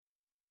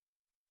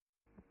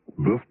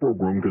This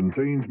program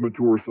contains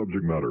mature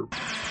subject matter,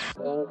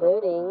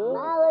 including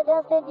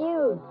maladjusted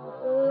youth,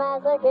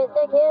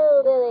 masochistic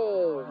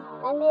hillbillies,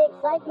 and the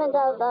excitement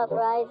of The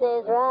Price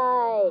is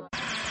Right.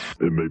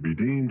 It may be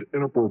deemed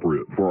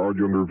inappropriate for our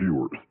younger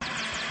viewers.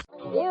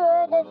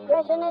 Viewer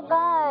discretion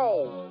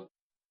advised.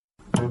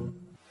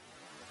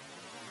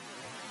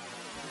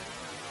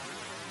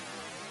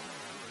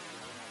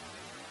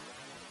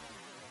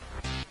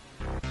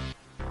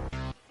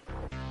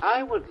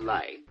 I would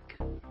like,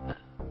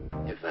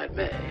 if I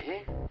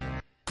may,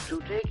 to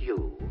take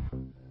you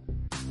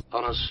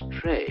on a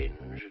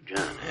strange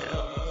journey.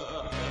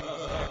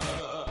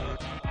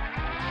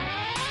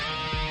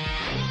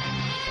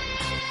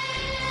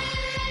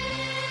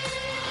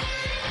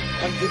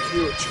 I'll give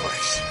you a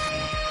choice.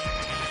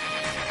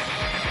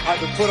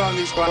 Either put on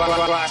these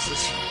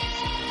glasses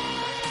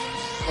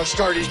or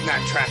start eating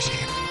that trash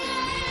can.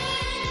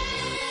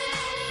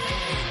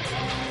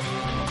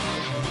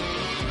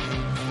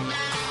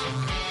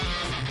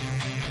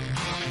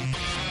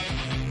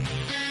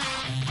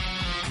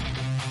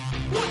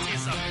 What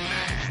is a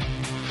man?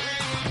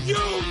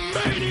 You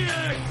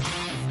maniac!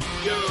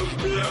 You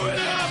blew it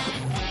up!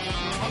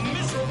 A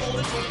miserable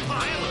little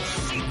pile of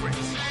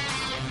secrets!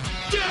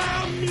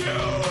 Damn you!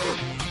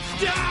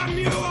 Damn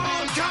you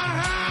all to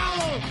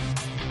hell!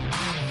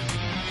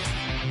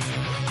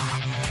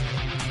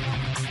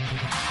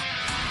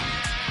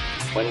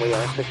 When we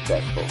are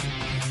successful,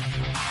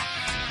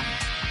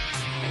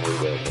 and we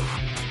will be,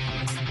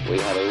 we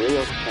have a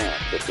real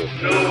chance at this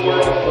new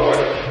world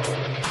order.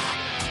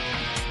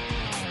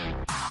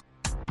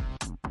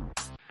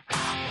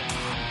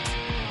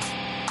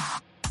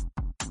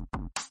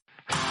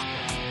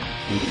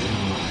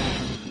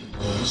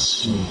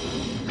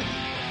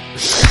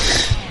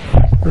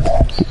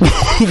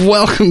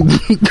 Welcome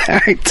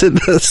back to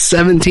the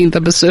 17th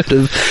episode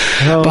of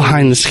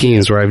Behind the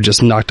Schemes, where I've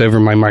just knocked over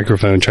my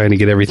microphone trying to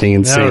get everything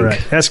in sync. All right,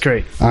 that's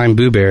great. I'm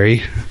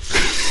Booberry.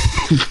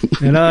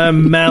 And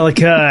I'm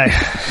Malachi.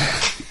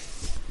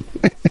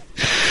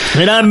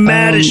 And I'm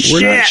mad as shit.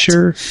 We're not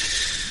sure.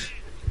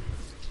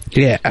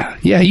 Yeah,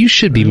 you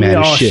should be mad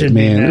as shit,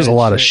 man. There's a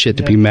lot of shit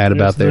to be mad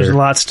about there. There's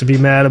lots to be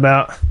mad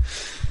about.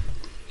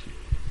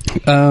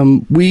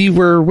 We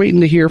were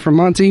waiting to hear from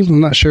Monty. I'm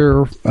not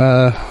sure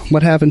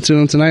what happened to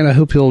him tonight. I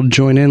hope he'll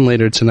join in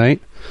later tonight.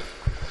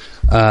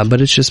 But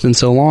it's just been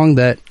so long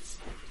that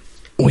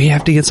we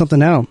have to get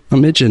something out.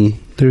 I'm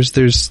itching. There's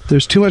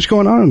too much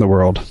going on in the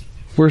world.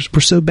 We're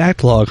so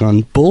backlogged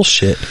on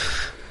bullshit.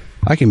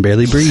 I can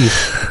barely breathe.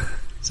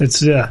 It's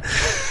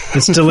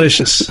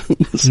delicious.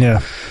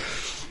 Yeah.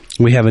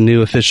 We have a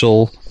new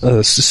official,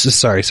 super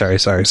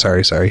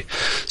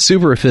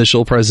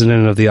official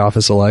president of the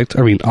office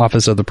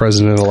of the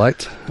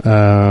president-elect.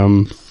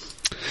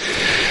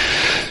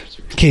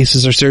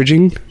 Cases are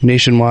surging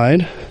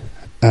nationwide.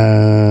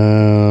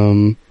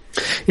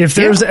 If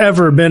there's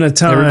ever been a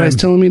time... Everybody's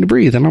telling me to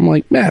breathe, and I'm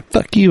like,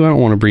 fuck you, I don't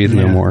want to breathe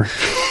no more.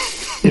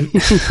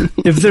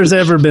 If there's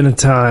ever been a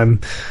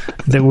time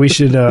that we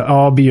should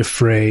all be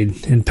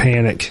afraid and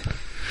panic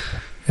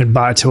and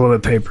buy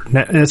toilet paper,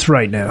 that's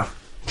right now.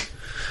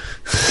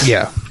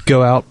 Yeah,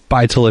 go out,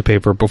 buy toilet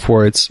paper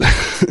before it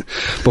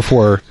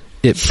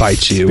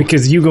bites you.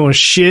 Because you're going to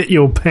shit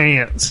your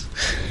pants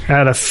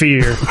out of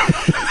fear.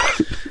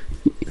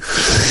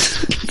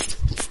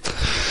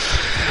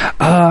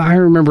 I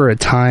remember a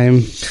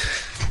time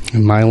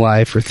in my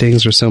life where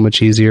things were so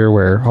much easier,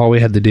 where all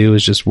we had to do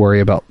was just worry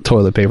about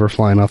toilet paper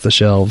flying off the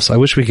shelves. I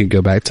wish we could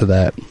go back to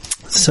that.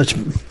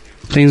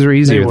 Things were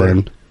easier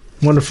then.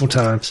 Wonderful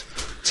times.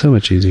 So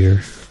much easier.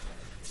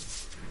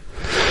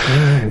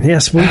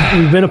 Yes,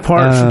 we've been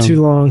apart for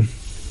too long.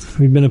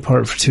 We've been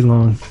apart for too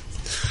long.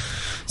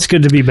 It's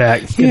good to be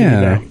back.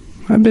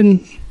 I've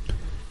been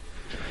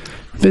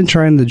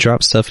trying to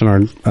drop stuff in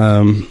our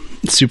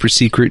super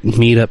secret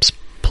meetups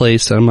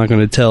place that I'm not going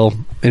to tell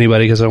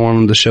anybody because I want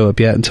them to show up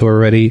yet until we're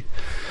ready.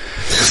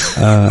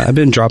 I've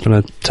been dropping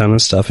a ton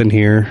of stuff in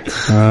here.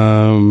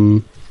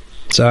 So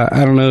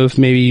I don't know if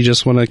maybe you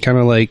just want to kind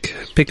of like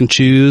pick and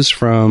choose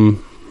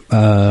from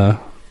the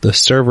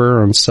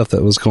server and stuff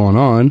that was going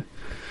on.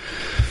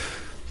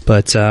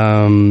 But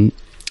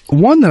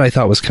one that I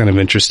thought was kind of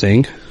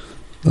interesting,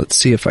 let's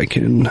see if I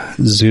can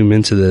zoom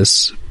into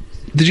this.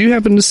 Did you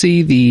happen to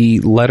see the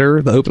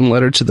open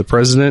letter to the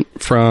president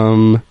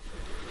from,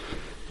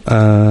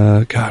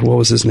 God, what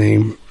was his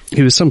name?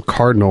 He was some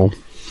cardinal.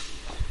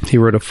 He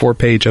wrote a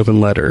 4-page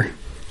open letter.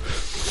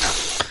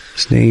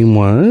 His name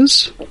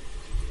was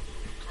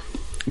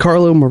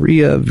Carlo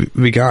Maria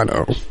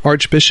Vigano,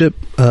 Archbishop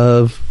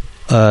of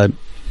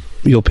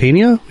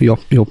Yelpania?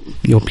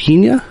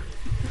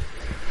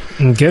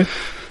 Okay.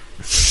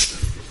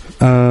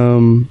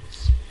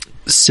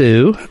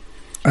 So,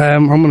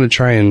 I'm going to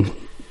try and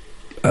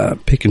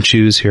pick and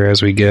choose here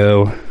as we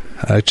go,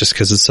 just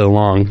because it's so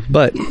long.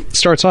 But it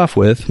starts off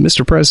with,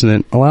 Mr.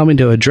 President, allow me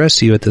to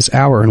address you at this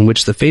hour in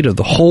which the fate of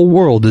the whole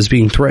world is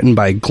being threatened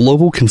by a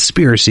global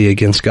conspiracy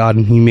against God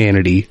and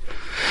humanity.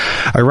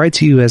 I write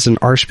to you as an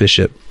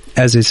archbishop,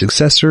 as a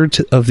successor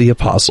of the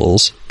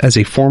apostles, as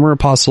a former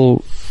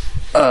apostle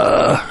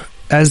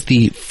as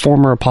the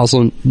former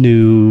Apostle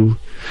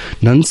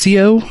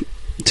Nuncio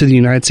to the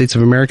United States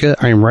of America,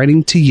 I am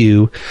writing to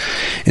you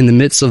in the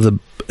midst of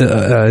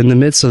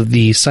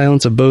the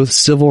silence of both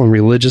civil and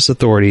religious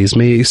authorities.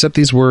 May you accept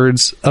these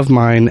words of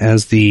mine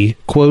as the,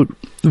 quote,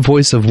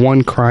 voice of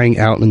one crying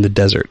out in the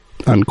desert,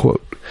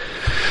 unquote.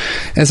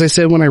 As I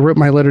said when I wrote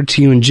my letter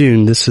to you in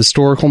June, this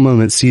historical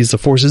moment sees the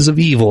forces of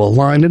evil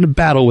aligned in a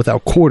battle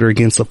without quarter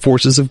against the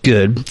forces of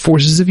good,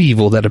 forces of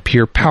evil that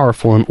appear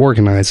powerful and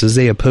organized as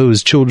they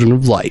oppose children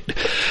of light,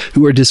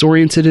 who are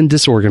disoriented and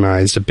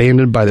disorganized,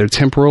 abandoned by their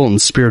temporal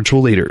and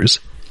spiritual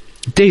leaders.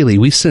 Daily,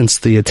 we sense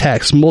the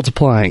attacks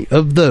multiplying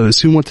of those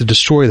who want to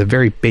destroy the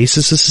very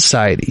basis of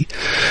society.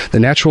 The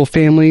natural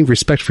family,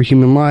 respect for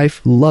human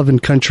life, love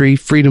and country,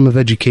 freedom of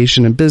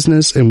education and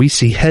business, and we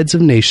see heads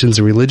of nations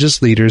and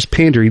religious leaders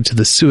pandering to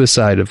the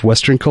suicide of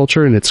Western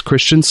culture and its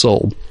Christian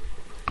soul,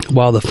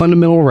 while the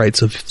fundamental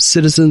rights of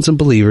citizens and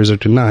believers are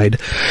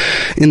denied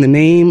in the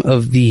name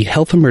of the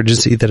health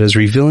emergency that is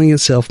revealing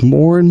itself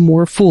more and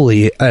more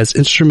fully as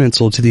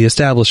instrumental to the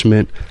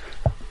establishment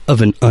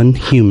of an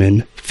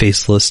unhuman,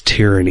 faceless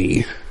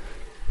tyranny.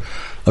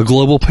 A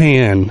global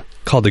plan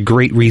called the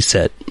Great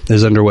Reset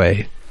is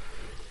underway.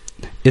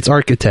 Its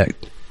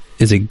architect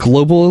is a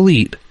global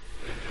elite.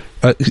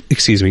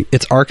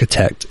 Its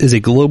architect is a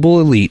global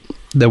elite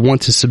that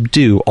want to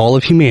subdue all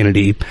of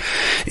humanity,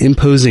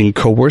 imposing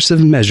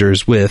coercive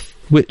measures with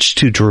which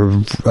to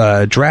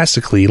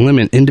drastically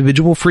limit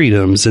individual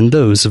freedoms and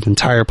those of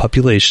entire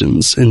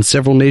populations. In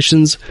several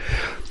nations,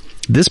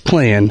 this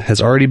plan has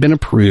already been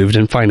approved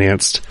and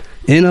financed.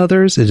 In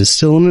others, it is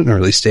still in an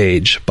early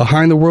stage.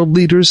 Behind the world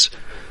leaders,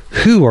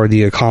 who are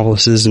the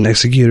accomplices and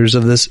executors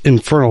of this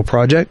infernal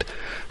project,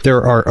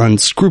 there are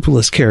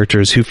unscrupulous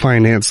characters who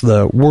finance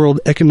the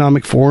World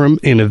Economic Forum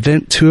and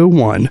Event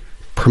 201,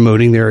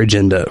 promoting their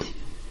agenda.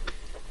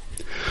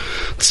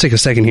 Let's take a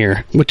second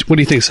here. What do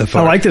you think so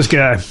far? I like this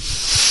guy.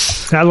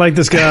 I like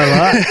this guy a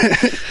lot.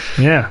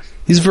 Yeah.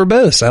 He's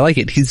verbose. I like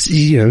it. He's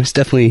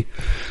definitely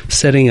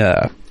setting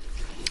the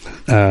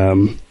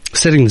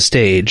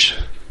stage.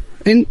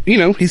 And,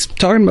 he's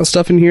talking about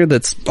stuff in here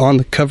that's on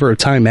the cover of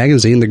Time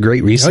Magazine, The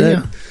Great Reset. Oh,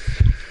 yeah.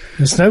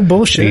 It's no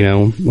bullshit.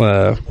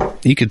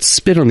 You could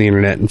spit on the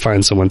internet and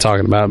find someone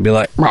talking about it and be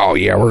like, oh,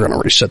 yeah, we're going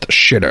to reset the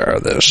shit out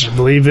of this. I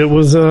believe it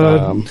was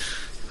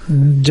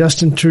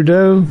Justin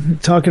Trudeau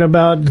talking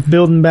about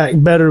building back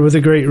better with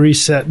the Great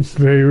Reset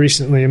very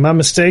recently. Am I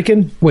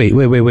mistaken? Wait.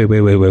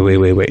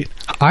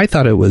 I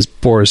thought it was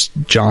Boris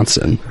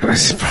Johnson.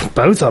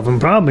 Both of them,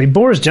 probably.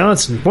 Boris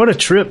Johnson. What a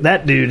trip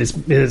that dude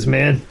is,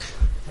 man.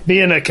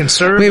 Being a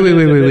conservative.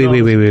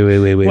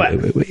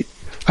 Wait.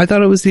 I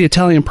thought it was the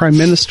Italian Prime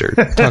Minister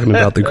talking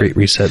about the Great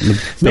Reset.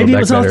 And maybe it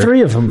was all three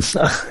of them.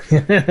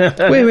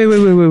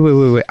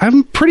 Wait.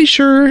 I'm pretty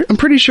sure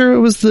it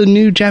was the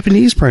new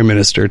Japanese Prime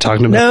Minister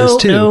talking about this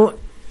too. No.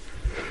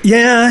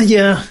 Yeah.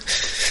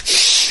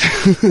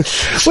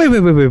 Wait.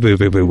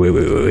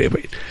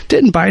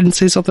 Didn't Biden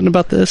say something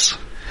about this?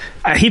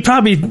 He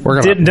probably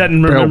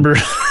doesn't remember.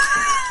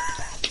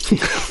 He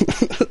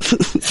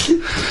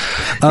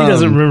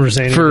doesn't remember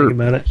saying anything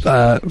about it.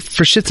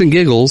 For shits and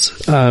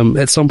giggles,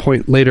 at some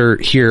point later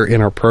here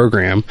in our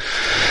program,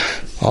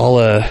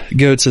 I'll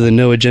go to the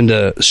No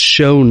Agenda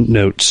show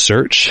notes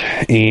search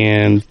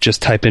and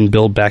just type in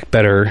Build Back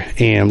Better.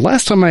 And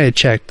last time I had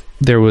checked,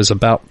 there was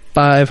about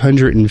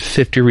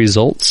 550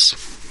 results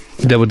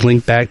that would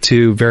link back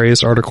to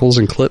various articles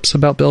and clips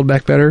about Build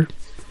Back Better.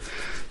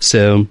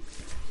 So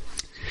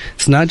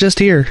it's not just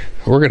here.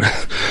 We're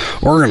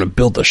gonna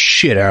build the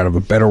shit out of a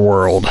better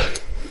world.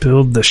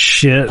 Build the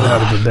shit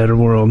out of a better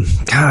world.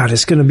 God,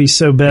 it's gonna be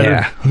so better.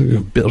 Yeah, we're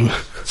gonna build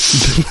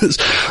this.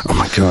 Oh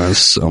my God, it's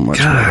so much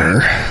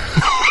better.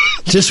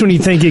 Just when you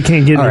think it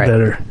can't get any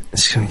better,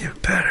 it's gonna get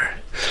better.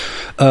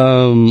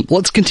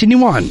 Let's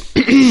continue on.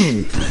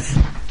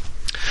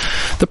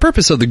 The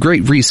purpose of the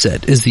Great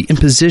Reset is the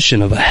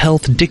imposition of a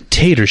health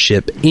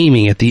dictatorship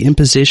aiming at the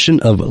imposition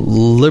of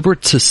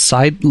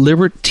liberticidal,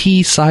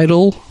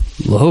 Liberticidal.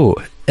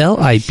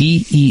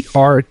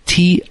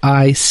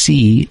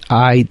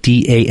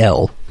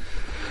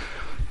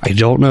 I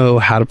don't know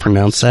how to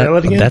pronounce that,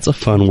 but that's a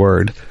fun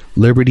word.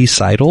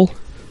 Liberticidal?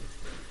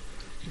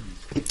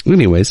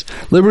 Anyways,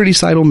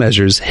 liberticidal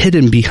measures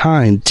hidden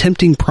behind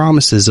tempting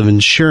promises of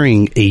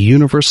ensuring a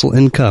universal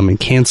income and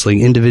canceling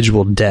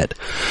individual debt.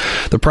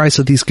 The price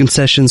of these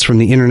concessions from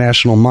the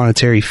International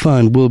Monetary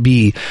Fund will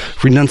be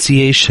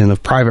renunciation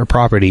of private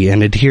property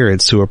and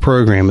adherence to a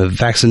program of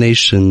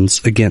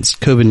vaccinations against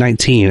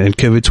COVID-19 and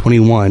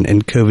COVID-21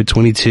 and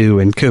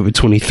COVID-22 and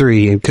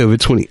COVID-23 and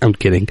COVID-20. I'm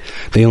kidding.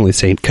 They only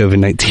say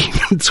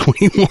COVID-19 and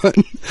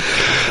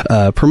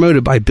 21.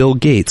 Promoted by Bill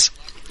Gates,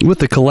 with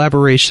the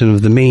collaboration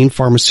of the main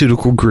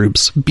pharmaceutical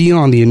groups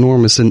beyond the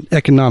enormous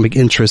economic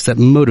interests that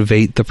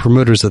motivate the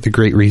promoters of the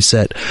Great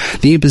Reset.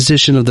 The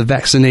imposition of the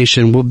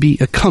vaccination will be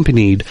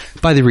accompanied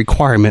by the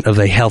requirement of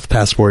a health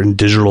passport and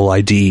digital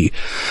ID,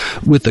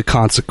 with the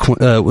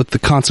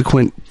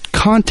consequent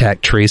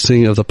contact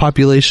tracing of the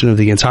population of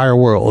the entire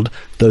world.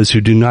 Those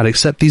who do not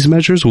accept these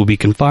measures will be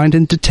confined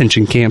in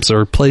detention camps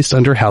or placed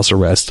under house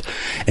arrest,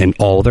 and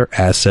all their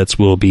assets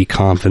will be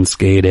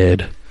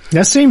confiscated.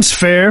 That seems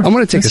fair. I'm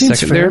going to take a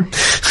second there.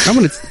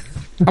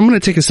 I'm going to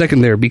take a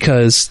second there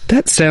because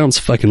that sounds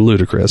fucking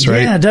ludicrous,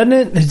 right? Yeah, doesn't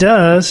it? It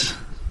does.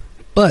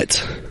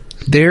 But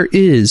there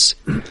is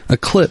a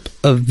clip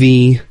of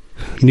the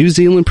New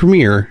Zealand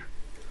Premier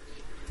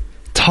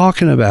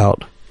talking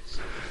about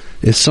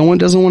if someone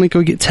doesn't want to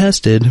go get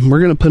tested, we're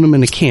going to put them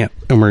in a camp,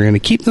 and we're going to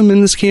keep them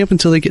in this camp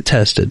until they get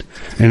tested.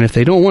 And if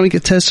they don't want to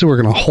get tested,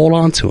 we're going to hold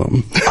on to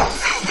them.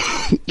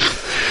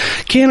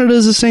 Canada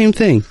is the same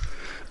thing.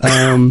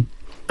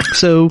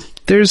 So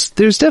there's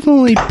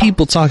definitely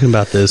people talking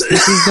about this.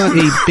 This is not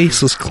a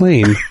baseless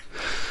claim.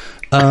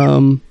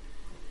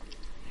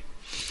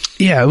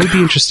 Yeah, it would be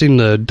interesting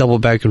to double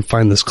back and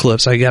find this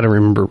clips. I got to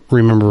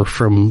remember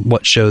from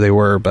what show they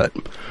were, but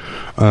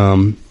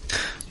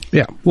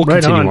yeah, we'll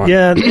continue on.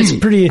 Yeah,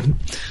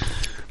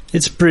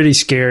 it's pretty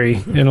scary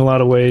in a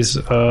lot of ways.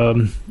 You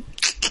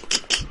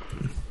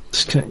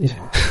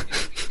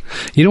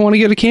don't want to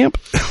go to camp?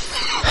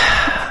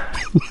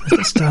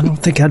 I don't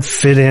think I'd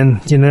fit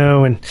in,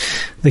 and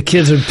the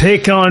kids would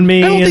pick on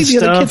me and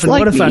stuff. And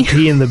what if I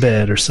pee in the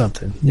bed or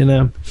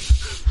something,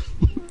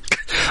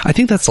 I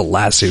think that's the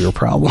last of your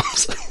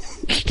problems.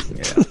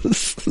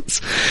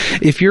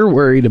 If you're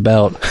worried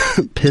about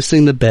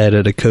pissing the bed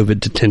at a COVID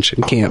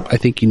detention camp, I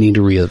think you need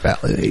to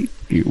reevaluate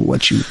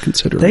what you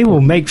consider. They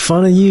will make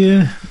fun of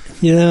you,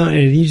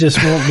 and you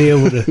just won't be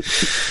able to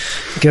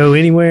go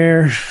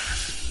anywhere,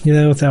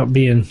 without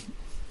being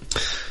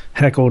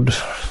heckled.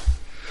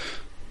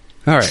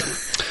 All right.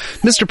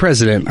 Mr.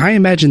 President, I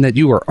imagine that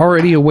you are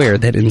already aware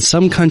that in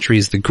some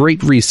countries the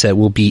Great Reset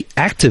will be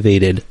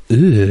activated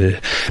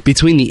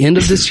between the end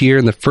of this year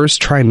and the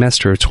first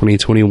trimester of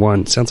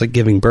 2021. Sounds like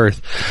giving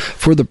birth.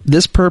 For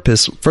this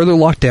purpose, further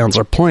lockdowns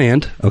are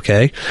planned,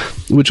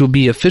 which will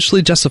be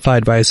officially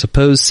justified by a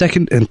supposed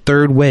second and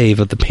third wave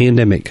of the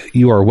pandemic.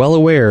 You are well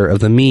aware of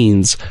the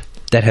means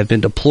that have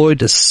been deployed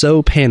to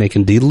sow panic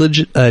and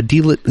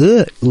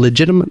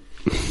delegitimize.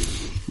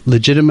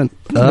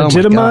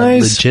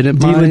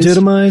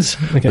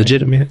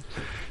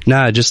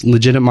 Just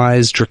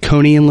legitimize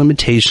draconian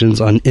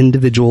limitations on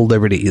individual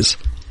liberties,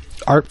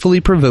 artfully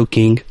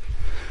provoking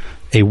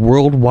a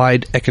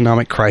worldwide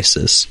economic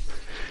crisis.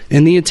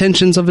 In the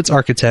intentions of its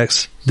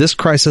architects, this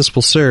crisis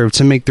will serve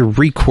to make the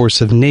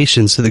recourse of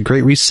nations to the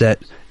Great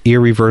Reset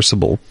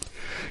irreversible,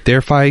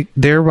 thereby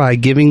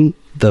giving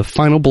the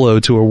final blow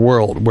to a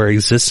world where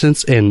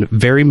existence and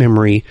very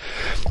memory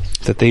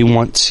that they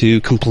want to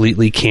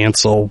completely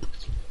cancel.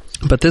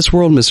 But this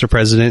world, Mr.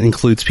 President,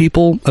 includes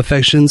people,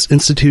 affections,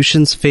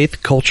 institutions,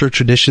 faith, culture,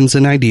 traditions,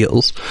 and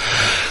ideals.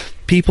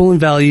 People and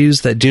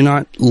values that do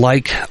not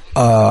like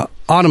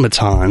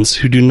automatons,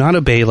 who do not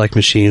obey like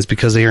machines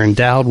because they are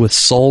endowed with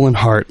soul and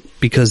heart,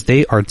 because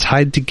they are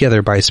tied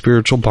together by a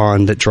spiritual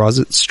bond that draws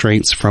its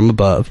strengths from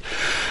above,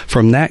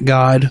 from that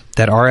God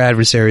that our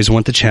adversaries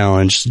want to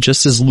challenge,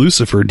 just as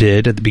Lucifer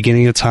did at the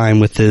beginning of time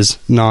with his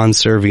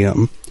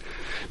non-servium.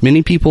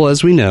 Many people,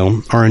 as we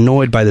know, are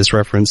annoyed by this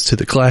reference to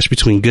the clash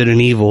between good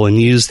and evil and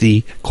use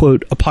the,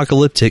 quote,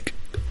 apocalyptic,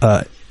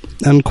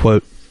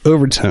 unquote,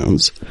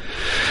 overtones,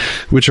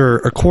 which are,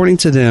 according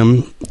to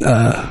them,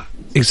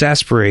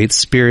 exasperates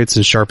spirits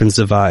and sharpens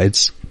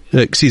divisions.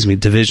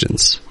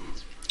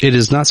 It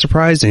is not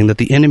surprising that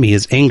the enemy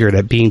is angered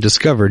at being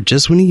discovered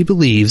just when he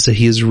believes that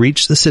he has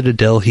reached the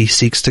citadel he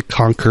seeks to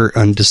conquer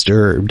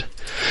undisturbed.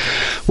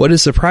 What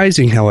is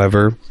surprising,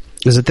 however,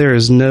 is that there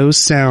is no one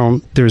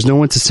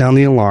to sound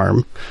the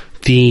alarm.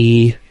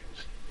 The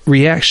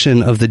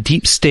reaction of the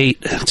deep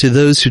state to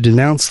those who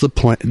denounce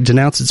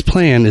its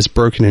plan is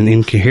broken and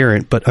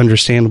incoherent, but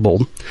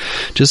understandable.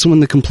 Just when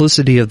the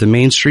complicity of the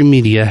mainstream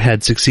media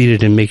had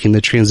succeeded in making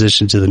the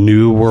transition to the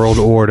New World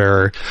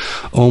Order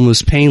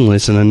almost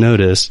painless and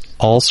unnoticed,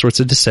 all sorts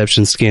of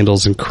deception,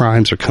 scandals, and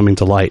crimes are coming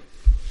to light.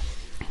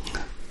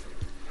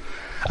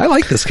 I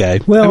like this guy.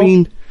 Well, I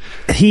mean,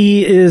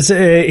 he is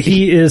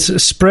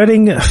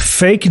spreading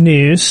fake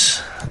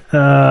news.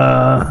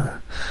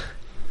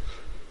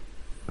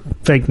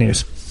 Fake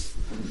news.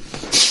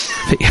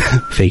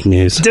 Fake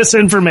news.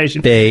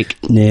 Disinformation. Fake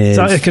news.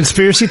 So, a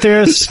conspiracy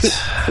theorist.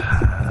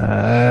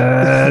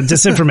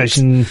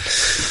 Disinformation.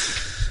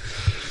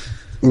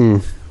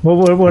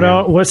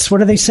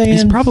 What are they saying?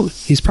 He's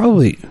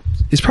probably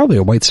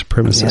a white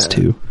supremacist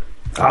too.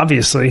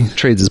 Obviously.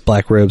 Trades his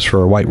black robes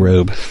for a white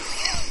robe.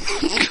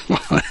 Come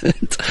on.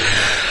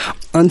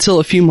 Until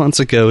a few months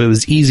ago, it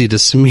was easy to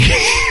smear.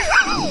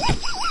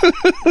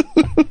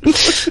 I'm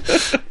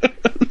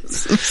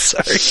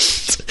sorry.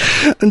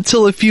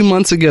 Until a few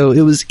months ago,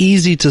 it was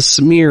easy to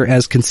smear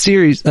as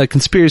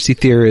conspiracy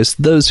theorists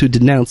those who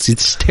denounced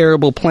these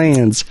terrible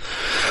plans,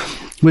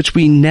 which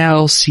we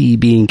now see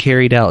being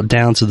carried out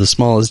down to the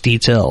smallest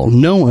detail.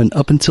 No one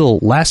up until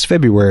last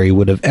February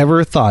would have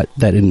ever thought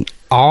that in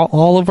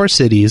all of our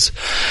cities,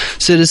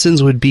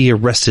 citizens would be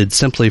arrested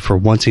simply for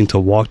wanting to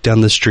walk down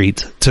the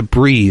street, to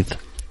breathe,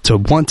 to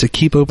want to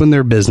keep open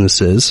their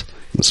businesses.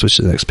 Let's switch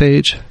to the next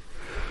page.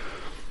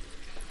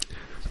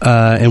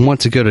 And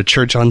want to go to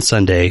church on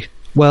Sunday.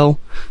 Well,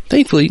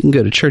 thankfully you can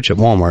go to church at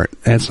Walmart.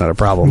 That's not a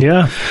problem.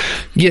 Yeah.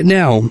 Yet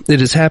now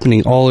it is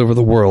happening all over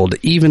the world,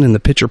 even in the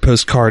picture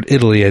postcard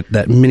Italy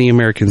that many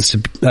Americans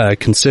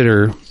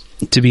consider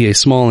to be a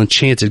small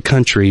enchanted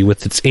country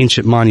with its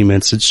ancient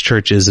monuments, its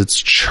churches, its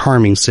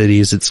charming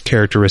cities, its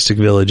characteristic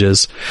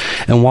villages.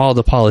 And while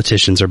the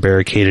politicians are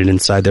barricaded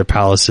inside their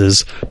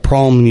palaces,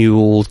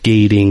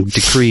 promulgating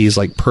decrees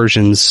like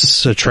Persian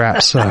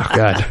satraps. Oh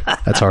God,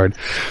 that's hard.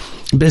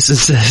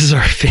 Businesses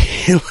are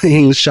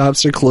failing,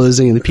 shops are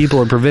closing, and the people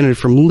are prevented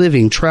from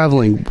living,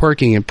 traveling,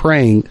 working, and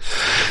praying.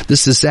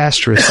 This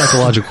disastrous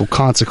psychological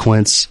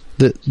consequence,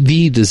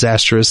 the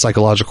disastrous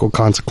psychological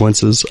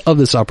consequences of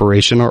this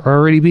operation are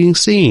already being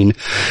seen,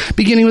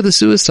 beginning with the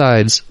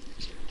suicides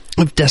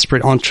of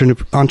desperate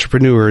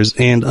entrepreneurs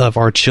and of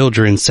our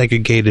children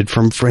segregated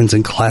from friends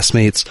and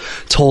classmates,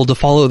 told to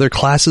follow their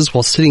classes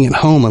while sitting at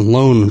home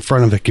alone in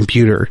front of a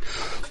computer.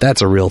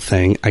 That's a real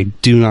thing. I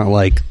do not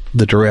like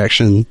the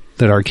direction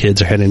that our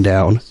kids are heading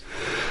down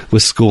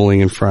with schooling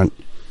in front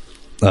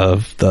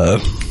of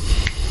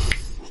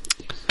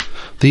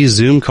these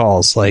Zoom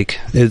calls. Like,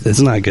 it's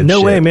not good.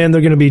 No way, man.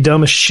 They're going to be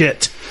dumb as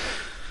shit.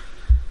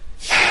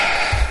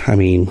 I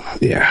mean,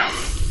 yeah.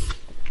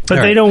 But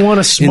All they right. don't want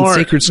a smart,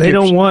 Sacred they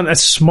don't Scripture. want a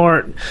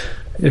smart,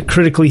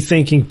 critically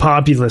thinking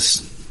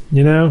populace,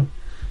 you know?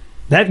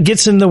 That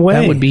gets in the way.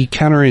 That would be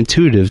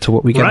counterintuitive to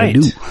what we gotta Right.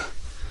 do.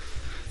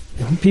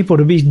 People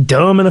to be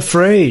dumb and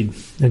afraid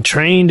and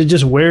trained to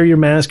just wear your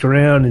mask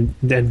around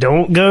and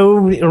don't go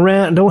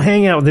around, don't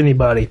hang out with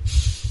anybody.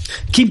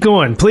 Keep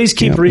going. Please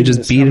keep Yeah, reading just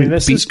this. beat I mean, it-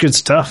 this beat- is good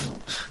stuff.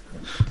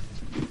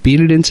 Beat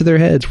it into their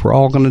heads. We're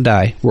all gonna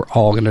die. We're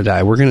all gonna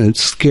die. We're gonna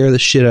scare the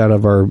shit out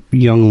of our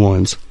young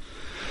ones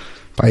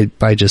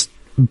by just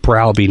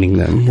browbeating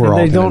them. We're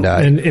all gonna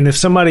die. And if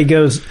somebody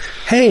goes,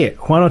 hey,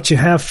 why don't you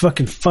have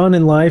fucking fun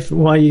in life?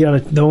 Why you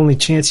got the only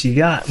chance you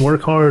got?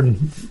 Work hard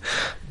and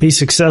be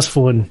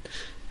successful and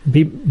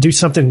do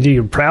something that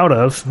you're proud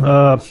of.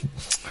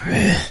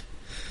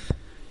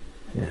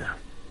 Yeah,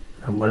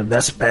 well,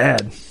 that's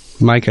bad.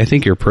 Mike, I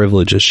think your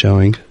privilege is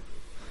showing.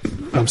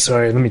 I'm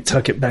sorry. Let me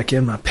tuck it back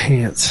in my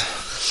pants.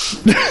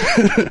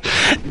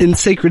 In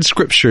sacred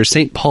scripture,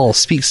 St. Paul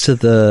speaks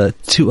to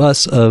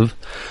us of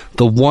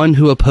the one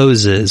who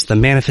opposes the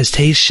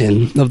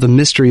manifestation of the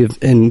mystery of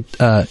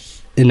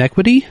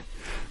inequity,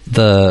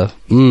 the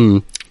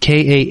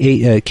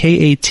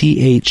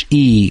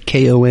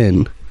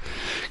Kathekon.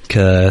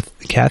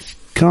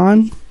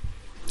 Cathcon?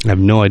 I have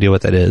no idea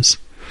what that is.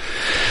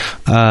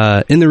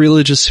 In the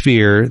religious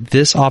sphere,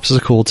 this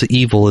obstacle to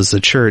evil is the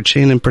church,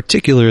 and in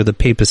particular the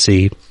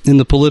papacy. In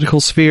the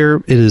political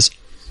sphere, it is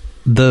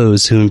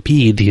those who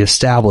impede the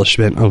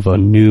establishment of a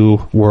new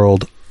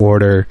world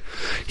order.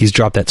 He's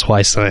dropped that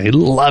twice, and I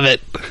love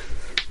it.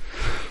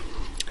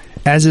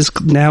 As is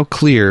now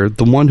clear,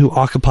 the one who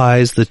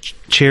occupies the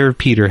chair of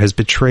Peter has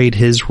betrayed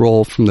his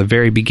role from the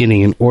very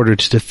beginning in order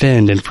to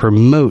defend and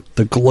promote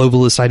the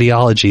globalist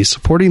ideology,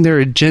 supporting their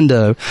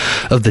agenda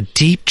of the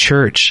deep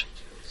church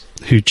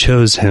who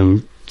chose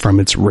him from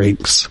its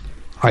ranks.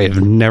 I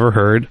have never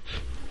heard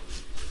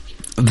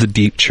of the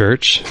deep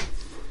church,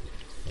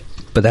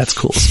 but that's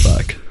cool as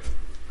fuck.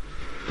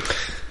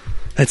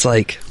 It's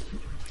like,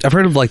 I've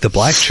heard of like the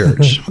black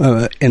church,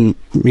 and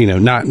you know,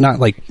 not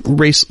like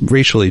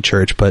racially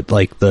church, but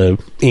like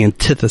the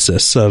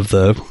antithesis of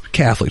the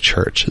Catholic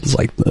Church. It's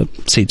like the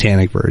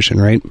satanic version,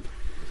 right?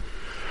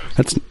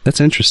 That's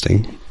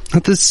interesting. I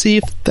have to see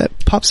if that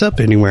pops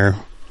up anywhere.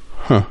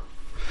 Huh.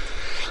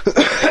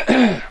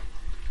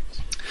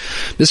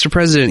 Mr.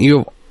 President,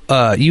 you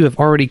have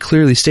already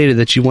clearly stated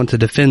that you want to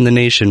defend the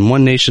nation,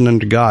 one nation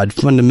under God,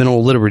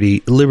 fundamental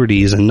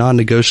liberties, and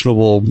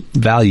non-negotiable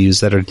values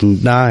that are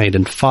denied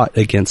and fought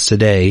against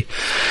today.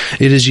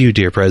 It is you,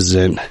 dear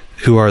President,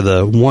 who are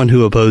the one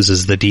who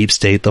opposes the deep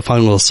state, the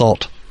final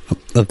assault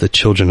of the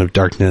children of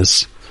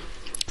darkness.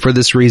 For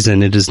this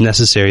reason, it is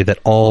necessary that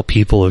all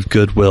people of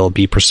goodwill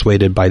be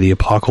persuaded by the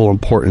epochal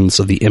importance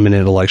of the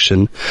imminent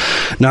election,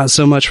 not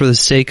so much for the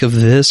sake of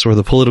this or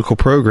the political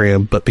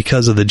program, but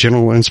because of the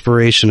general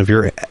inspiration of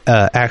your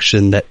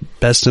action that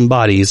best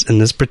embodies, in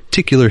this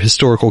particular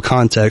historical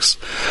context,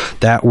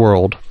 that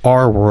world,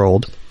 our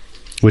world,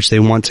 which they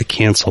want to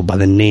cancel by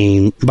the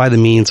means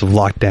of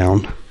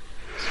lockdown.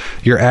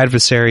 Your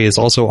adversary is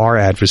also our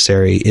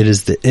adversary. It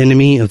is the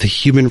enemy of the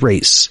human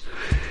race.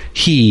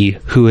 He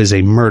who is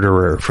a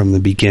murderer from the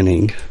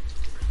beginning.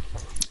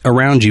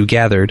 Around you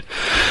gathered,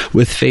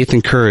 with faith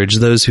and courage,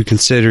 those who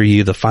consider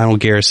you the final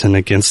garrison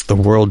against the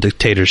world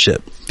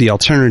dictatorship. The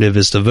alternative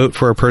is to vote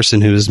for a person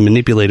who is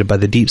manipulated by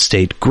the deep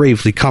state,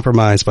 gravely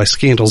compromised by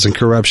scandals and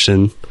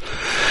corruption,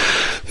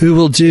 who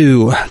will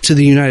do to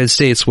the United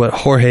States what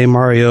Jorge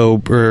Mario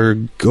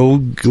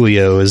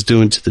Bergoglio is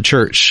doing to the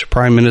church,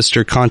 Prime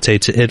Minister Conte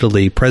to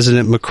Italy,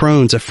 President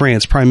Macron to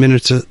France, Prime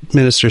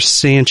Minister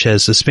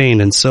Sanchez to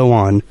Spain, and so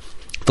on.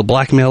 The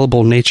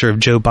blackmailable nature of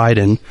Joe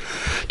Biden,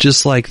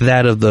 just like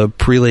that of the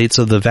prelates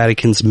of the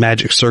Vatican's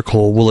magic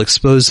circle, will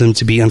expose him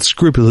to be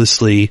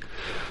unscrupulously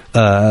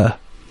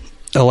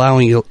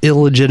allowing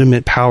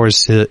illegitimate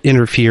powers to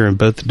interfere in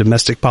both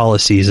domestic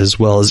policies as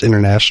well as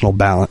international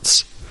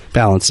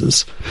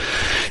balances.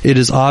 It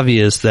is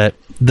obvious that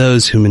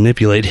those who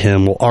manipulate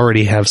him will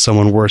already have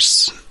someone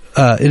worse.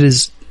 It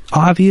is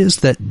obvious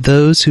that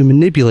those who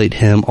manipulate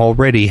him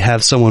already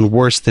have someone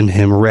worse than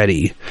him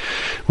ready,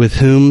 with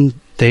whom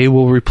they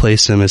will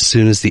replace him as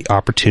soon as the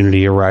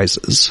opportunity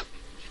arises.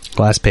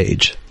 Last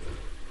page.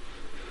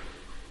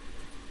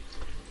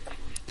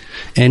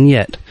 And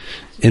yet,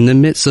 in the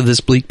midst of this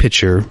bleak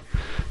picture,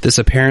 this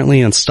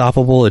apparently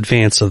unstoppable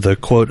advance of the,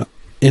 quote,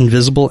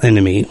 invisible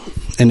enemy,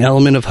 an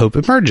element of hope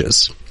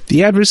emerges.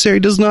 The adversary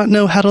does not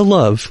know how to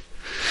love,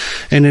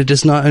 and it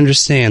does not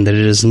understand that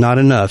it is not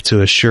enough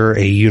to assure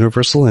a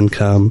universal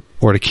income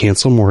or to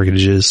cancel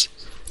mortgages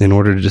in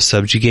order to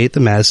subjugate the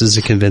masses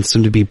and convince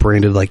them to be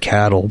branded like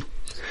cattle.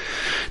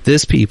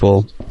 This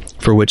people,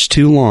 for which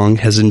too long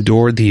has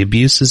endured the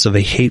abuses of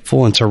a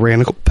hateful and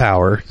tyrannical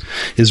power,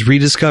 is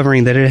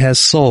rediscovering that it has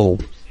soul.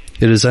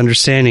 It is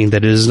understanding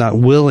that it is not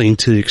willing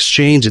to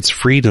exchange its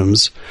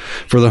freedoms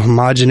for the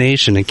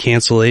homogenation and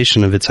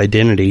cancellation of its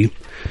identity.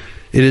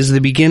 It is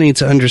the beginning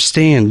to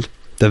understand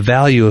the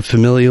value of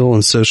familial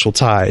and social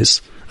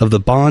ties, of the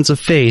bonds of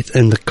faith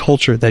and the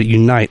culture that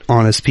unite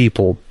honest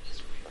people.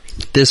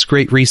 This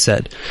great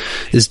reset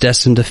is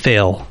destined to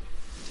fail,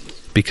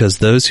 because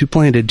those who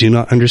planned it do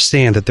not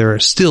understand that there are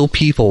still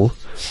people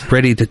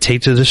ready to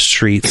take to the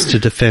streets to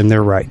defend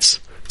their rights,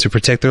 to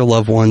protect their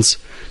loved ones,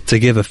 to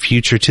give a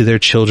future to their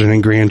children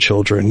and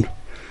grandchildren.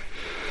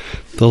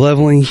 The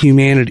leveling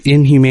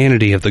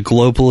inhumanity of the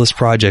globalist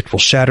project will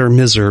shatter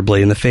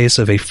miserably in the face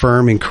of a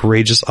firm and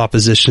courageous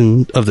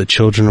opposition of the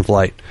children of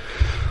light.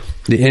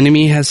 The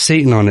enemy has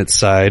Satan on its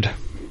side,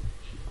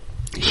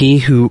 he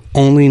who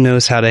only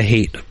knows how to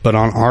hate. But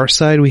on our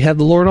side we have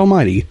the Lord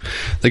Almighty,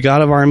 the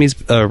God of armies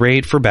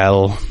arrayed for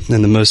battle,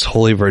 and the most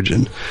holy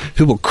Virgin,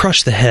 who will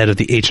crush the head of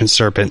the ancient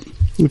serpent.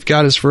 If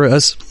God is for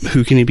us,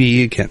 who can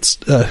be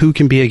against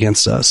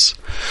us?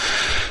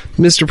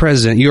 Mr.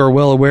 President, you are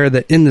well aware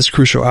that in this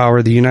crucial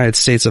hour, the United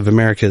States of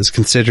America is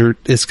considered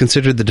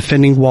the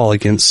defending wall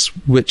against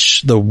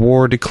which the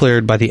war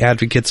declared by the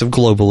advocates of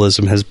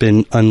globalism has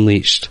been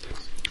unleashed.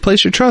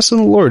 Place your trust in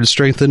the Lord,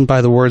 strengthened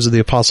by the words of the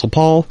Apostle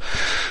Paul.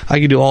 I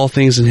can do all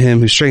things in him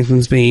who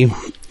strengthens me.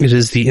 It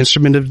is the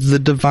instrument of the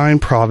divine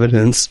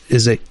providence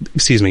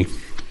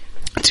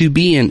To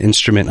be an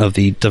instrument of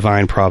the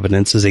divine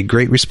providence is a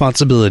great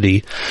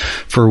responsibility,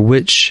 for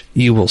which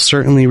you will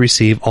certainly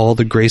receive all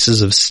the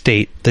graces of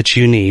state that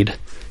you need,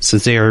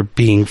 since they are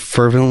being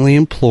fervently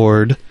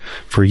implored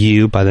for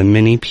you by the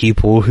many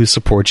people who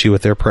support you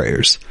with their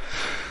prayers.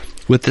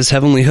 With this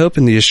heavenly hope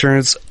and the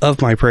assurance of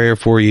my prayer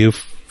for you,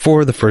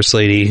 for the First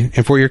Lady,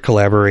 and for your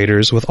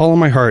collaborators, with all of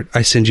my heart,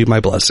 I send you my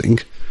blessing.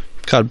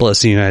 God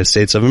bless the United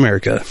States of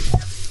America.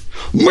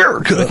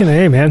 America! Fucking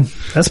A, man.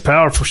 That's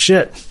powerful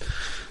shit.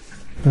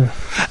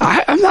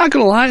 I'm not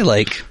gonna lie,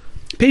 like,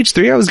 page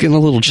 3, I was getting a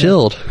little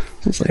chilled.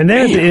 Like, and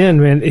then at the end,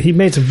 man, he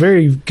made a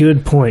very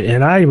good point,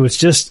 and I was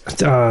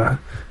just, I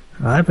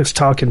was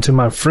talking to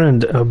my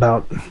friend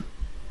about,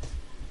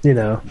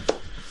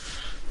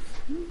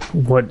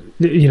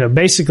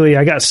 basically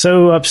I got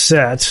so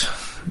upset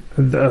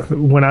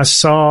when I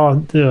saw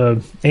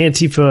the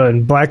Antifa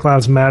and Black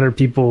Lives Matter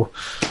people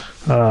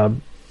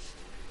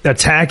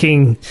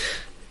attacking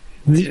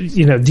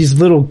these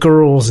little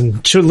girls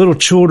and little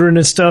children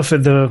and stuff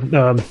at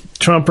the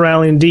Trump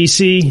rally in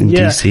D.C.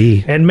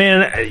 DC. And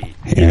man,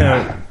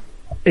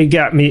 it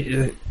got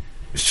me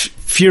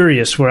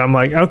furious where I'm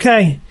like,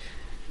 okay,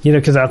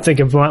 because I think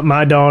of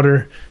my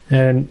daughter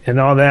and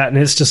all that, and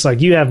it's just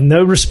like, you have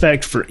no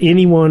respect for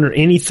anyone or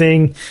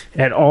anything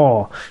at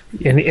all.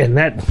 And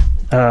that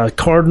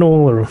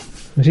cardinal, or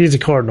he's a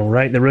cardinal,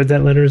 right? That wrote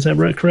that letter. Is that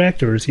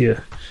correct? Or is he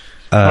a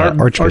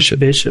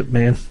archbishop,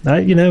 man?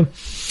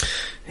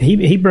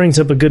 He brings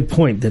up a good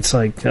point. That's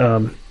like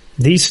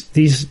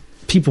these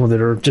people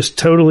that are just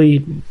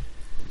totally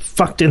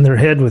fucked in their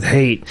head with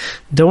hate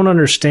don't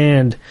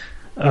understand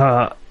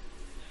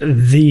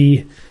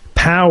the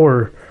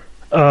power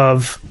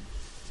of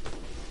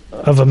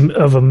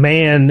a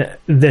man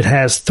that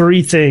has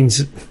three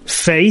things: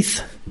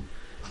 faith,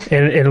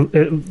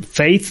 and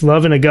faith,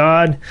 loving a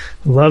God,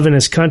 loving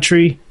his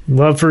country,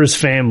 love for his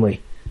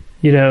family,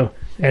 and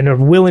are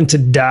willing to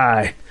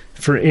die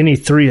for any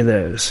three of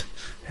those.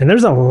 And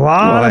there's a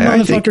lot of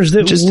motherfuckers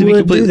that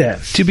would do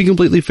that. To be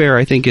completely fair,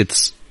 I think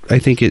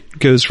it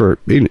goes for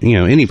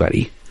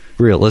anybody,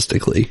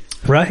 realistically.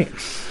 Right.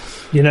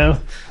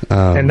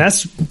 And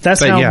that's but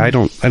how. Yeah, I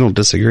don't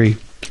disagree.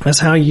 That's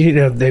how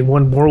they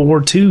won World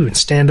War II and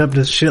stand up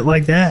to shit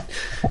like that.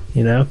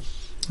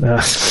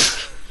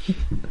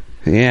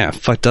 Yeah,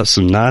 fucked up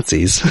some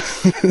Nazis.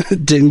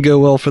 Didn't go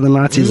well for the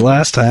Nazis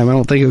last time. I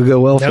don't think it'll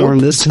go well for them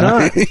this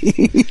time.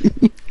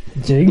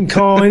 You can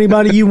call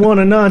anybody you want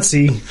a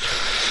Nazi.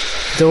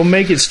 Don't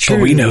make it true.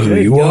 But we know who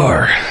Good you God.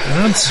 are.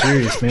 I'm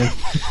serious, man.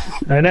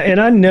 And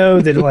I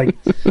know that, like,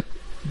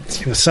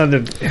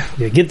 something,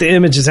 get the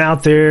images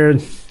out there,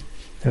 and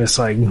it's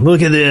like,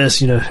 look at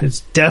this.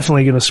 It's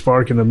definitely going to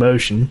spark an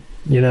emotion.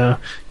 Get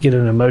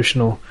an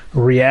emotional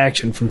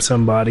reaction from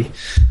somebody.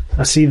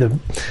 I see the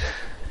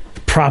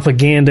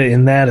propaganda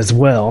in that as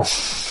well.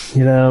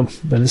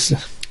 But it's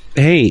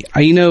Hey,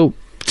 to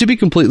be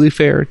completely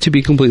fair,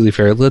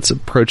 let's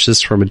approach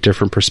this from a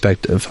different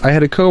perspective. I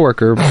had a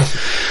coworker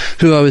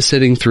who I was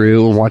sitting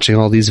through and watching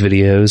all these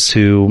videos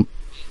who,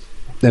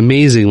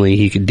 amazingly,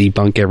 he could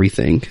debunk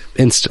everything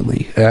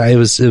instantly. It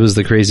was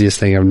the craziest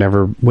thing. I've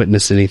never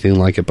witnessed anything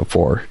like it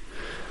before.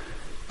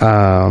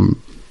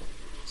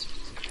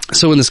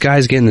 So when this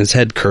guy's getting his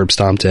head curb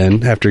stomped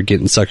in after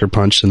getting sucker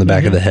punched in the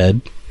back of the head,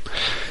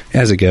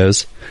 as it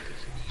goes,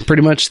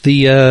 pretty much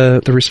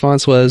the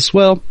response was,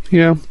 well,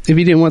 if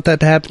he didn't want that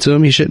to happen to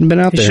him, he shouldn't have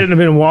been out there. He shouldn't have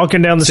been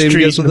walking down the Same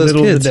street goes in with the those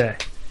middle kids. of the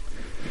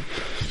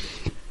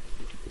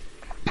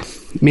day.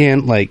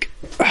 Man, like,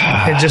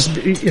 It just,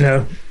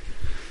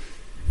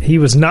 he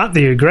was not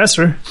the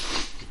aggressor.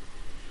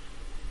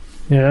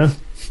 I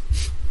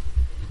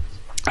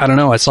don't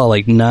know. I saw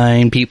like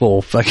 9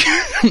 people fucking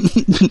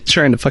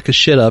trying to fuck his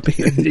shit up.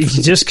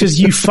 Just because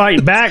you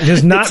fight back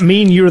does not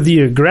mean you're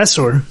the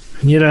aggressor.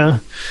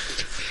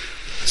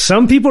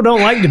 Some people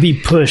don't like to be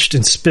pushed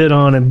and spit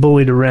on and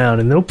bullied around,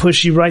 and they'll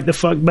push you right the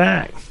fuck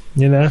back.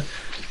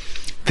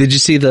 Did you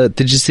see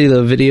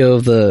the video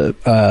of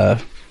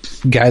the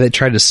guy that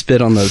tried to spit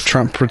on the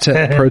Trump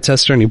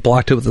protester, and he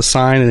blocked it with a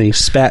sign, and he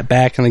spat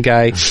back, and the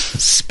guy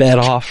sped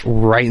off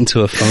right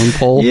into a phone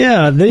pole?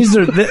 Yeah, these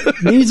are Or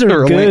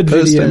a good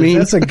lamppost, videos. I mean.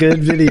 That's a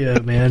good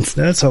video, man.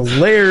 That's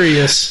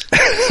hilarious.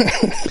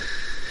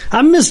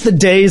 I miss the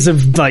days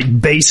of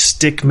like Base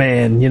Stick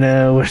Man,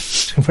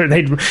 where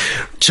they'd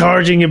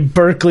charging in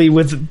Berkeley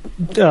with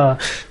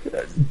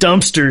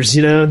dumpsters,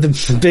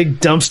 the big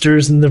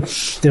dumpsters, and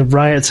the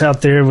riots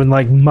out there when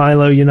like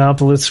Milo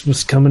Yiannopoulos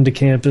was coming to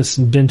campus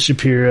and Ben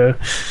Shapiro.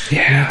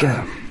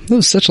 Yeah. It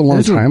was such a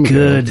long time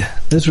good. ago.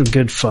 Those were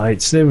good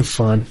fights. They were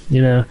fun,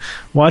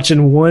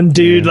 watching one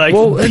dude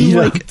beat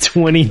up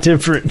 20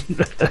 different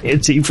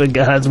Antifa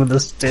guys with a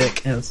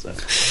stick and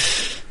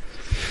stuff.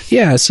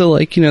 Yeah, so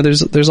like,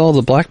 there's all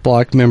the Black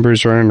Bloc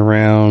members running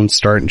around,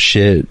 starting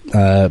shit,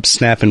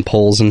 snapping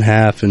poles in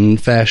half and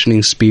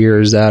fashioning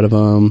spears out of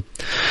them.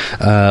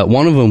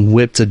 One of them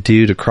whipped a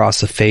dude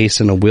across the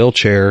face in a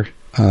wheelchair,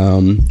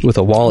 with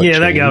a wallet Yeah,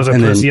 that chain, guy was a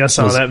and then pussy. I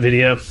saw that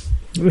video.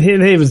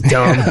 He was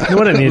dumb.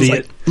 What an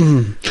idiot.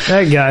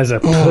 That guy's a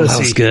pussy. That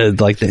was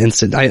good. Like the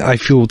instant, I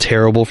feel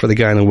terrible for the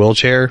guy in the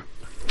wheelchair.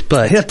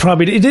 But it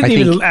didn't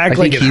even act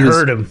like it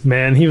hurt him,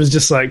 man. He was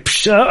just like,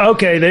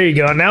 okay, there you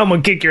go. Now I'm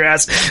gonna kick your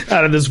ass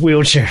out of this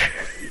wheelchair.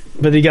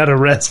 But he got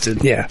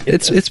arrested. Yeah,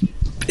 it's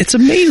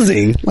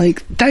amazing.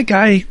 Like that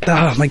guy.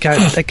 Oh my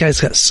god, that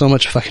guy's got so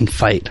much fucking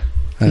fight.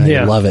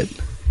 I love it.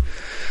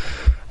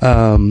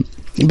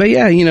 But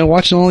yeah,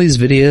 watching all these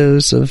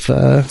videos of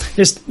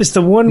it's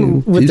the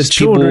one with the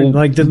children,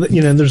 like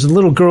there's a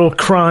little girl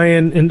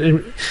crying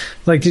and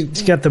like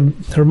she's got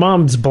her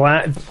mom's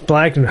black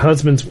and her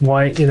husband's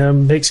white,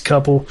 mixed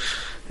couple,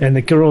 and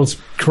the girl's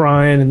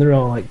crying and they're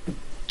all like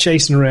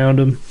chasing around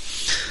him,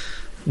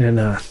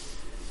 and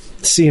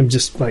see him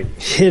just like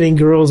hitting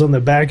girls on the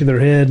back of their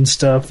head and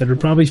stuff that are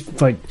probably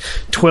like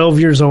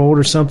 12 years old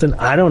or something.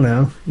 I don't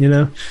know,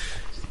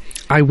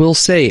 I will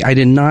say, I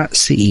did not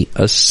see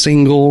a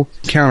single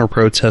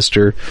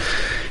counter-protester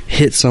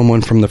hit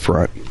someone from the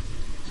front.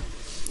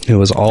 It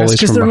was always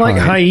because from they're behind.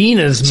 like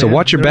hyenas, man. So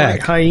watch your They're back.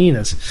 like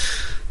hyenas.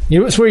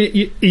 It's where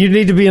you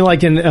need to be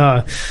like in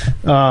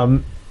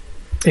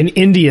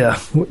India.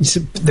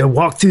 They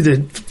walk through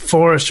the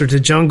forest or the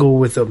jungle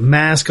with a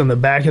mask on the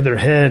back of their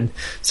head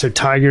so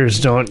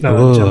tigers don't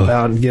jump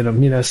out and get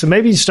them. So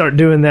maybe you start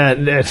doing that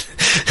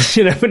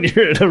when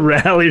you're at a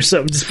rally or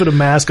something. Just put a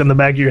mask on the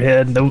back of your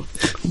head and don't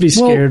be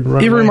scared. Well, and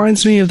run it away.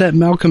 reminds me of that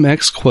Malcolm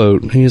X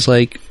quote. He's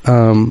like,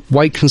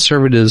 white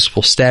conservatives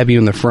will stab you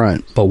in the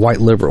front, but white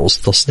liberals,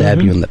 they'll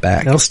stab you in the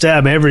back. They'll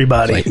stab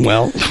everybody. Like,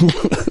 well,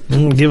 I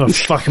don't give a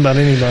fuck about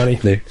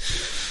anybody.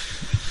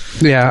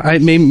 Yeah,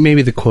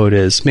 maybe the quote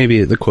is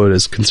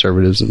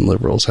conservatives and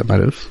liberals. I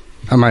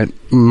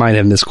might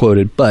have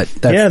misquoted, but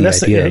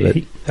that's the idea of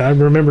it. I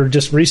remember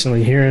just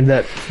recently hearing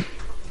that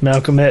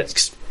Malcolm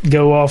X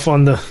go off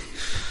on the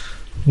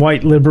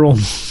white liberal,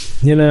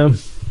 and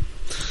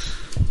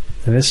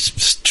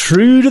it's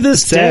true to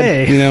this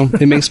day.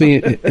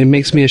 It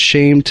makes me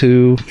ashamed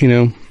to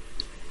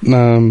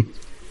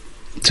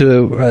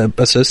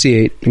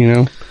associate.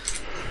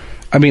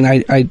 I mean,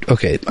 I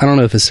don't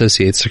know if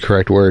associate's the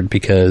correct word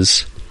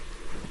because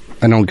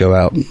I don't go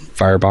out and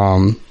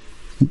firebomb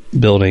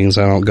buildings.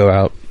 I don't go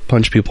out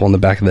punch people in the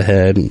back of the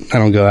head. I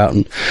don't go out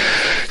and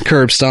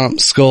curb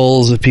stomp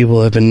skulls of people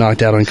that have been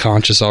knocked out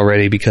unconscious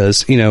already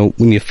because,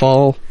 when you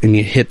fall and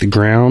you hit the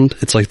ground,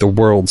 it's like the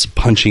world's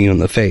punching you in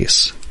the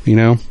face,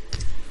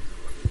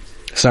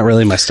 It's not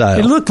really my style.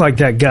 It looked like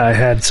that guy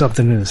had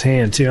something in his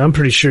hand, too. I'm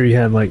pretty sure he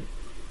had, like,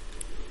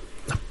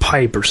 a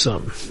pipe or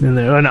something,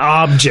 an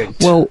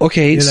object. Well,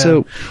 okay, You know?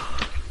 so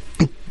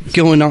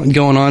going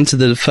on to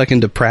the fucking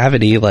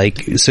depravity,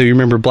 like, so you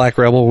remember Black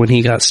Rebel when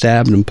he got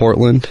stabbed in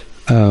Portland?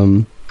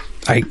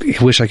 I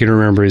wish I could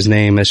remember his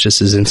name. That's just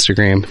his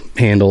Instagram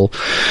handle.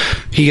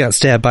 He got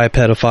stabbed by a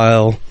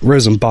pedophile.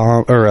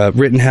 Rosenbaum, or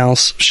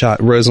Rittenhouse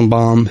shot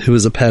Rosenbaum, who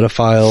was a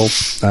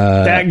pedophile.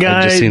 That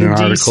guy I just seen in an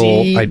article.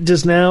 DC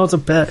just now is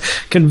a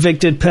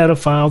convicted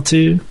pedophile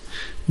too.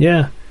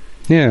 Yeah.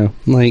 Yeah,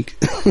 like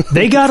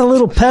They got a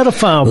little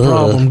pedophile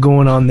problem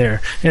going on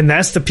there. And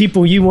that's the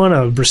people you want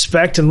to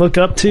respect and look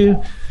up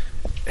to.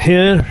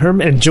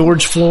 Him and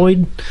George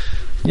Floyd,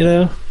 you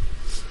know.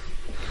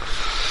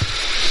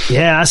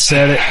 Yeah, I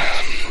said it.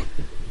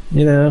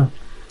 You know.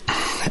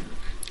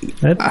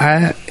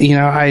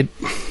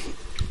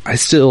 I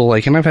still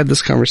like, and I've had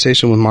this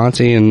conversation with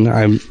Monty, and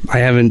I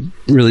haven't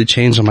really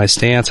changed on my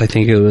stance. I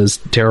think it was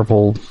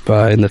terrible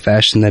in the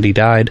fashion that he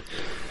died,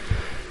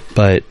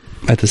 but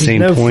at the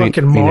same point,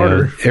 fucking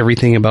martyr.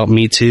 Everything about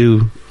Me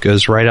Too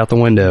goes right out the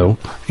window.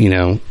 You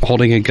know,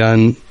 holding a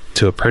gun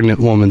to a pregnant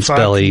woman's Fuck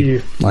belly,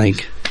 you.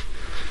 like,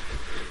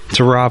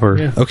 to rob her.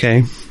 Yeah.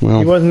 Okay,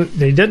 well,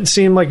 He didn't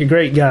seem like a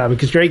great guy,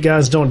 because great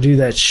guys don't do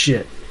that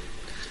shit.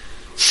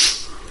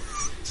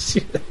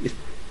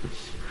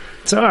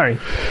 Sorry.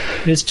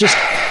 It's just,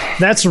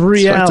 that's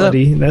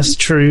reality. That's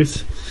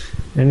truth.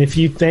 And if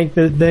you think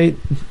that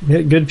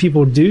good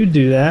people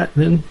do that,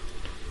 then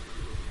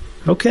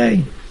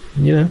okay,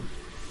 you know.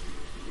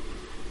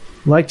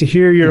 Like to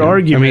hear your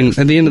argument. I mean,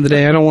 at the end of the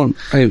day, I don't want.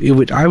 I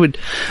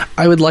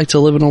would like to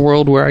live in a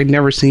world where I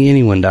never see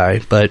anyone die.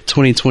 But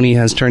 2020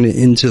 has turned it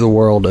into the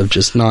world of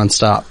just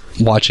nonstop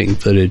watching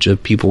footage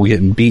of people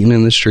getting beaten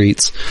in the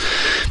streets,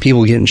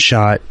 people getting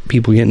shot,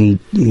 people getting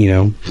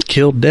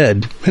killed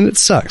dead, and it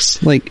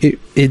sucks. Like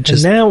it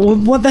just.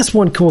 And now, that's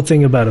one cool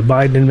thing about a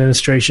Biden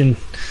administration.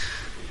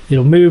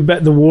 Move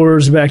back the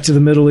wars back to the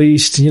Middle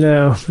East,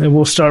 and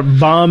we'll start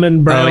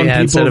bombing brown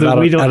people instead of that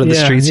we don't out of the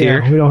streets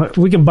here.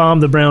 We can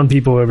bomb the brown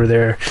people over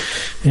there,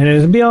 and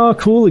it'll be all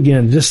cool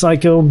again, just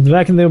like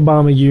back in the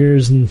Obama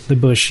years and the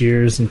Bush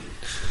years, and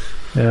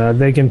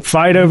they can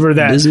fight over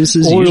that Business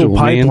as oil usual,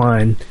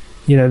 pipeline,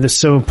 that's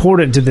so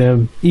important to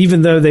them,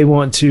 even though they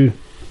want to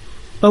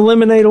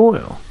eliminate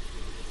oil.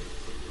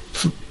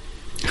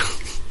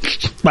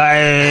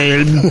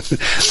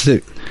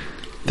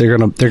 They're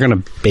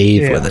gonna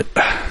bathe with it.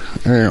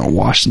 They're gonna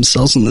wash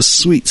themselves in the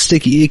sweet,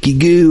 sticky, icky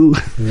goo.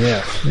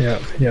 Yeah.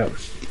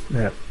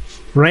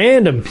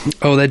 Random.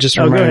 Oh, that just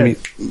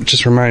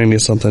reminded me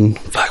of something.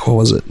 Fuck, what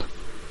was it?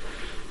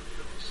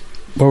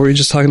 What were we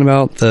just talking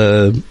about?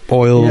 The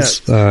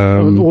oils,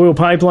 oil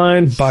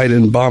pipeline.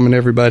 Biden bombing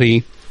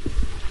everybody.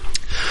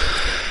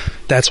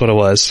 That's what it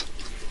was.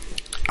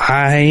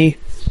 I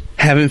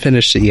haven't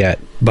finished it yet,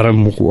 but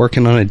I'm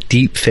working on a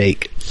deep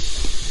fake.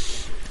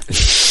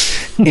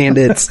 And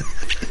it's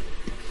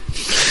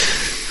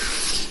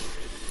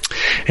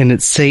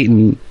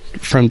Satan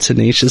from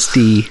Tenacious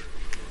D,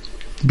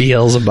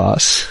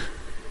 Beelzebub.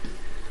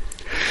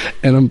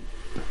 And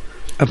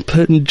I'm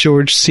putting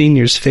George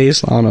Sr.'s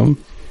face on him.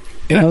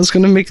 And I was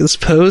going to make this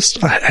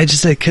post. I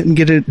couldn't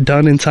get it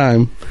done in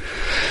time.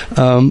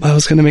 I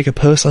was going to make a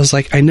post. I was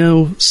like, I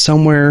know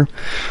somewhere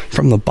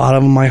from the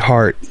bottom of my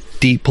heart,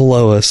 deep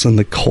below us in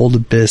the cold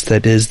abyss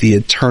that is the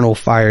eternal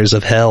fires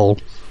of hell,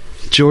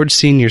 George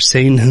Sr.,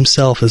 Satan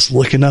himself, is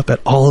looking up at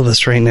all of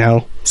us right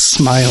now,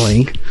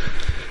 smiling,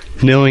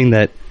 knowing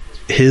that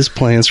his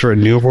plans for a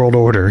new world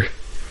order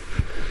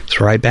is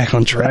right back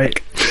on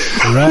track.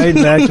 Right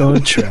back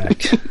on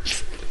track.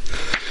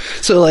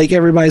 So, like,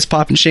 everybody's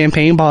popping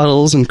champagne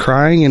bottles and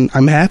crying, and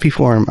I'm happy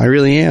for him. I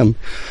really am.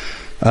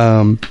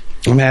 I'm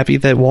happy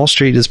that Wall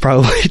Street is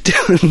probably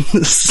doing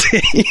the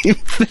same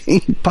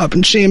thing,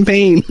 popping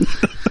champagne,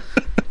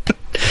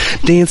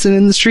 dancing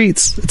in the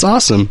streets. It's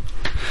awesome.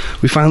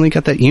 We finally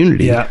got that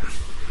unity. Yeah,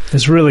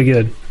 it's really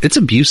good. It's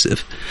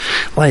abusive.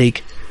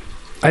 Like,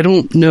 I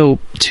don't know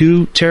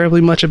too terribly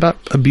much about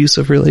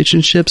abusive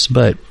relationships,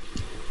 but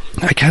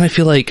I kind of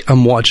feel like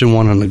I'm watching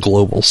one on a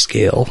global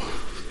scale,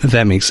 if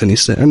that makes any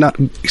sense. Or not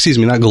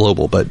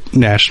global, but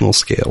national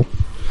scale.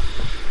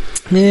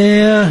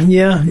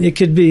 Yeah, it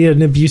could be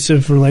an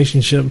abusive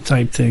relationship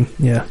type thing.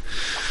 Yeah.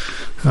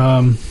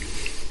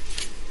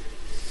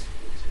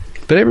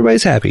 But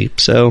everybody's happy,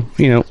 so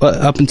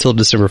up until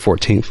December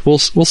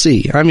 14th, we'll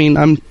see. I mean,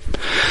 I'm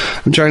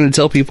trying to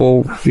tell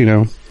people,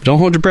 don't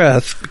hold your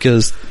breath,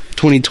 because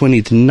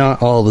 2020 did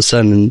not all of a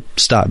sudden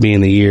stop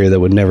being the year that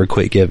would never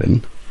quit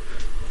giving.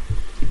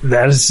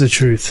 That is the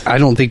truth. I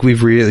don't think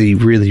we've really,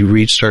 really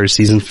reached our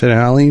season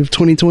finale of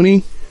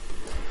 2020,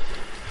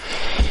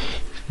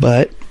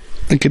 but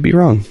I could be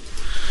wrong.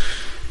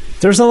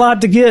 There's a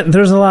lot to get.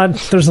 There's a lot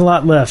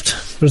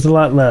left. There's a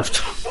lot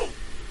left.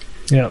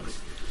 Yeah.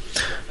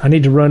 I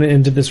need to run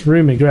into this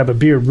room and grab a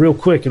beer real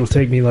quick. It'll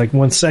take me like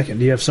 1 second.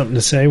 Do you have something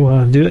to say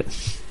while I do it?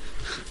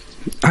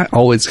 I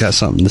always got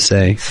something to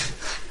say.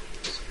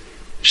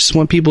 Just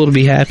want people to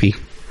be happy.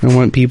 I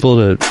want people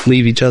to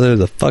leave each other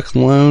the fuck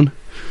alone.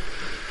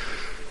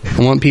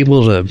 I want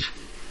people to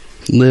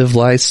live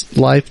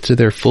life to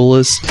their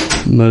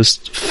fullest,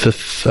 most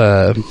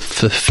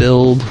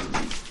fulfilled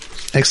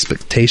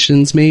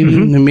expectations, maybe.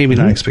 Maybe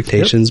not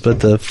expectations, but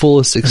the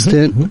fullest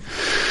extent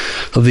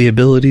of the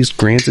abilities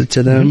granted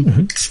to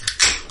them.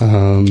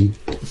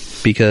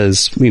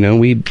 Because, you know,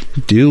 we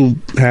do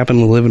happen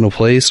to live in a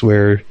place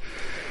where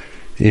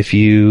if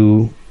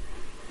you,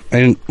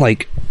 and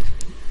like,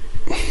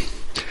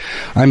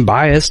 I'm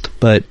biased,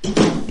 but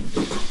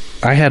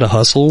I had a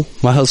hustle.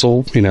 My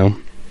hustle, you know,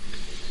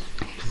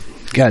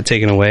 got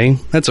taken away.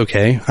 That's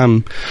okay.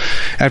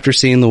 After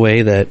seeing the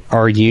way that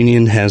our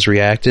union has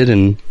reacted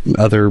and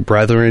other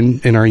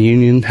brethren in our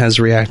union has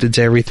reacted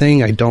to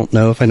everything, I don't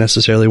know if I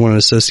necessarily want to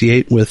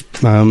associate with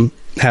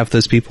half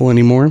those people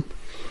anymore.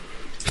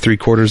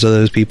 3/4 of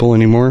those people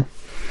anymore.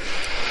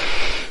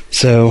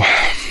 So,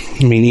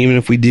 I mean, even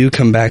if we do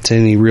come back to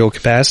any real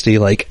capacity,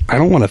 like, I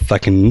don't want to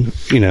fucking,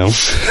 you know,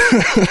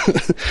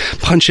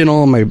 punch in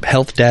all of my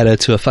health data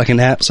to a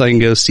fucking app so I can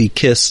go see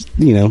Kiss,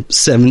 you know,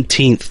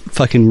 17th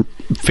fucking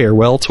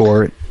farewell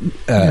tour.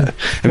 Well,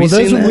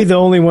 those will be the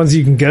only ones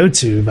you can go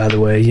to, by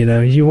the way. You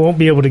know, you won't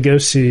be able to go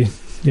see,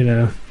 you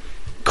know,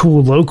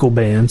 cool local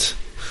bands,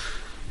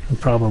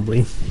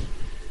 probably.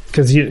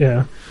 Because, you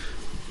know,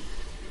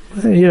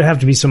 it'd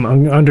have to be some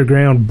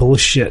underground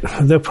bullshit.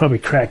 They'll probably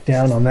crack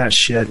down on that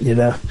shit, you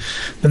know.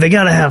 But they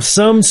got to have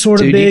some sort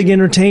of big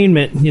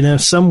entertainment, you know,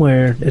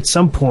 somewhere at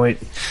some point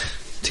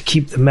to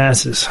keep the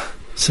masses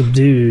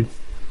subdued.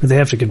 But they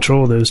have to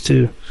control those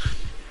too.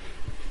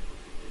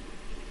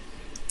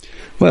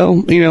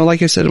 Well, you know,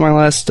 like I said in my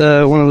last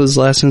one of those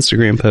last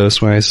Instagram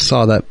posts, when I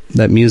saw that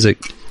music,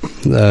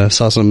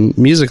 saw some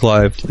music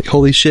live, like,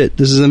 holy shit,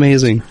 this is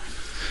amazing.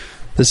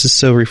 This is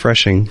so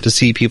refreshing to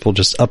see people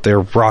just up there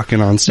rocking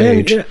on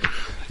stage. Yeah.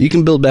 You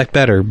can build back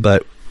better,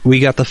 but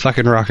we got the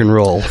fucking rock and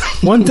roll.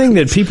 One thing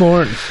that people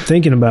aren't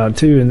thinking about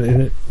too,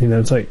 and you know,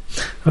 it's like,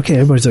 okay,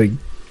 everybody's like,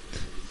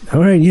 all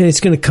right, yeah,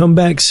 it's going to come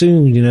back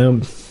soon. You know,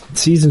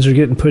 seasons are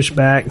getting pushed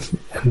back,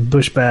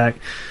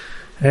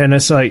 and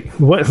it's like,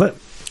 what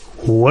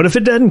if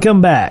it doesn't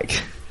come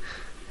back?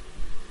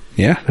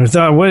 Yeah, I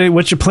thought,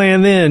 what's your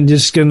plan then?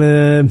 Just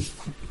gonna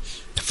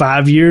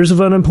 5 years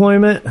of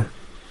unemployment?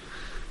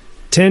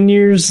 10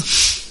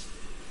 years,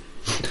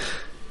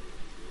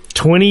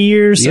 20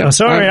 years. Yep. Oh,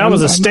 sorry, I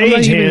was a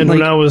stagehand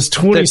when I was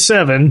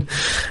 27,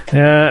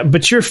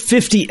 but you're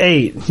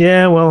 58.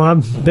 Yeah, well,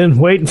 I've been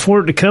waiting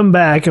for it to come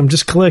back. I'm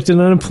just collecting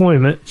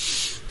unemployment.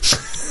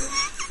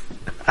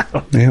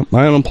 Yeah,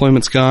 my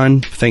unemployment's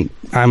gone.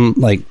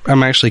 I'm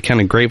actually kind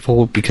of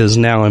grateful because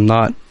now I'm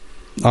not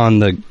on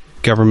the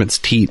government's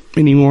teat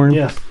anymore.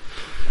 Yeah.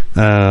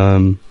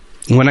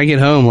 When I get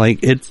home, like,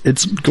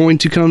 it's going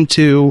to come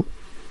to,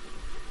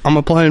 I'm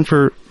applying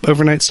for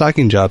overnight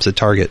stocking jobs at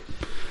Target.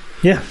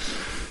 Yeah.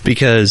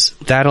 Because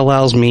that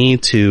allows me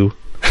to,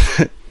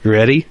 you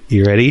ready?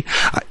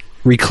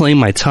 Reclaim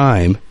my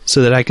time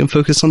so that I can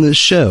focus on this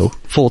show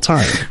full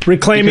time.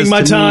 Reclaiming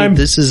my time.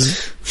 This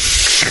is,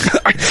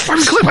 I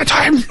reclaim my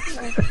time.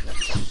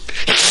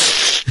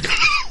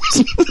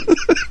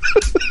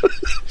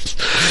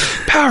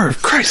 Power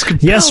of Christ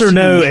compels Yes or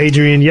no, me.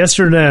 Adrian? Yes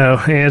or no?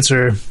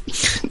 Answer.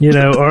 You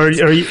know,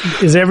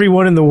 is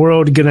everyone in the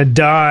world going to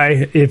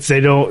die if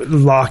they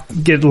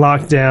don't get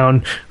locked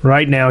down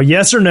right now?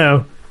 Yes or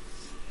no?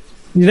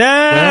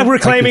 Nah, we're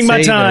claiming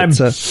my time.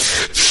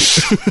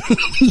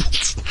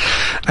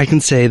 I can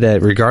say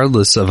that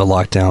regardless of a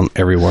lockdown,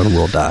 everyone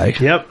will die.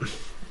 Yep.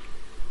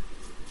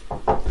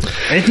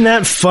 Isn't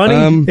that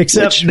funny?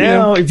 Except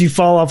now, if you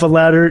fall off a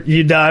ladder,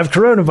 you die of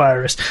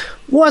coronavirus.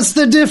 What's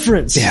the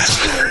difference? Yeah.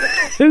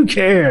 Who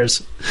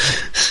cares?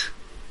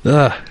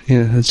 Yeah,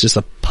 it's just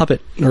a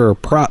puppet or a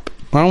prop.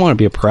 I don't want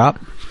to be a prop.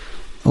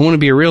 I want to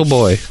be a real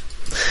boy.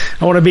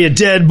 I want to be a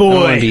dead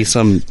boy. I want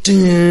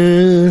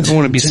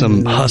to be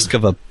some husk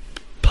of a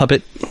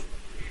puppet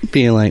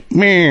being like,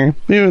 meh,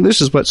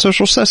 this is what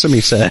Social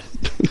Sesame said.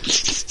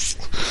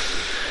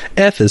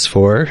 F is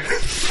for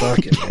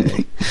fucking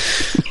A.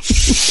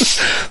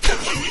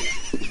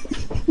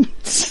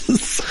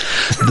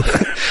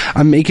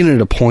 I'm making it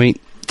a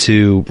point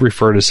to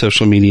refer to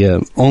social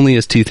media only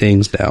as two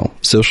things now: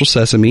 Social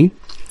Sesame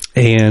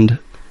and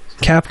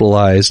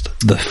capitalized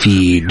the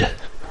feed.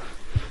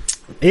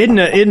 Isn't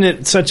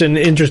it such an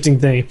interesting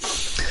thing?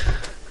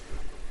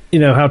 You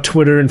know how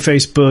Twitter and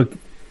Facebook,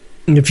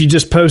 if you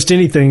just post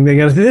anything, they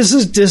got this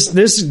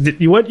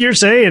what you're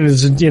saying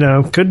is, you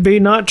know, could be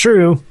not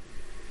true.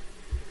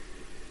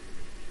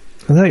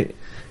 Like,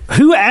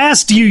 who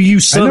asked you, you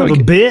son of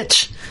a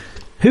bitch?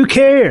 Who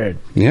cared?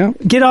 Yeah.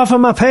 Get off of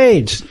my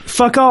page.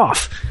 Fuck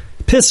off.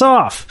 Piss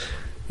off.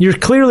 You're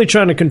clearly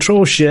trying to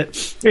control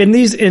shit.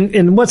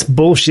 And what's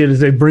bullshit is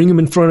they bring them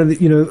in front of the,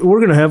 you know, we're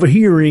going to have a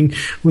hearing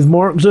with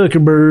Mark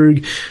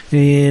Zuckerberg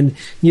and,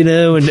 you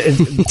know,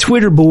 and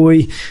Twitter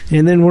boy.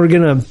 And then we're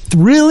going to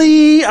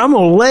I'm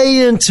going to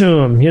lay into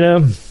him, you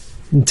know.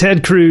 And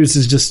Ted Cruz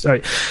is just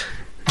like,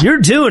 you're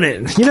doing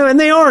it, you know, and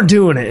they are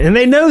doing it, and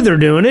they know they're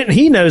doing it, and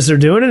he knows they're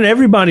doing it, and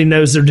everybody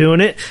knows they're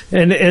doing it,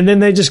 and then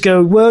they just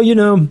go, well, you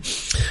know,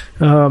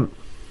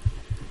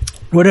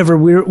 whatever.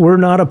 We're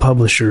not a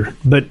publisher,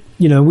 but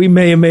we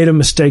may have made a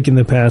mistake in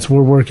the past.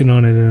 We're working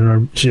on it in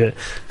our shit.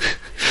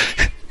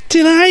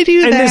 Did I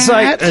do and that? It's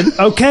like,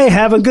 okay,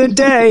 have a good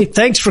day.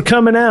 Thanks for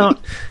coming out.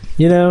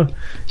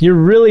 You're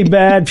really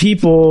bad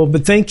people,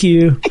 but thank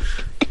you.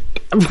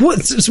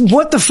 What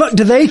the fuck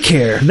do they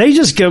care? They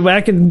just go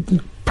back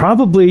and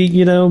probably,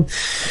 go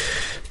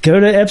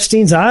to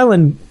Epstein's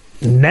Island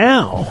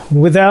now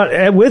with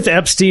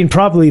Epstein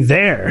probably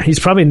there. He's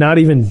probably not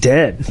even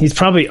dead. He's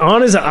probably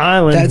on his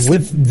island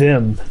with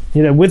them,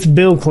 with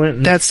Bill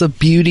Clinton. That's the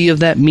beauty of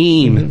that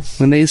meme.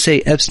 When they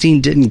say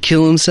Epstein didn't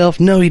kill himself,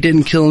 no, he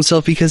didn't kill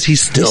himself because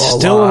he's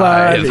still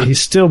alive.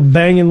 He's still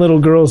banging little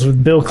girls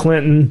with Bill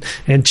Clinton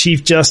and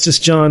Chief Justice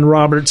John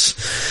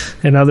Roberts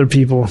and other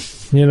people,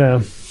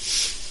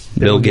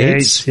 Bill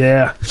Gates.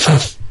 Yeah.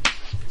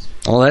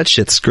 All that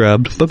shit's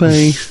scrubbed.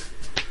 Bye-bye.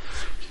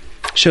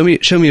 Show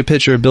me a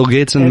picture of Bill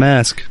Gates in a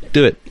mask.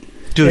 Do it.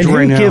 Do it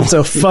right now. Who gives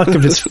a fuck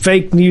if it's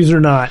fake news or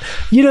not?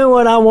 You know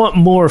what? I want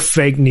more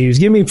fake news.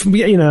 Give me,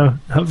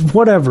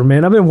 whatever,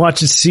 man. I've been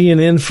watching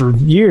CNN for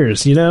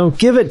years,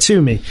 Give it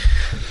to me.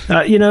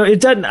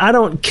 It doesn't, I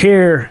don't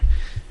care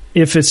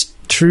if it's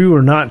true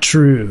or not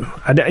true.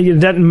 It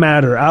doesn't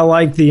matter. I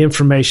like the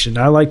information.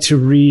 I like to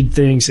read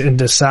things and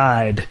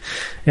decide.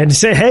 And to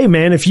say, hey,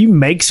 man, if you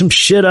make some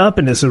shit up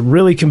and it's a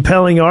really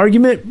compelling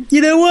argument,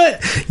 you know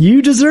what?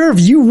 You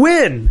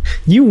win.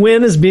 You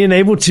win as being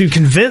able to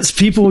convince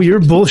people your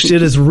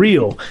bullshit is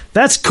real.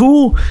 That's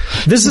cool.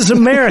 This is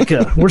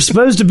America. We're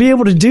supposed to be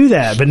able to do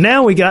that. But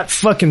now we got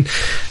fucking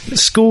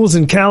schools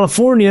in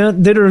California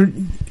that are,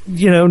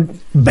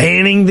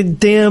 banning the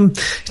damn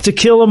To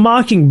Kill a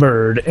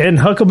Mockingbird and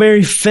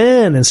Huckleberry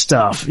Finn and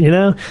stuff,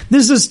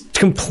 This is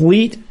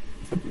complete.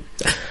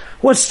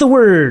 What's the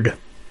word?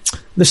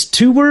 There's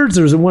 2 words.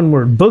 There's a 1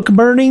 word. Book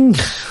burning.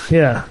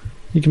 Yeah,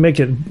 you can make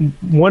it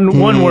one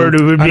word.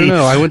 It would be. I don't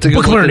know. I went to go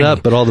look it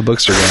up, but all the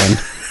books are gone.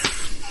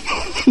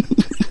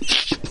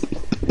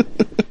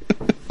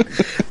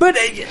 But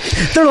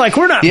they're like,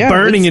 we're not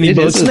burning any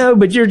books. No,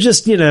 but you're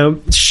just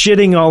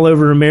shitting all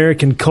over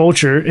American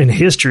culture and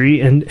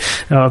history, and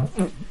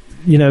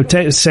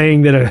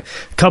saying that a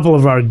couple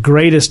of our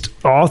greatest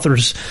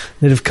authors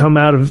that have come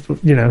out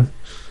of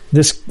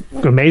this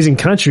amazing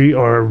country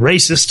are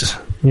racist,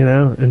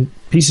 and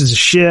pieces of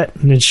shit,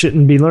 and it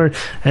shouldn't be learned.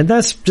 And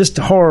that's just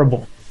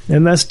horrible.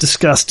 And that's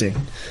disgusting.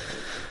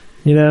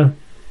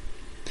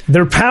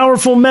 There are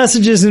powerful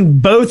messages in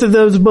both of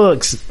those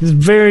books. It's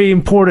very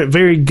important,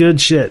 very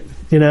good shit,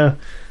 And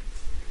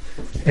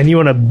you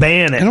want to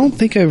ban it. I don't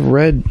think I've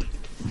read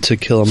To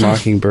Kill a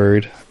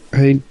Mockingbird.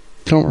 I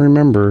don't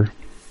remember.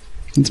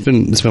 It's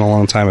been a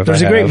long time.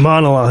 There's a great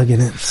monologue in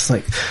it. It's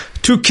like,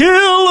 to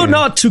kill or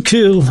not to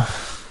kill.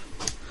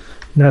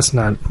 That's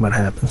not what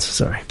happens.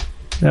 Sorry.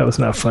 That was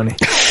not funny.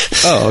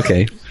 Oh,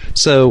 okay.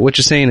 So what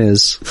you're saying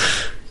is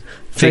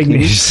fake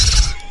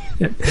news.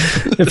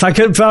 If I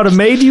have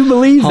made you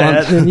believe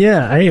that, then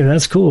hey,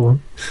 that's cool.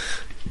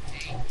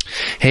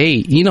 Hey,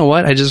 you know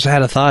what? I just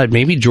had a thought.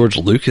 Maybe George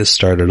Lucas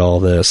started all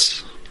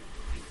this.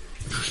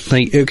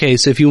 Like, okay,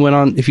 so if you went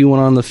on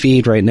the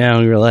feed right now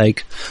and you're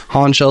like,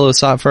 Han Solo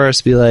saw it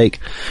first, be like,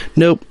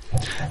 nope,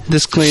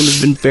 this claim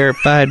has been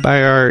verified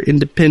by our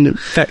independent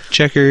fact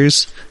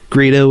checkers.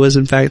 Greedo was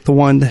in fact the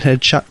one that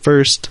had shot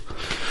first.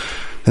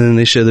 And then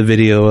they show the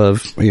video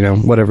of,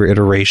 whatever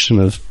iteration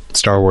of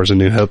Star Wars A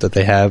New Hope that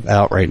they have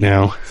out right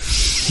now.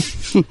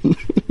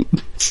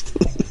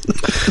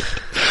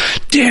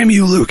 Damn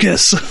you,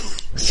 Lucas.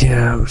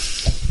 Yeah.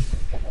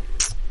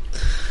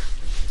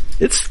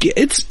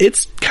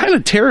 It's kind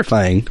of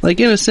terrifying. Like,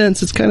 in a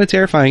sense, it's kind of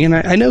terrifying. And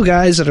I know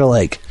guys that are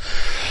like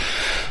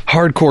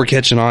hardcore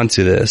catching on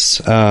to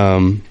this.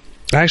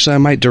 Actually, I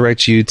might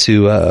direct you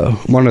to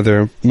one of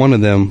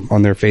them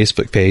on their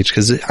Facebook page,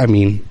 because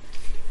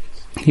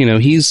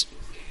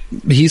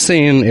he's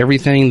saying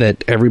everything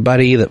that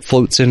everybody that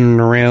floats in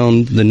and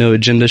around the No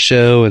Agenda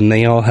show, and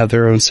they all have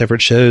their own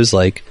separate shows.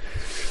 Like,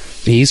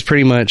 he's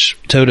pretty much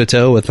toe to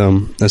toe with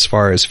them as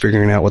far as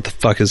figuring out what the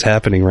fuck is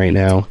happening right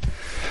now.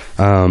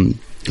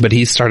 But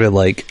he started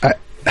I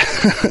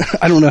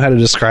don't know how to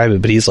describe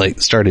it, but he's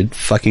started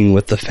fucking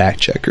with the fact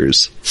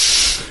checkers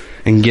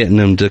and getting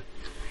them to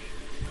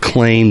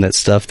claim that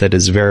stuff that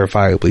is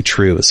verifiably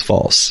true is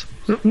false.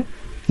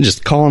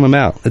 Just calling them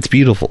out. It's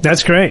beautiful.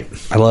 That's great.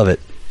 I love it.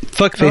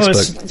 Fuck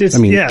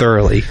Facebook.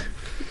 Thoroughly.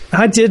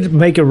 I did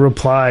make a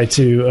reply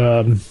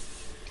to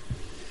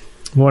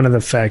one of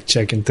the fact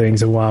checking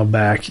things a while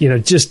back.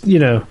 Just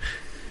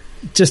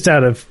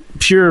out of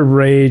pure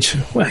rage.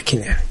 Well, I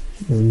can't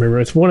remember.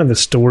 It's one of the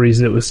stories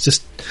that was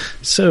just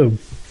so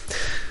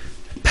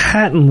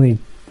patently.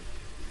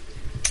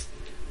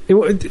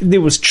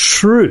 It was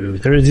true.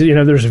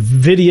 There's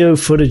video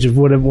footage of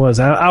what it was.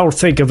 I'll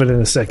think of it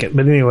in a second.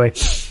 But anyway,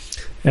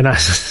 and I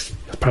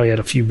probably had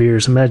a few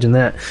beers. Imagine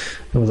that.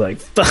 I was like,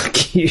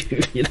 "Fuck you!"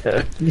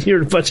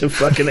 You're a bunch of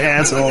fucking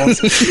assholes.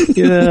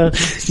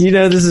 This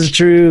is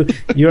true.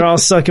 You're all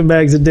sucking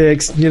bags of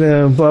dicks.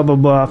 Blah blah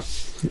blah.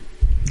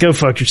 Go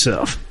fuck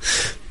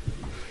yourself.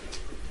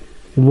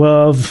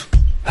 Love.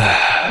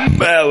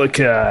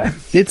 Malachi.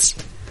 It's,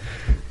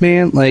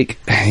 man, like,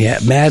 yeah,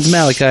 Mad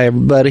Malachi,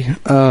 everybody.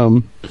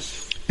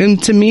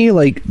 And to me,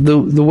 like,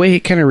 the way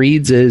it kind of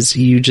reads is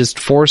you just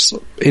force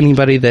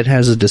anybody that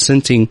has a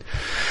dissenting,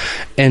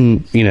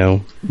 and, you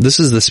know, this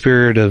is the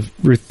spirit of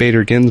Ruth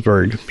Bader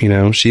Ginsburg, you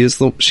know, she is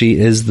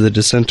the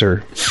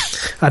dissenter.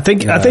 I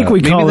think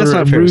we call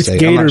her Ruth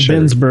Gator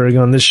Ginsburg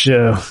on this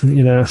show,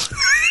 you know.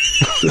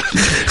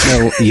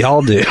 No,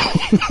 y'all do.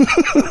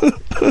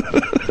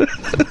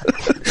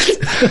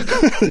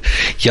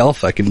 Y'all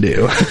fucking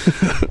do.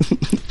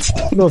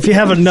 Well, if you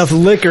have enough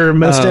liquor,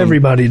 most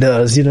everybody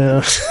does, you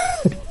know.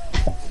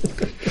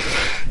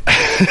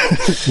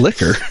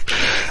 Liquor.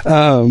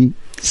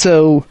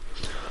 So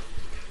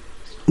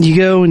you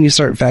go and you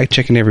start fact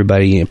checking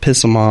everybody and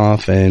piss them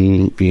off,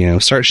 and, you know,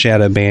 start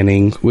shadow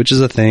banning, which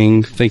is a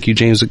thing. Thank you,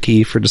 James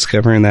O'Keefe, for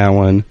discovering that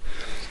one.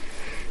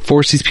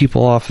 Force these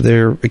people off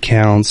their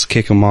accounts,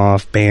 kick them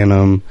off, ban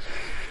them,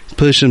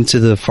 push them to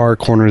the far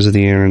corners of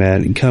the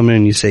internet. You come in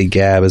and you say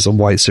Gab is a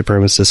white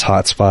supremacist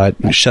hotspot.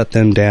 You shut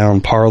them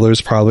down.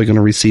 Parler's probably going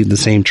to receive the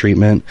same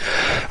treatment.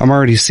 I'm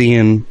already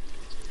seeing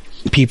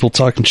people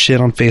talking shit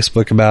on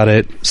Facebook about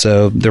it,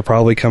 so they'll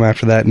probably come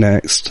after that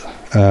next.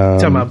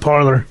 Talking about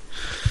Parler.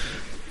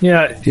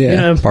 Yeah, you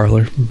know,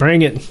 Parler.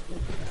 Bring it.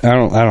 I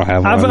don't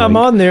have one. I'm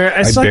on there.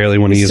 I barely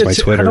want to use my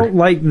Twitter. I don't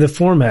like the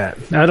format.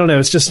 I don't know.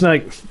 It's just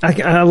like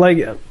I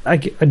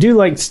do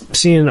like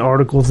seeing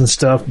articles and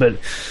stuff, but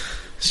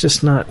it's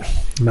just not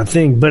my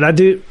thing. But I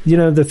do, you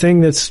know, the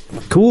thing that's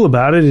cool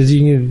about it is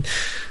you can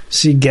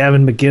see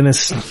Gavin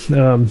McInnes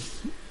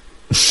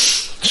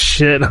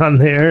shit on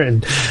there,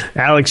 and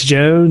Alex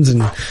Jones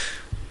and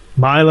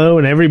Milo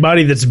and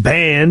everybody that's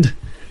banned,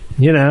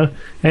 you know.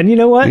 And you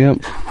know what?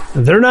 Yep.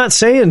 They're not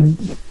saying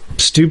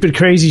stupid,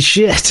 crazy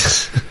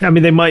shit. I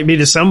mean, they might be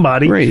to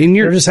somebody, right? And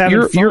they're just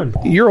having fun.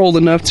 You're old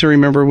enough to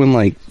remember when,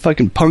 like,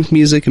 fucking punk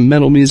music and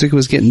metal music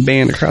was getting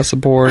banned across the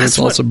board. It's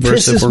all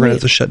subversive. We're gonna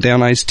have to shut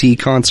down Ice-T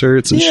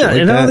concerts and shit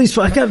like that.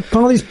 I got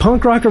all these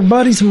punk rocker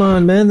buddies of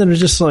mine, man, that are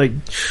just like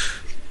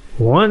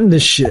wanting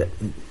this shit.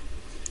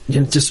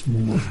 You know, just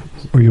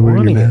are you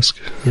wearing your mask?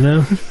 You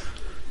know.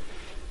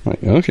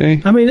 Like,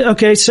 okay. I mean,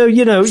 okay, so,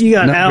 you know, you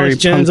got Alex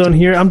Jones on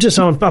here. I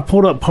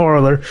pulled up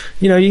Parler.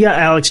 You know, you got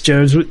Alex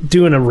Jones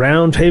doing a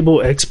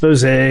roundtable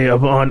expose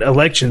on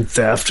election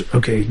theft.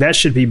 Okay, that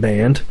should be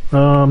banned.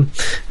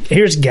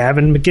 Here's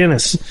Gavin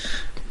McInnes.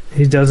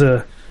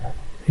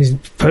 He's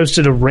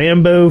posted a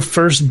Rambo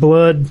First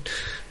Blood.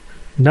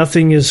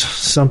 Nothing is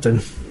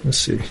something. Let's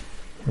see.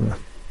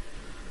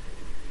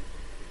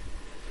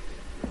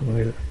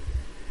 Wait.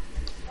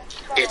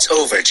 It's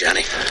over,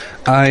 Johnny.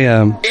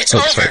 It's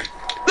over. Sorry.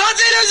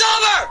 Nothing is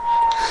over!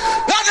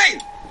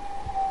 Nothing!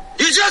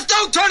 You just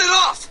don't turn it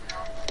off!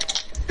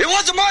 It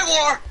wasn't my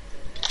war!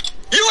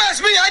 You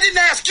asked me, I didn't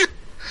ask you!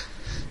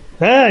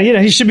 You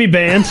know, he should be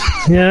banned.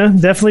 Yeah,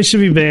 definitely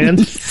should be banned.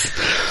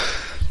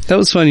 That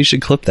was fun. You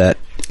should clip that.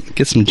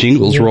 Get some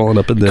jingles rolling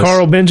up in this.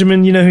 Carl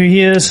Benjamin, you know who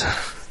he is?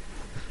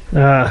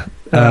 The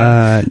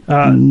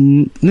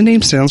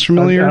name sounds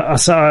familiar.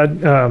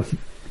 Assad,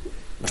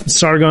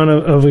 Sargon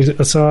of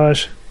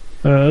Assange.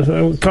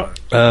 Sargon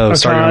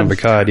of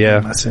Akkad,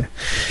 yeah.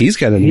 He's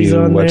got a new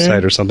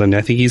website or something.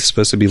 I think he's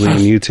supposed to be leaving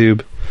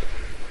YouTube.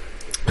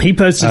 He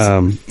posted... I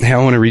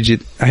want to read you...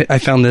 I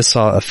found this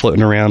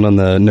floating around on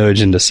the No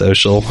Agenda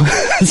Social.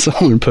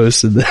 Someone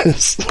posted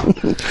this.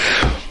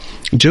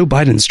 Joe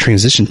Biden's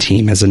transition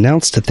team has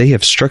announced that they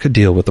have struck a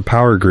deal with the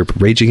power group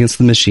Rage Against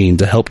the Machine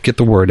to help get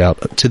the word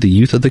out to the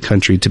youth of the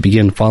country to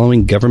begin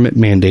following government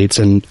mandates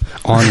and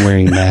on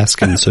wearing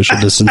masks and social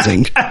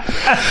distancing.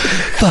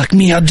 Fuck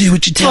me, I'll do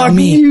what you tell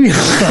me.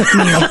 Fuck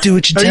me, I'll do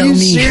what you tell me. Are you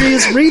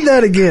serious? Read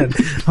that again.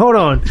 Hold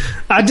on.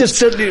 I just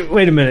said...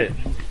 Wait a minute.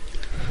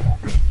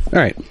 All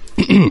right.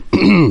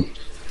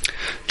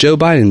 Joe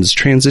Biden's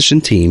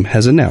transition team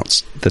has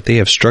announced that they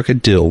have struck a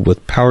deal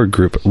with power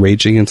group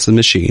Rage Against the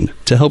Machine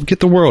to help get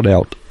the word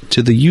out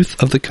to the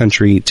youth of the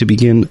country to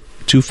begin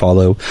to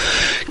follow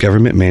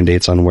government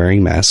mandates on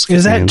wearing masks.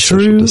 Is that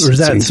true, or is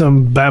that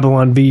some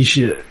Babylon Bee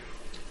shit?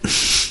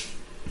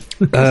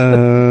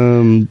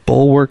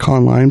 Bulwark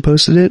Online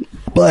posted it,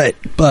 but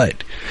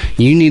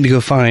you need to go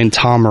find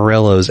Tom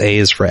Morello's A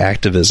is for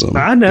Activism.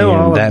 I know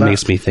all of that. That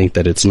makes me think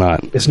that it's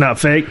not. It's not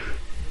fake.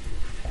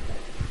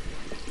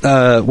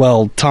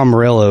 Well, Tom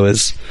Morello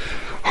is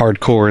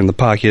hardcore in the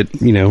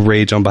pocket, you know,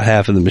 rage on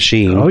behalf of the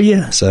machine. Oh,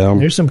 yeah. So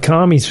there's some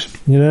commies,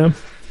 you know.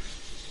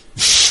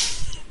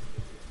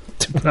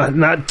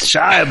 Not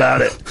shy about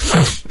it.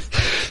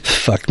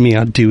 Fuck me,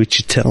 I'll do what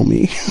you tell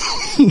me.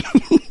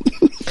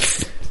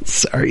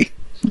 Sorry.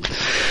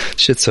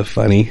 Shit's so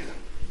funny.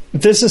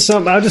 This is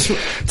something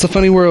it's a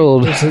funny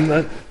world.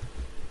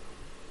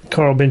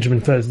 Carl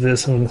Benjamin posted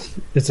this on.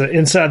 It's an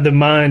Inside the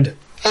Mind.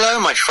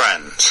 Hello, my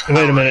friends.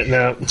 Wait a minute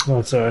now.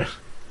 Oh, sorry.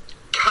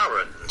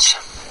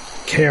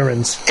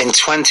 Karens. In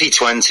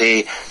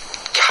 2020,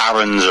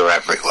 Karens are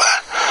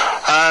everywhere.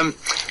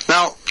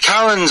 Now,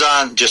 Karens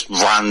aren't just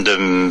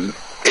random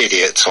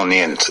idiots on the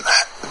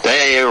internet.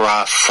 There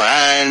are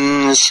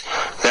friends,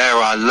 there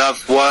are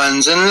loved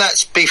ones, and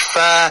let's be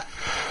fair,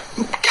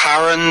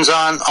 Karens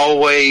aren't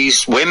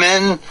always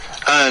women,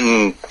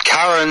 and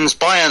Karens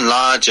by and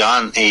large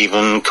aren't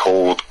even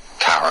called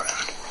Karen.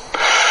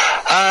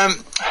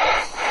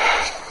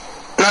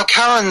 Now,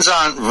 Karens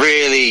aren't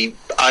really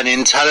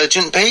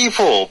unintelligent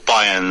people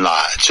by and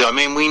large. I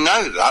mean, we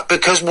know that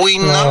because we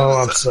know Oh,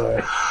 I'm that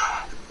sorry.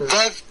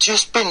 they've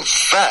just been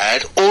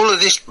fed all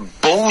of this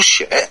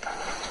bullshit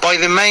by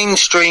the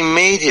mainstream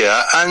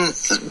media, and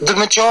the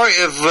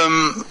majority of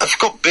them have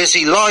got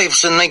busy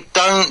lives and they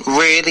don't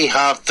really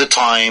have the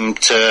time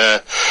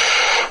to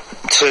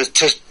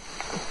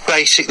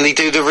basically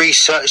do the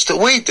research that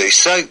we do.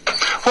 So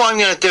what I'm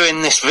going to do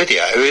in this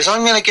video is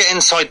I'm going to get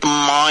inside the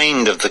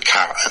mind of the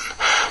Karen.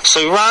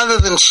 So rather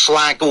than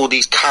slag all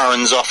these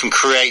Karens off and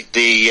create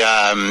the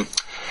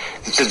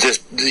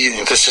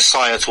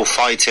societal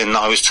fighting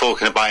that I was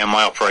talking about in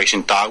my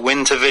Operation Dark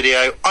Winter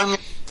video,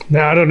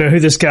 Now, I don't know who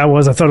this guy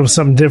was. I thought it was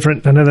something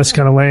different. I know that's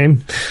kind of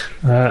lame.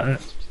 The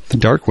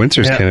Dark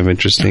Winter's Yeah. kind of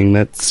interesting.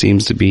 That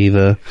seems to be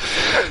the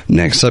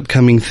next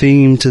upcoming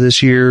theme to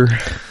this year.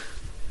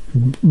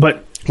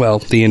 But Well,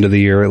 the end of the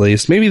year at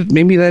least. Maybe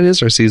that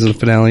is our season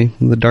finale.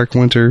 The Dark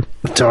Winter.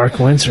 Dark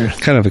Winter.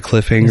 Kind of a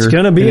cliffhanger. It's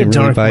going to I be a didn't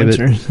really dark vibe it.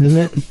 winter, isn't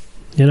it?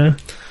 You know?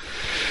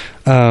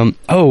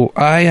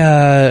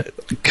 I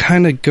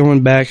kind of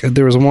going back,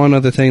 there was one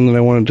other thing that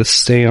I wanted to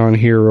stay on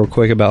here real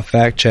quick about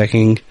fact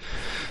checking.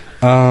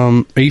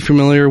 Are you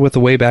familiar with the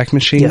Wayback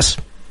Machine? Yes.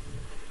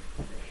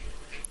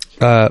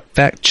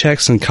 Fact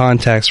checks and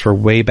contacts for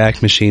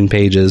Wayback Machine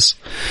pages.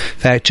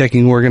 Fact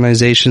checking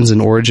organizations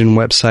and origin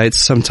websites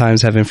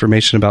sometimes have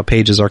information about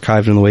pages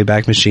archived in the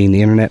Wayback Machine.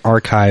 The Internet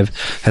Archive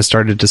has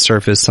started to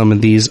surface some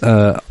of these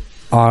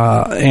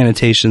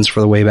annotations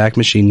for the Wayback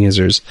Machine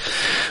users.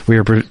 We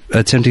are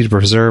attempting to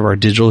preserve our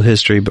digital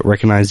history, but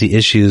recognize the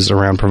issues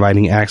around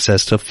providing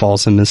access to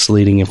false and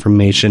misleading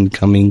information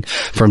coming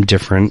from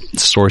different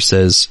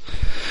sources.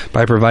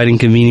 By providing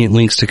convenient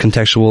links to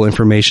contextual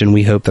information,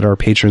 we hope that our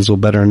patrons will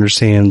better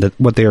understand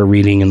what they are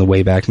reading in the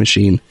Wayback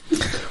Machine.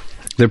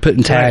 They're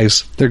putting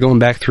tags. They're going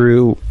back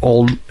through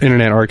old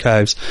Internet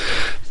archives.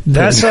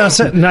 That's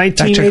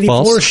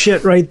 1984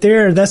 shit right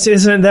there. That's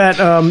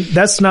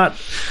not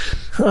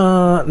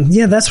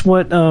that's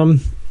what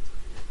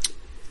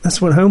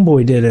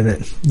Homeboy did in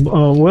it.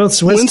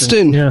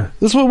 Winston. Yeah.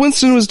 That's what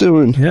Winston was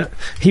doing. Yeah.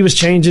 He was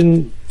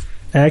changing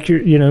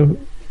accurate,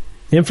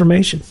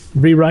 information,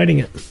 rewriting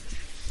it,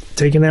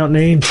 taking out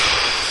names.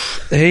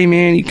 Hey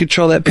man, you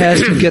control that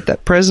past and get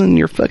that present in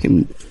your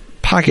fucking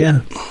pocket.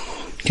 Yeah.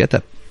 Get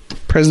that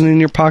present in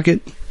your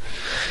pocket.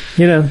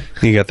 You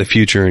got the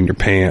future in your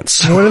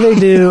pants. what do they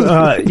do?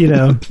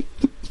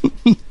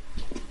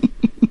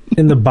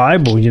 In the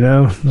Bible,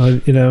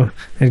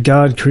 and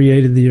God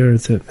created the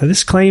earth.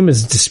 This claim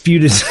is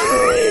disputed. So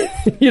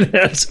they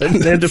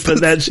had to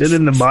put that shit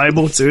in the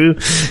Bible too.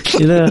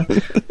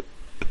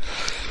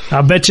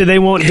 I bet you they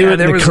won't do it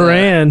in the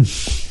Quran.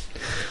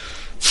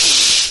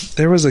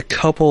 There was a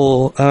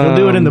couple. We'll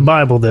do it in the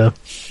Bible, though.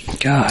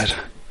 God.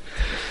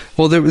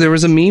 Well, there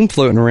was a meme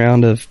floating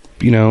around of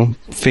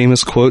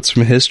famous quotes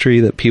from history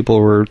that people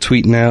were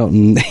tweeting out,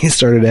 and they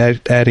started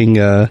adding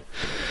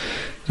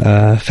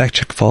fact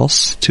check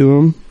false to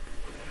them.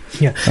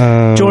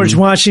 Yeah. George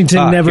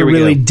Washington never here we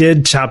really go.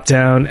 did chop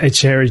down a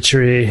cherry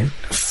tree.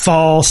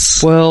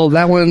 False. Well,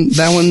 that one's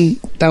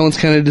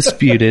kind of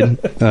disputed.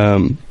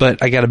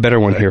 But I got a better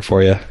one here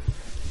for you.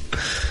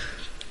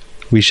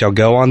 We shall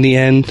go on the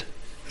end.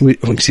 We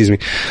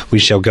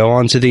shall go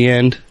on to the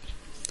end.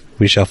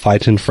 We shall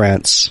fight in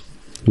France.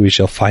 We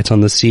shall fight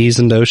on the seas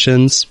and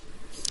oceans.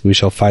 We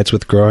shall fight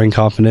with growing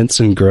confidence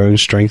and growing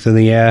strength in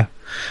the air.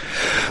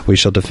 We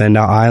shall defend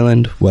our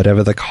island,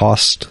 whatever the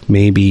cost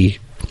may be.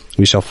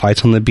 We shall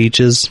fight on the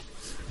beaches.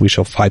 We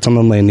shall fight on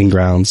the landing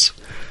grounds.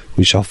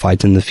 We shall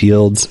fight in the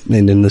fields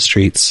and in the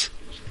streets.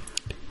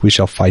 We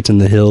shall fight in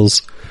the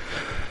hills.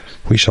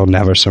 We shall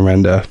never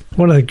surrender.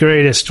 One of the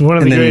greatest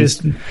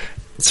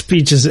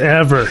speeches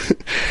ever.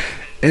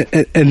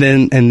 And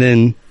then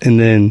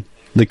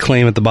the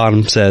claim at the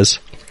bottom says,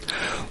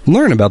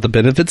 "Learn about the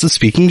benefits of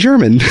speaking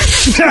German."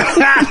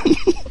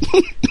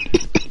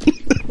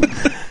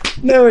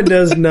 No, it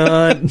does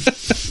not.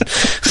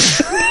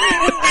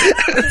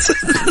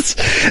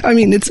 I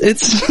mean, it's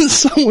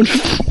someone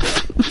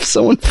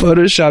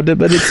photoshopped it,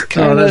 but it's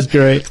kind of that's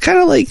great. It's kind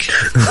of like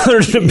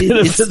Learn the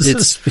benefits of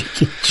it's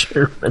speaking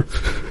German.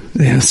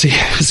 yeah. See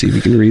if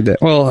we can read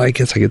that. Well, I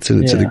guess I could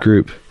send it to the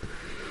group.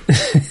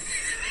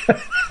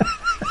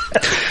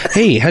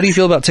 Hey, how do you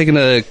feel about taking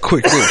a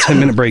quick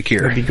 10-minute break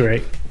here? That'd be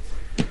great.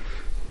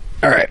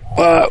 All right,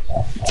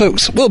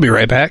 folks, we'll be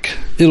right back.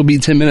 It'll be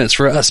 10 minutes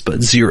for us,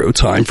 but 0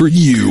 time for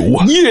you.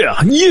 Yeah.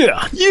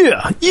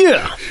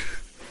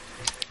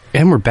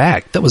 And we're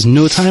back. That was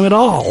no time at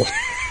all.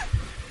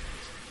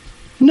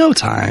 No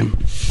time.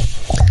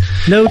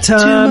 No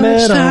time Too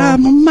much at all.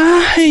 time on my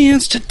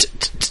hands.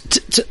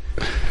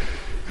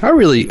 I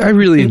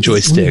really enjoy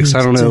Styx.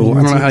 I don't know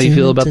how you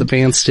feel about the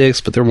band Styx,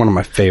 but they're one of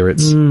my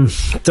favorites.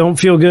 Don't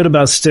feel good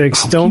about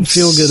Styx. Don't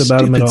feel good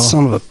about them at all.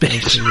 Son of a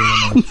bitch.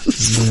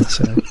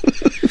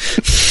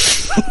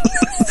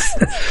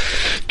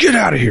 Get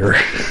out of here.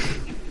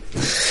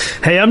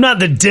 Hey, I'm not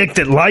the dick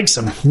that likes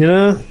them, you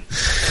know?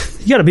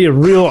 You gotta be a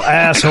real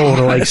asshole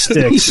to like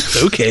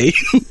Styx. Okay.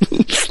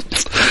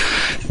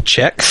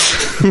 Check.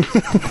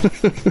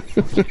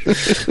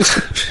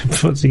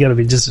 You gotta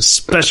be just a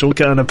special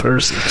kind of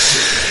person.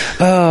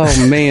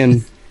 Oh,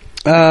 man.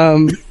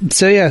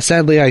 So, yeah,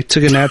 sadly, I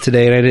took a nap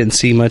today, and I didn't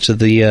see much of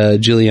the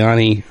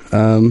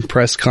Giuliani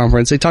press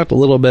conference. They talked a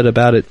little bit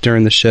about it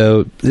during the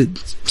show. It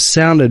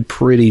sounded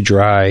pretty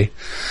dry.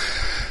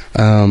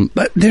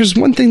 But there's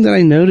one thing that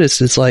I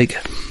noticed. It's like,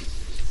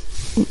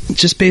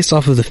 just based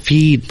off of the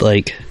feed,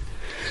 like,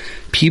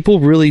 people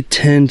really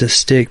tend to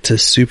stick to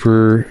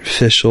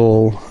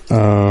superficial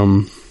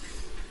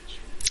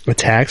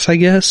attacks, I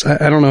guess.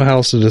 I don't know how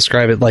else to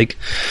describe it. Like,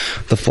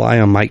 the fly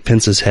on Mike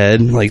Pence's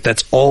head. Like,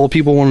 that's all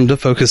people wanted to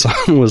focus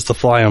on was the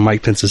fly on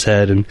Mike Pence's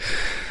head. And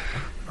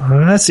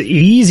that's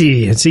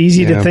easy. It's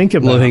easy to think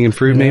about. Low-hanging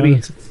fruit,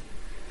 maybe.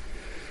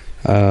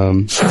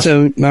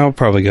 So I'll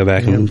probably go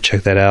back and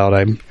check that out.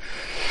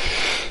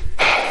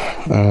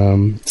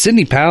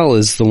 Sidney Powell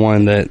is the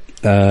one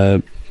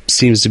that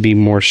seems to be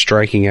more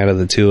striking out of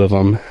the two of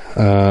them.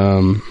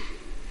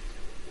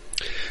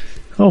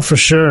 Oh, for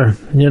sure.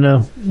 You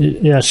know,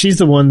 yeah, she's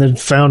the one that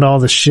found all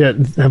the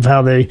shit of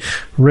how they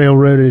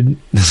railroaded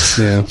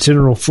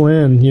General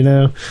Flynn, you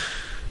know,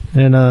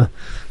 and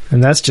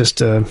that's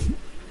just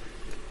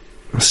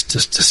it's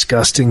just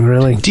disgusting,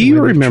 really. Do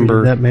you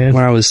remember that, man?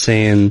 When I was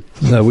saying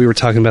we were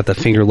talking about the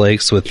Finger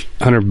Lakes with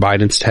Hunter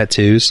Biden's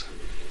tattoos?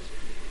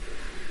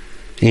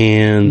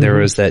 And there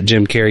was that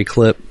Jim Carrey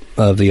clip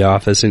of The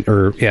Office,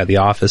 The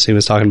Office. He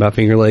was talking about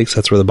Finger Lakes.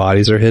 That's where the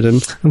bodies are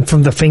hidden.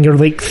 From the Finger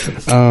Lakes.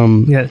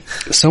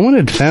 Someone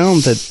had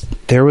found that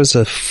there was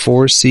a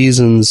Four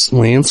Seasons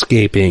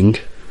landscaping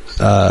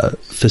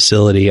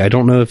facility. I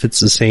don't know if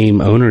it's the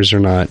same owners or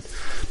not,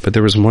 but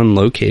there was one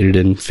located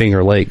in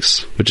Finger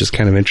Lakes, which is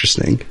kind of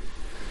interesting.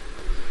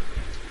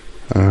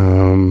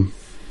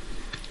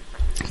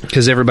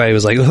 Because everybody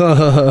was like,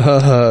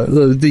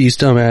 these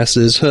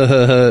dumbasses,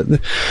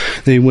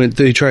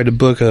 they tried to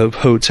book a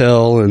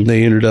hotel and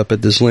they ended up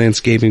at this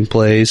landscaping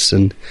place.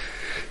 And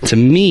to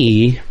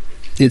me,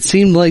 it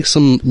seemed like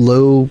some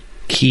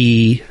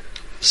low-key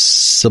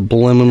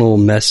subliminal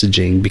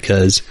messaging,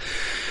 because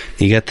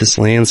you got this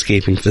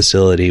landscaping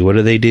facility. What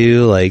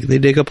do? Like, they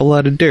dig up a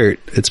lot of dirt.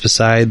 It's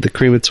beside the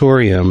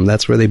crematorium.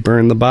 That's where they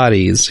burn the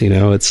bodies. You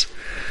know,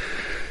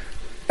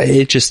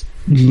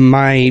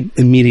 my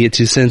immediate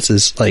 2 cents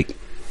is, like,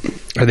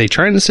 are they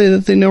trying to say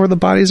that they know where the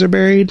bodies are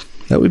buried?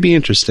 That would be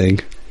interesting.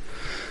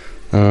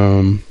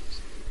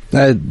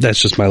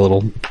 That's just my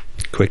little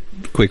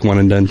quick one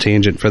and done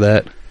tangent for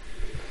that.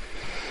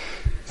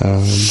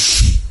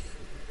 That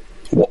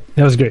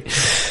was great.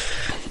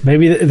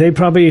 Maybe they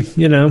probably,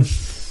 you know,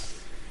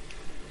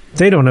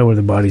 they don't know where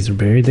the bodies are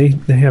buried. They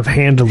have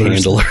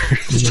handlers. You know?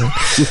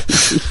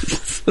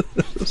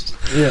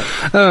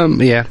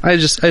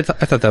 I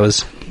thought that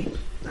was.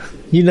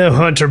 You know,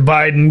 Hunter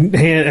Biden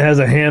has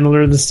a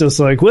handler that's just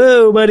like,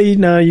 whoa, buddy,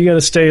 no, you got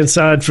to stay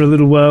inside for a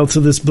little while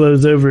till this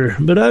blows over.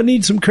 But I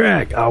need some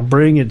crack. I'll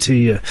bring it to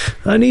you.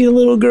 I need a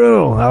little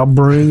girl. I'll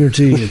bring her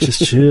to you.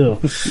 Just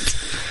chill.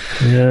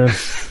 Yeah.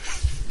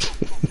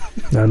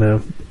 I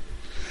know.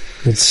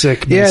 It's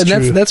sick. Yeah,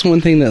 that's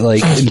one thing that,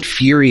 like,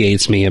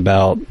 infuriates me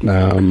about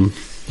the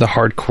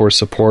hardcore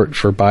support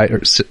for Biden,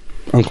 or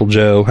Uncle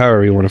Joe,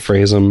 however you want to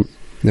phrase him.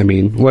 I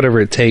mean, whatever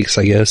it takes,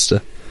 I guess,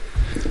 to...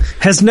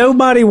 Has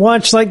nobody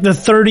watched, like, the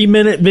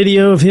 30-minute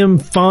video of him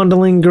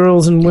fondling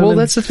girls and women? Well,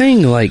 that's the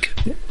thing. Like,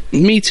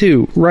 Me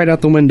Too, right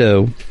out the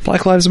window.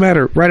 Black Lives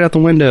Matter, right out the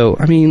window.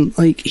 I mean,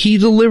 like, he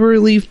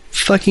deliberately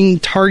fucking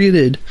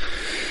targeted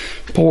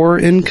poor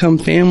income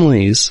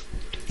families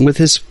with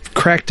his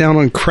crackdown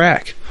on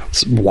crack.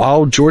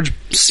 While George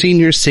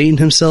Sr. Satan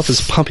himself is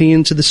pumping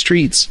into the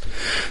streets,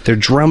 they're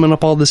drumming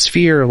up all this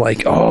fear,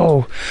 like,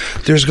 oh,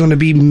 there's going to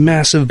be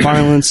massive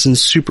violence and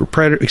super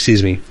predator.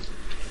 Excuse me.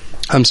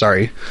 I'm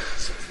sorry.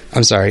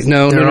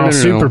 No.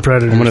 Super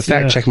predators. I'm going to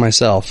fact check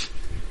myself.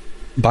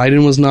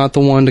 Biden was not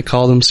the one to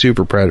call them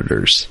super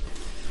predators.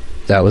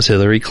 That was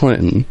Hillary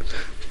Clinton.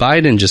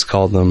 Biden just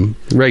called them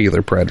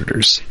regular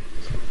predators.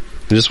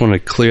 I just want to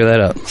clear that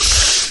up.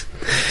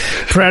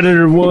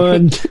 Predator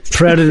 1,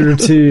 Predator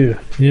 2.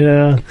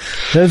 Yeah.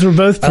 Those were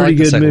both pretty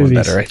good movies. One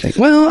better, I think.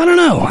 Well, I don't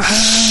know.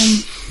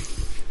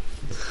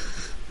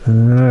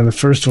 The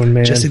first one,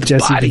 man. Jesse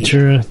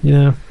Ventura.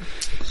 Yeah.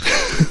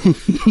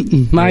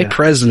 My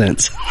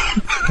President.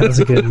 That was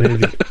a good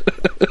movie.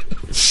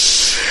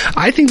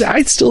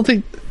 I still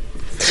think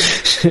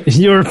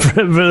you're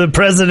the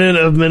president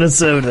of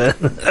Minnesota.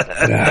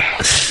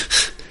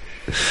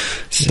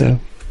 So,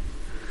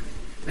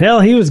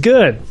 hell, he was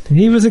good.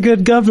 He was a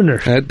good governor.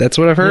 That's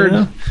what I've heard.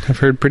 Yeah. I've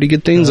heard pretty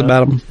good things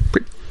about him.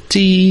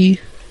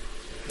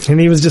 And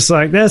he was just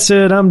like, that's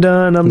it, I'm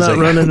done. I'm not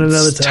running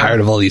another time. Tired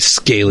of all these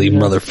scaly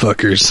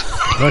motherfuckers.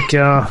 Fuck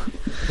y'all.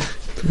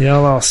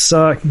 Y'all all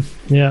suck.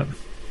 Yeah.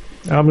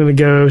 I'm going to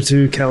go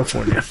to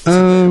California.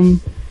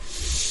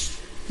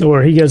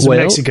 Or he goes to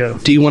Mexico.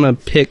 Do you want to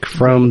pick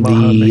from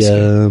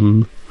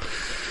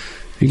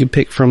you can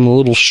pick from the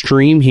little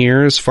stream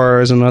here as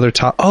far as another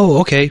top. Oh,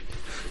 okay.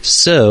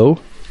 So,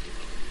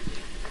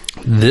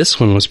 this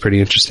one was pretty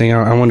interesting.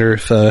 I wonder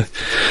if,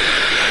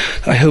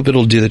 I hope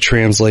it'll do the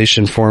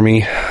translation for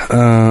me.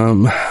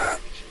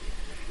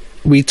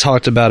 We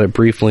talked about it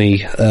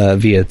briefly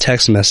via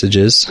text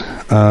messages.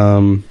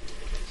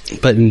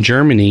 But in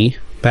Germany,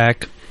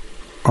 back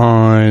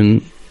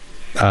on,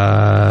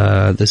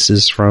 this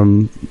is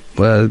from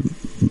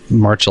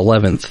March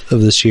 11th of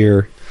this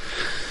year,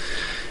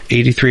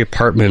 83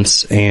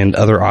 apartments and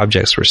other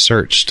objects were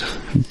searched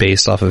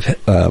based off of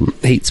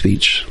hate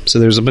speech. So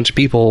there's a bunch of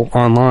people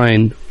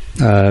online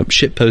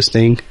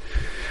posting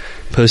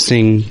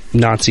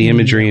Nazi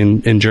imagery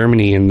in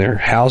Germany, and their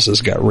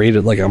houses got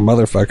raided like a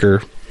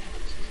motherfucker.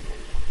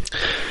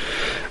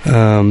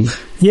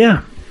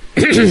 Yeah.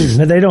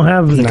 But they don't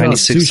have the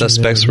 96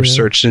 suspects were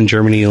searched in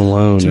Germany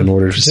alone in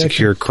order to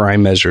secure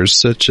crime measures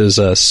such as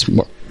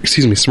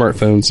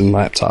smartphones and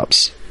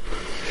laptops.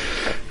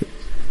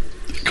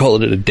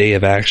 Call it a day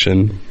of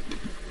action.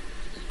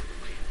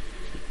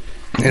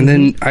 And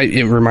then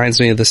it reminds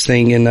me of this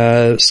thing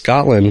in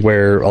Scotland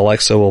where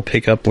Alexa will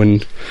pick up when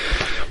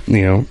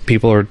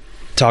people are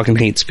talking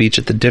hate speech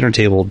at the dinner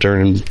table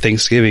during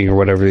Thanksgiving or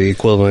whatever the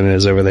equivalent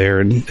is over there,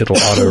 and it'll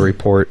auto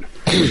report.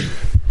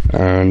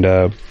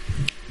 And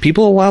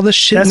people allow this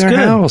shit in their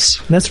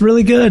house. That's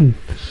really good.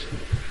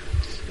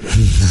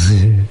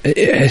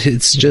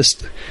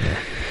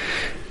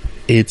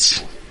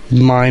 It's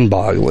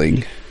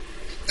mind-boggling.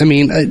 I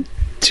mean,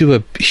 to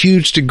a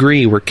huge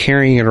degree, we're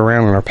carrying it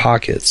around in our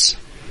pockets.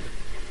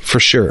 For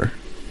sure.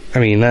 I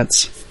mean,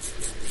 that's...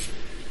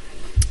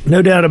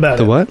 No doubt about it.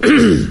 The what?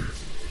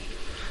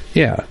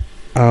 Yeah.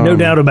 No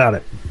doubt about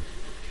it.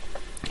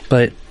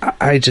 But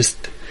I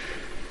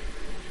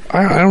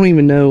don't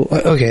even know.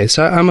 Okay,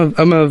 so I'm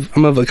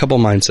of a couple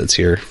mindsets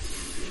here,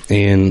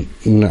 and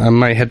I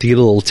might have to get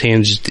a little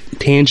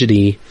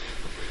tangenty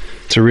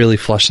to really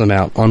flush them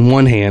out. On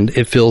one hand,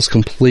 it feels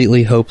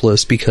completely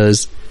hopeless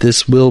because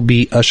this will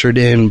be ushered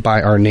in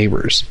by our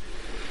neighbors.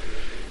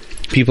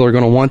 People are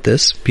going to want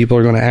this. People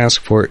are going to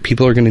ask for it.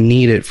 People are going to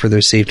need it for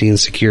their safety and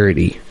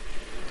security.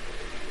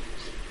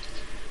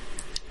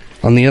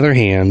 On the other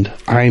hand,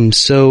 I'm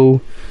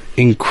so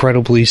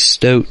incredibly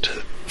stoked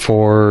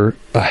for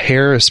a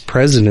Harris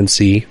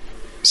presidency.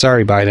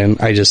 Sorry, Biden.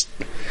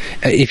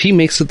 If he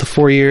makes it the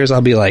 4 years,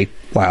 I'll be like,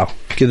 wow,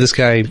 give this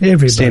guy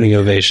a standing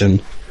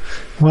ovation.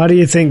 Why do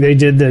you think they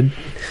did the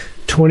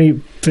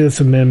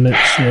 25th Amendment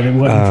shit? It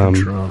wasn't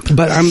for Trump.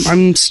 But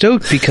I'm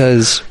stoked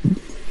because,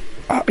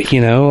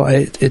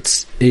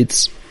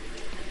 it's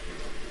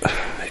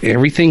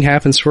everything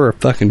happens for a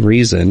fucking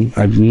reason.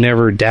 I've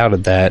never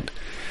doubted that.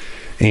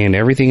 And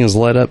everything has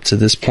led up to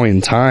this point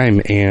in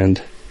time,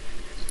 and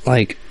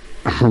like,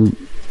 I'm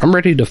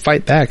ready to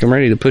fight back. I'm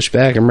ready to push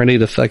back. I'm ready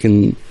to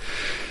fucking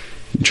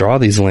draw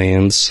these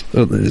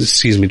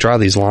draw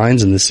these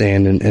lines in the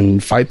sand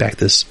and fight back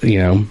this,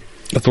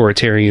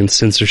 authoritarian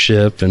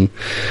censorship and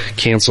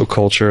cancel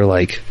culture.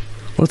 Like,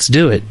 let's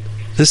do it.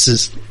 This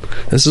is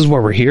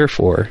what we're here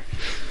for.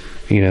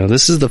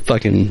 This is the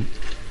fucking,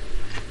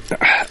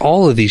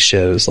 all of these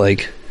shows,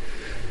 like,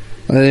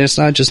 it's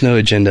not just No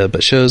Agenda,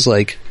 but shows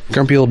like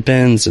Grumpy Old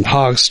Ben's and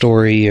Hog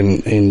Story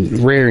and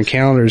Rare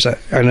Encounters.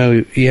 I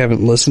know you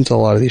haven't listened to a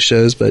lot of these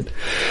shows, but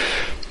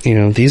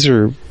these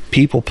are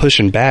people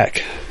pushing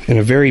back in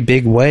a very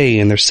big way,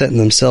 and they're setting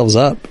themselves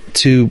up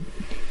to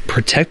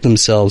protect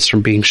themselves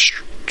from being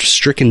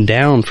stricken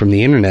down from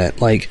the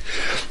internet. Like,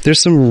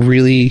 there's some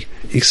really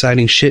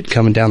exciting shit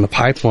coming down the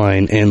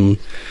pipeline, and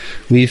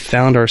we've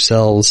found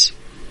ourselves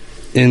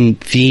in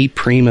the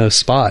primo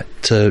spot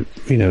to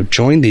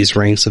join these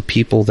ranks of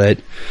people that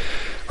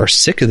are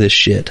sick of this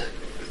shit.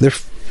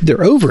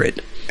 They're over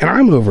it, and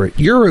I'm over it.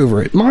 You're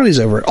over it. Monty's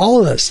over it.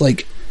 All of us.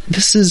 Like,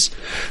 this is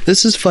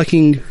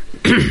fucking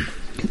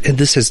and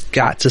this has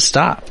got to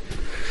stop.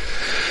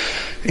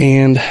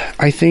 And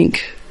I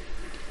think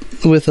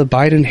with a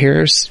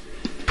Biden-Harris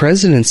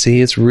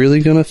presidency, it's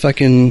really gonna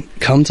fucking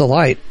come to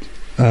light,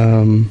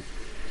 and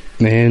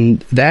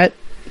that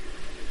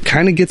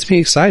kind of gets me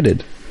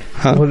excited.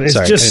 Well, it's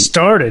just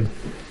started.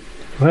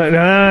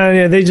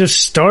 Yeah, they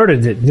just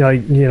started it.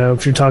 Like,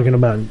 if you're talking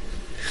about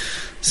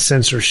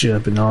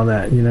censorship and all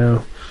that,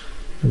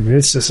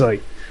 it's just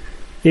like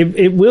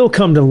it will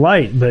come to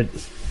light, but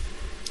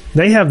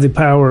they have the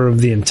power of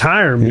the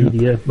entire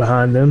media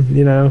behind them,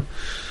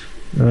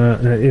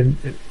 and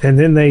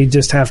then they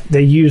just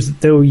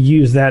they'll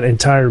use that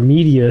entire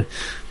media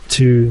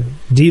to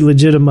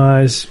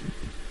delegitimize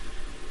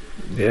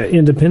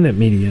independent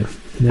media,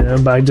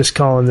 by just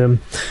calling them.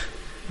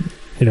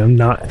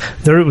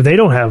 They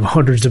don't have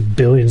hundreds of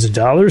billions of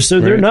dollars, so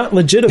they're not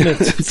legitimate.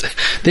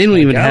 They don't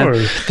even our-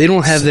 have. They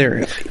don't have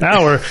their.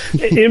 Our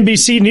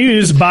NBC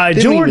News by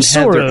They don't even George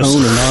have their Soros.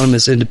 own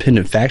anonymous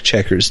independent fact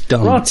checkers.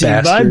 Dumb Brought to you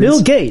by bastards.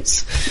 Bill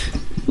Gates.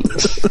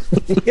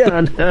 Yeah,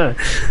 I know.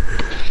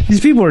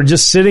 These people are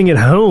just sitting at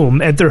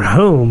home, at their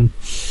home,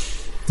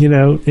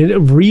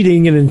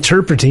 reading and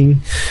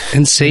interpreting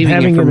and saving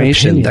having an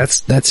information. opinion.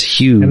 That's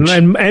huge.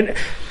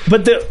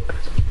 But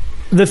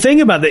the thing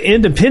about the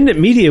independent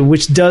media,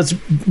 which does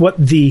what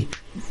the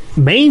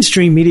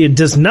mainstream media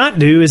does not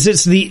do, is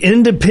it's the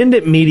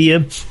independent media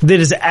that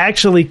is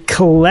actually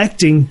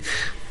collecting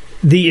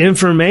the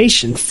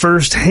information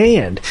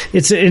firsthand.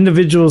 It's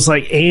individuals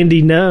like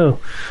Andy No.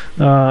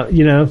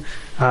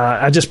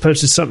 I just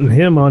posted something to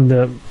him on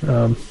the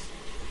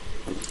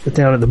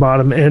down at the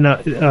bottom, and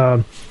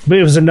but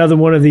it was another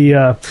one of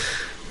the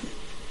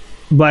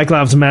Black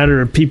Lives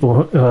Matter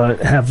people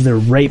have their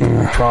rape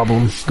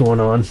problem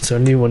going on. So a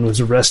new one was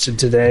arrested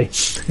today.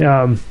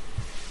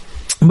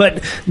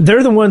 But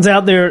they're the ones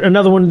out there.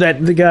 Another one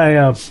that the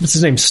guy, what's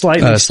his name?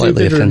 Slightly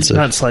stupid, offensive.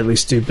 not slightly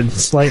stupid,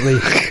 slightly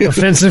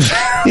offensive.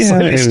 Yeah,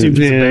 Slightly stupid.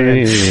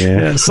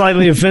 yeah.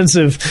 Slightly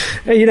offensive.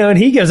 And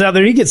he goes out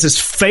there, he gets his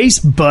face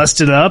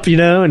busted up,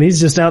 and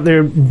he's just out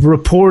there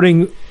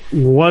reporting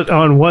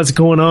what's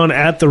going on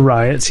at the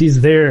riots.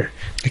 He's there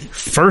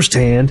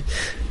firsthand.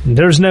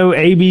 There's no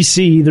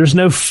ABC, there's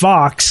no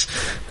Fox,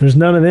 there's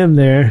none of them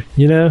there,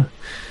 and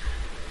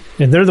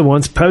they're the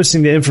ones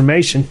posting the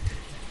information.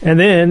 And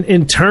then,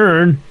 in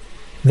turn,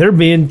 they're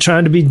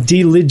trying to be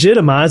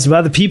delegitimized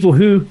by the people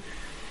who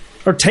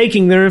are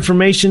taking their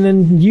information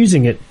and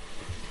using it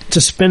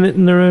to spin it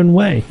in their own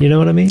way. You know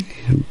what I mean?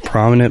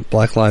 Prominent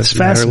Black Lives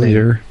Matter fascinating.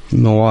 leader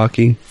in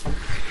Milwaukee.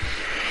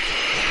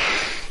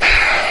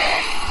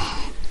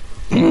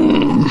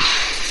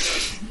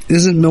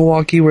 Isn't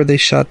Milwaukee where they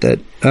shot that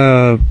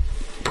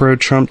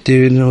pro-Trump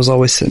dude and it was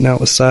always sitting out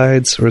with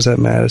sides? Or is that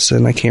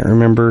Madison? I can't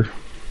remember.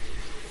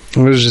 It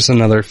was just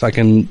another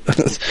fucking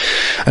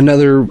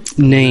another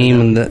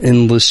name in the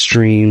endless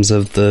streams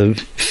of the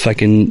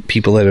fucking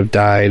people that have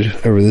died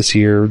over this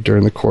year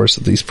during the course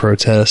of these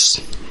protests.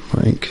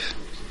 Like,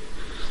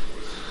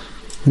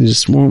 it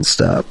just won't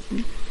stop.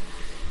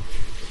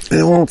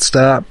 It won't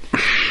stop.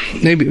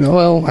 Maybe,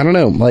 well, I don't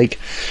know. Like,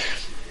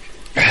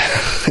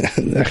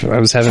 I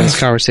was having this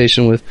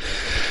conversation with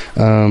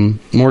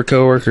more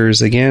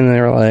coworkers again, and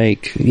they were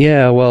like,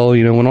 yeah, well,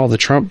 when all the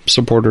Trump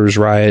supporters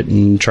riot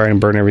and try and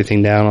burn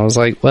everything down, I was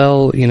like,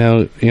 well,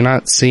 you're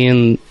not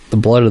seeing the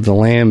blood of the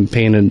lamb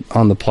painted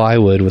on the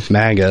plywood with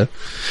MAGA.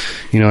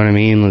 You know what I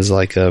mean? It's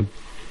like a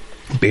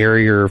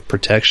barrier of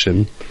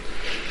protection.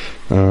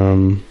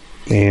 And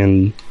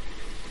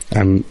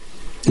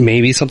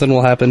maybe something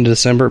will happen in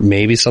December,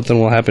 maybe something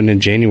will happen in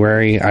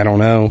January. I don't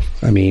know.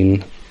 I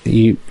mean,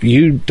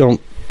 you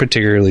don't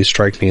particularly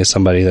strike me as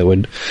somebody that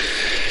would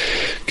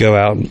go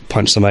out and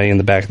punch somebody in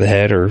the back of the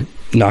head or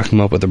knock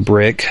them up with a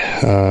brick,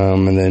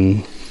 and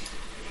then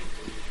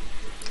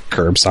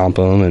curb stomp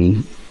them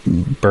and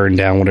burn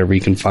down whatever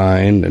you can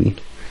find.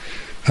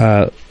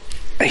 And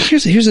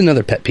here's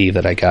another pet peeve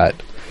that I got.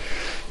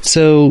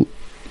 So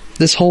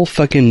this whole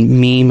fucking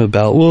meme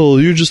about, well,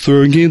 you're just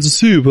throwing cans of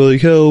soup.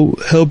 Like,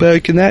 how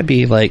bad can that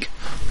be? Like,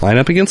 line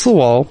up against the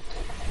wall.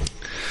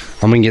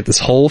 I'm gonna get this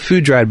whole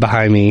food dried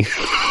behind me.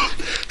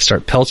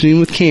 Start pelting him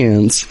with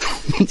cans.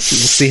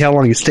 See how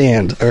long you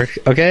stand.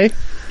 Okay?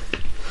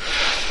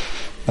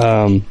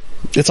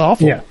 It's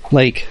awful. Yeah.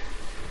 Like,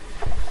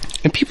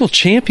 and people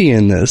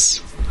champion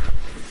this.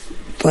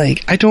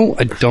 Like, I don't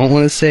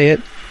want to say it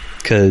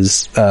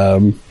because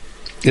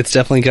it's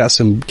definitely got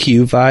some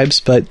Q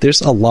vibes, but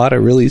there's a lot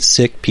of really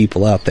sick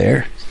people out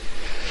there.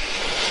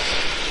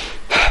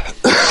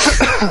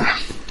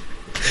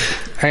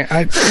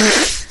 I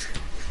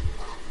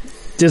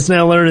Just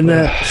now learning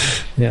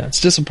that. Yeah,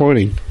 it's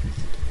disappointing.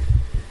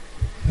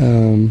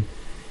 it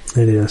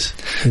is.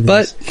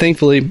 But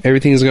thankfully,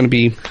 everything is going to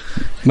be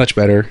much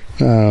better.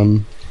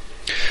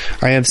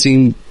 I have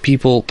seen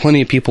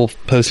plenty of people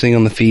posting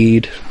on the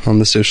feed, on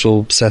the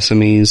social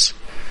sesames,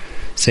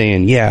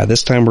 saying, yeah,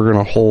 this time we're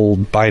going to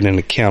hold Biden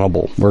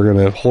accountable. We're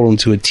going to hold him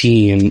to a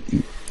T.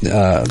 And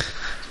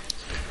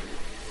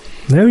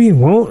no, you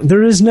won't.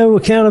 There is no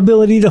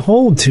accountability to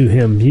hold to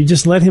him. You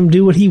just let him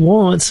do what he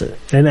wants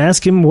and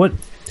ask him what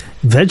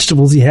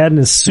vegetables he had in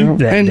his soup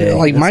that and day.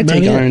 like, That's my about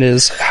take it. on it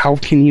is, how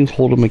can you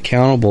hold him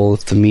accountable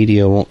if the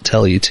media won't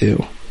tell you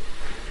to?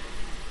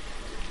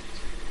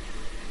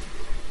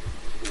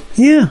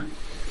 Yeah.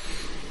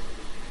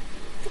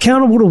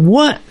 Accountable to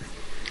what?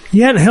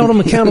 You hadn't held him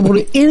accountable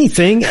to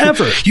anything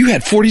ever. You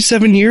had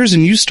 47 years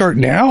and you start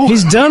now?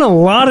 He's done a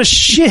lot of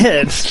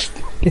shit.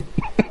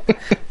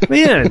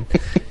 Man,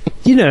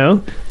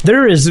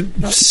 there is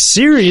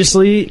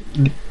seriously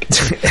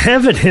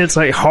evidence,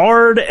 like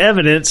hard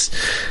evidence,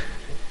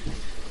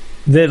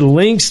 that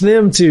links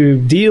them to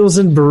deals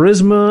in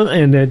Burisma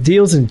and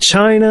deals in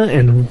China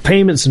and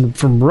payments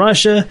from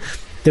Russia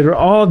that are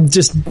all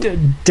just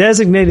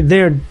designated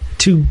there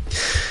to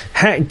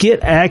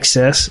get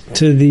access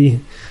to the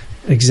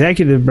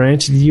executive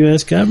branch of the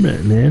U.S.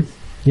 government, man.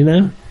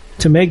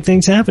 to make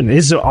things happen.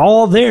 It's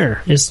all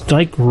there. It's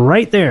like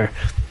right there.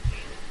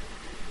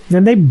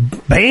 And they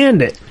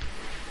banned it.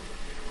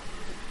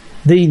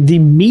 The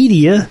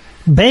media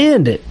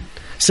banned it.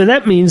 So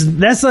that means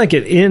that's like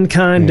an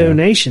in-kind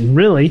donation,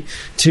 really,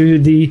 to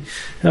the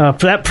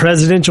that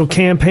presidential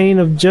campaign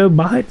of Joe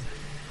Biden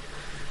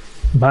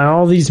by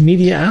all these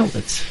media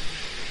outlets.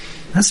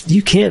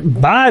 You can't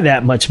buy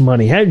that much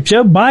money.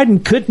 Joe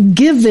Biden couldn't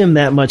give them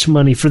that much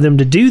money for them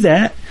to do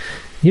that.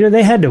 You know,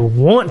 they had to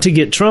want to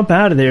get Trump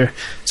out of there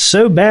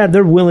so bad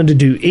they're willing to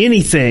do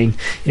anything,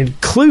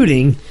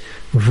 including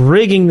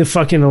rigging the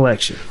fucking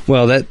election.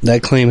 Well,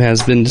 that claim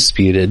has been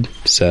disputed,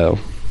 so...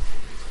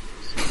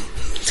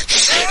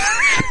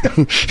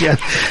 Yeah,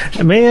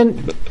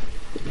 man,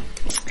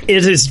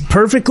 it is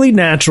perfectly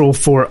natural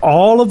for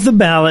all of the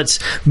ballots,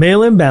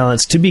 mail-in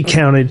ballots, to be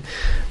counted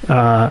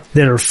that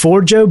are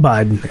for Joe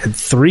Biden at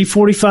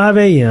 3:45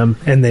 a.m.,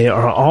 and they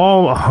are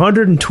all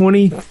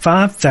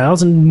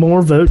 125,000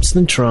 more votes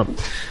than Trump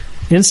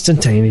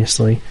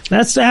instantaneously.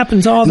 That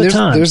happens all the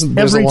time. There's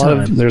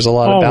a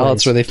lot of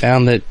ballots where they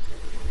found that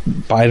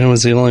Biden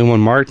was the only one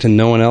marked and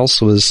no one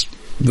else was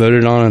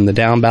voted on the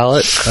down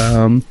ballot.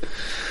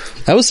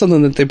 That was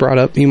something that they brought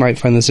up. You might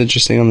find this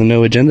interesting on the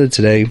No Agenda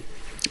today.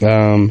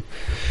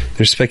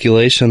 There's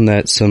speculation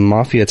that some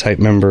mafia-type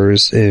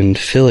members in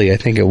Philly, I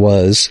think it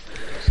was,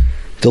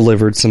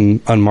 delivered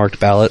some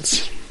unmarked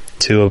ballots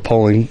to a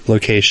polling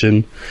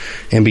location,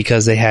 and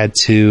because they had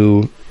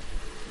to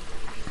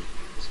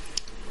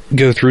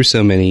go through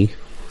so many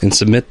and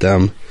submit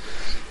them,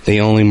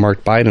 they only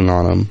marked Biden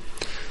on them.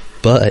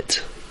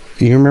 But...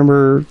 you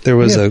remember there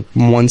was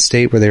one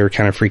state where they were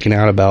kind of freaking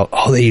out about,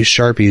 they use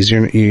Sharpies.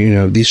 You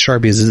know, these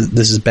Sharpies,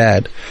 this is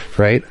bad,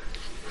 right?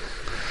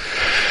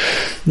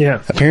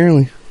 Yeah.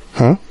 Apparently.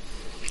 Huh?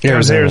 That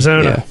was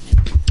Arizona. Yeah.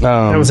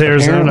 That was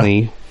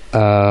Arizona.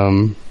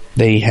 Apparently,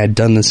 they had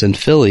done this in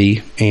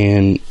Philly,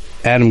 and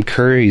Adam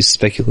Curry's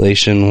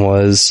speculation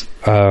was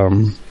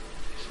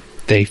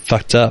they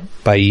fucked up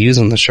by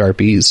using the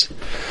Sharpies.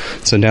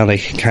 So now they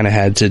kind of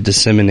had to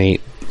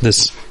disseminate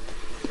this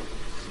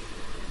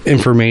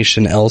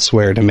information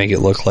elsewhere to make it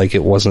look like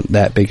it wasn't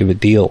that big of a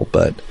deal.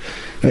 But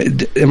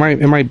am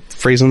I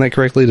phrasing that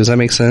correctly? Does that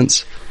make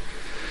sense?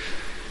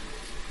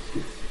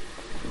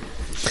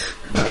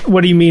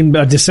 What do you mean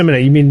by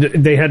disseminate? You mean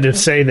they had to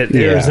say that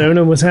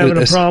Arizona was having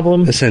a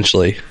problem?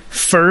 Essentially.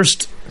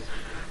 First?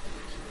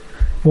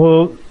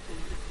 Well,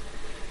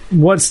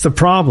 what's the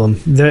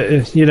problem?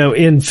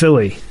 In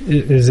Philly?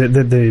 Is it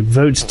that the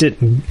votes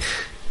didn't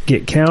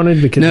get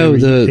counted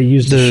because they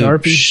used the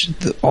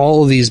Sharpie?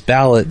 All of these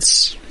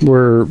ballots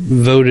were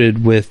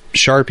voted with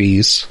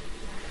Sharpies,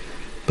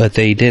 but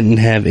they didn't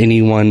have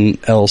anyone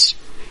else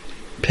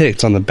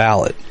picked on the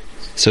ballot.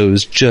 So it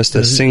was just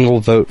a single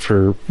vote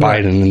for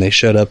Biden, and they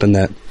showed up in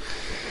that.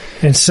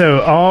 And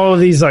so all of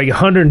these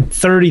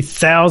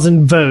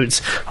 130,000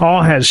 votes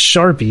all has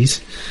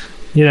Sharpies,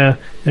 and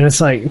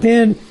it's like,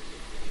 man,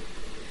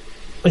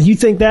 you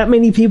think that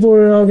many people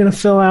are all going to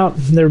fill out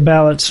their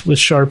ballots with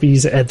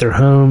Sharpies at their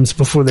homes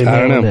before they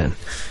mail it in?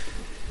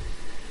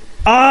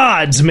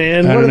 Odds,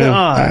 man. What are the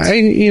odds?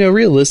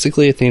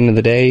 Realistically, at the end of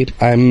the day,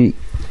 I'm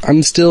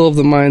still of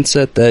the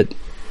mindset that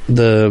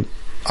the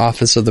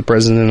office of the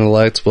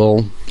president-elect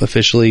will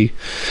officially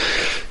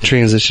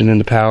transition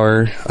into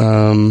power.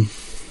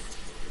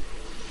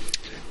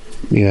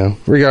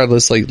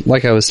 Regardless,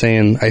 like I was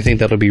saying, I think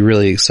that'll be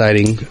really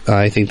exciting.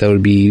 I think that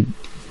would be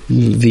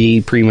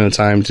the primo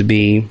time to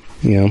be,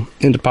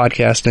 into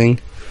podcasting,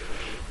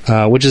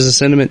 which is a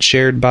sentiment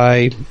shared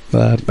by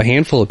a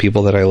handful of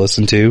people that I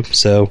listen to.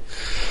 So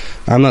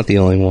I'm not the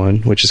only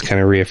one, which is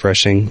kind of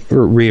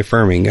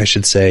reaffirming, I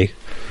should say.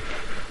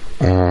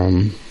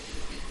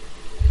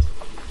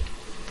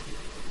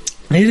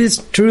 It is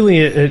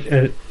truly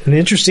an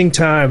interesting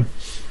time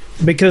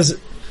because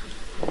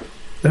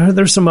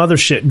there's some other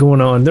shit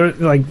going on. There,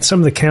 some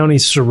of the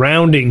counties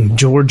surrounding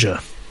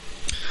Georgia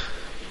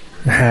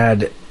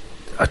had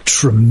a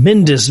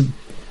tremendous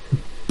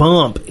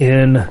bump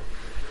in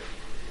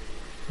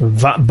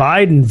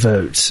Biden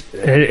votes.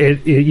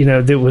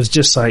 That was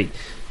just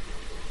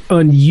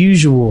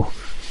unusual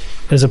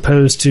as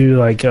opposed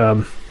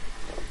to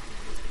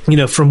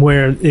from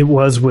where it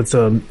was with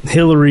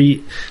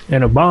Hillary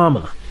and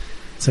Obama.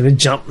 So they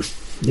jumped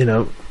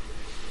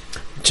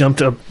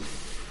up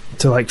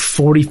to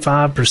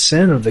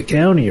 45% of the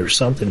county or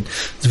something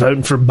is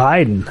voting for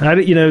Biden. I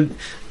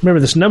remember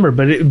this number,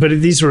 but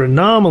these were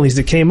anomalies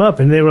that came up,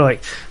 and they were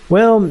like,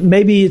 well,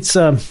 maybe it's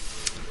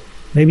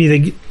maybe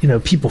they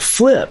people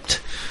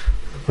flipped,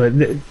 but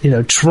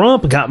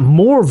Trump got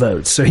more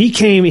votes, so he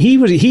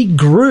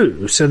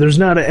grew. So there's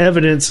not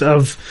evidence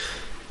of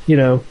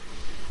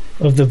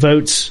of the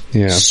votes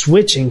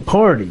switching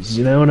parties.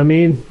 You know what I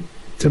mean?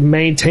 To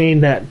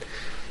maintain that.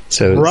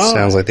 So it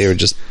sounds like they were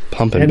just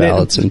pumping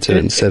ballots into it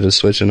instead of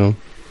switching them.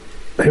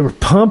 They were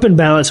pumping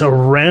ballots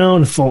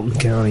around Fulton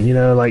County,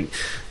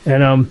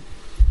 and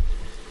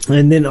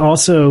then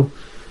also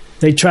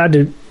they tried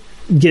to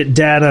get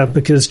data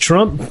because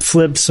Trump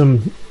flipped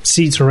some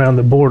seats around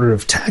the border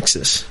of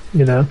Texas,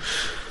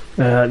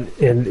 and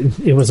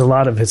it was a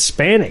lot of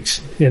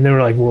Hispanics, and they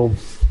were like, well,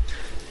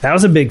 that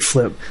was a big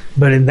flip.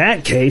 But in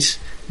that case,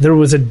 there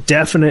was a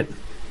definite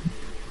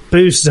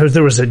boost.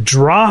 There was a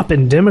drop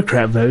in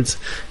Democrat votes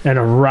and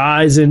a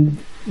rise in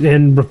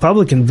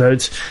Republican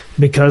votes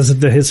because of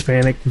the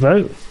Hispanic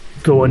vote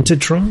going to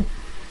Trump.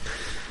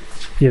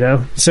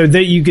 So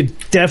that you could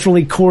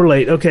definitely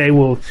correlate, okay,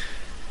 well,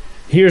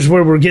 here's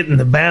where we're getting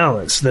the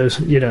balance, those,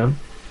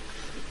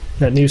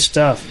 that new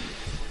stuff.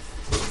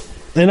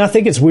 And I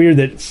think it's weird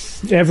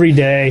that every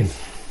day,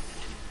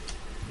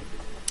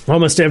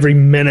 almost every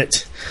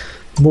minute,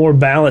 more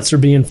ballots are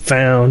being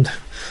found.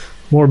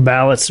 More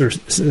ballots are,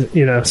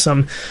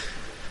 some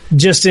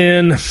just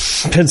in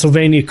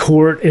Pennsylvania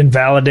court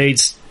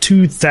invalidates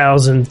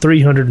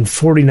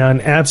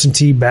 2,349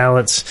 absentee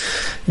ballots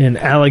in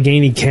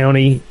Allegheny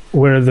County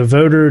where the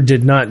voter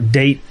did not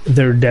date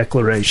their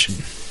declaration.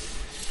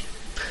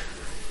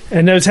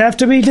 And those have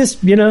to be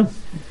just,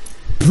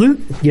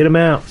 bloop, get them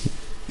out.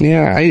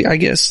 Yeah, I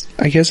guess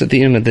at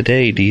the end of the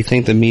day, do you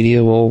think the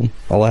media will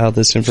allow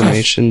this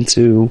information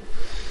to,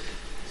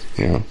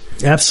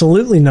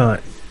 Absolutely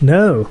not.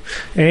 No.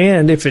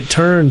 And if it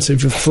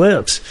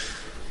flips,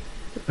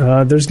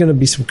 there's going to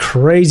be some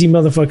crazy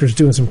motherfuckers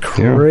doing some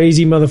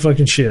crazy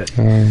motherfucking shit.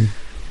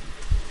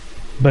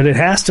 But it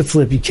has to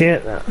flip. You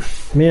can't,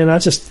 man, I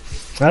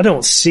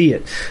don't see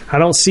it. I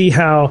don't see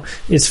how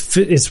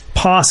it's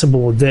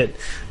possible that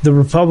the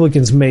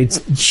Republicans made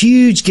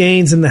huge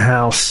gains in the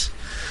House,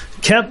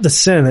 kept the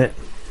Senate,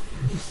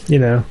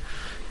 at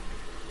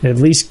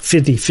least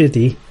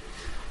 50-50,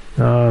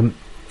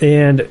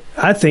 and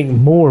I think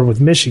more with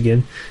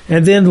Michigan,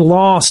 and then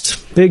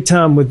lost big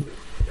time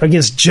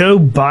against Joe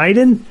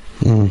Biden.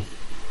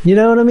 You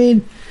know what I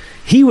mean?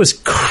 He was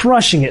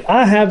crushing it.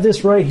 I have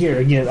this right here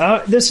again.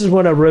 This is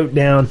what I wrote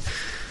down.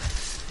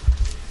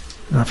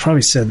 I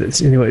probably said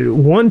this anyway.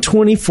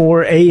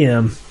 1:24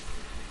 a.m.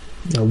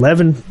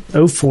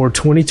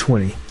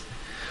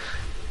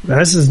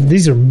 11/04/2020.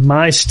 These are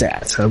my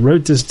stats. I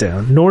wrote this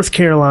down. North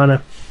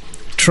Carolina,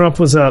 Trump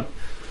was up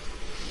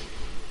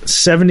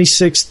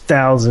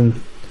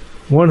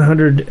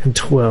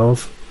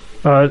 76,112.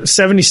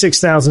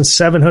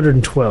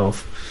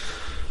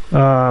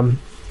 76,712.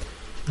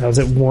 That was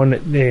at 1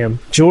 a.m.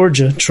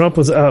 Georgia, Trump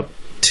was up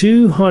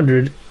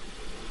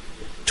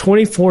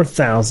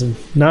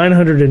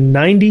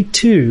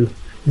 224,992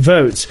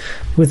 votes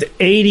with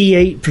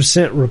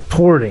 88%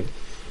 reporting.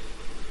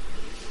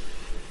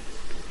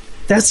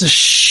 That's a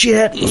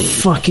shit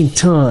fucking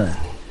ton.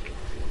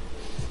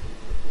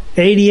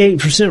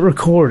 88%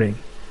 reporting.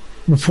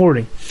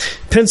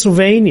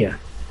 Pennsylvania,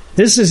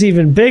 this is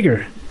even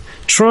bigger.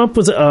 Trump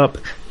was up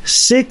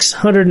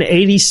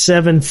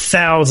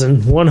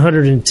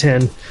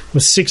 687,110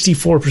 with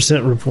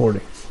 64%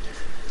 reporting.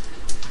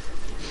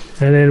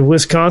 And in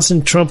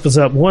Wisconsin, Trump was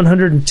up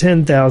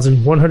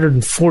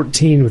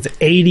 110,114 with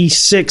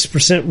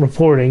 86%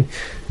 reporting.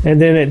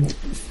 And then at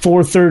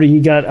 4:30,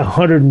 you got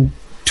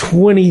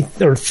 120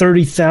 or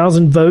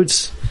 30,000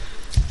 votes.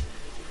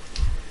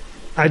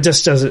 It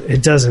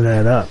doesn't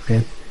add up,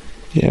 man.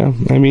 Yeah,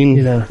 I mean,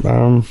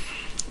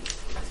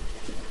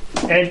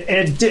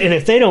 And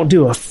if they don't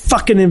do a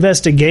fucking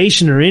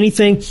investigation or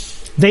anything,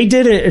 they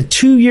did a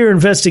 2-year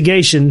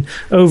investigation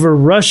over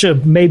Russia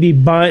maybe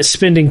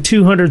spending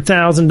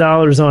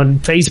 $200,000 on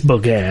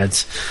Facebook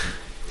ads.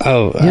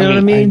 Oh, you know what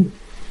I mean?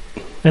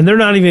 And they're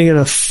not even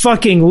going to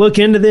fucking look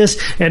into this.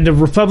 And the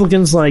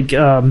Republicans like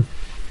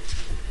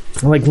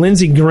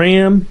Lindsey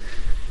Graham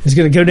is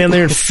going to go down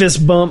there and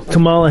fist bump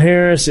Kamala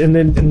Harris and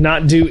then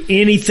not do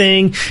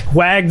anything,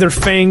 wag their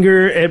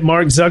finger at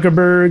Mark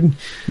Zuckerberg.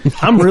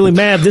 I'm really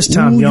mad this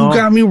time, y'all.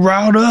 You got me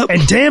riled up.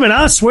 And damn it,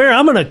 I swear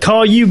I'm going to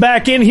call you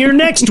back in here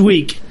next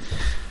week.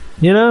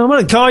 I'm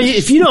going to call you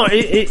if you don't.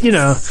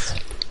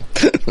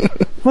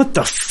 What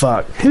the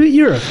fuck?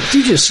 You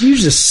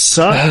just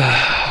suck.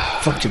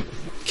 Fucking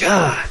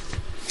God.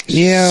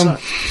 Yeah,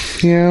 Suck.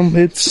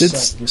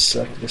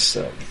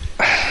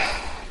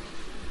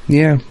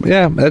 Yeah.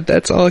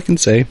 That's all I can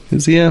say.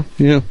 Is yeah.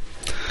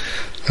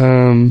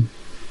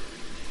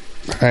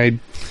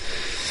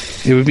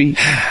 It would be,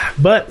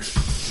 but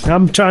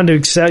I'm trying to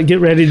get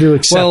ready to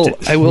accept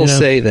it. Well, I will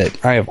say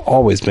that I have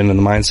always been in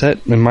the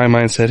mindset, and my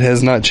mindset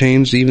has not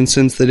changed even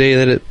since the day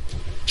that it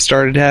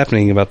started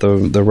happening about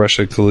the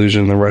Russia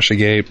collusion, the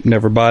Russiagate.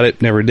 Never bought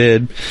it, never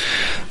did.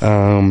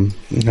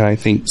 I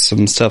think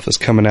some stuff is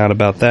coming out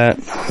about that.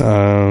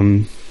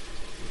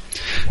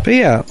 But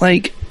yeah,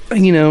 like,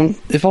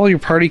 if all your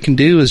party can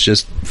do is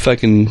just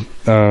fucking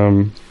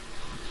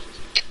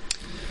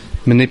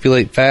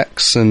manipulate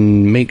facts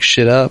and make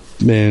shit up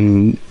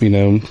and,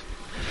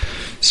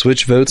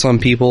 switch votes on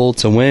people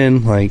to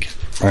win, like,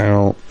 I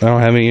don't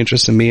have any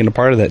interest in being a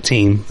part of that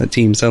team. That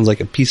team sounds like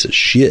a piece of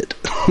shit.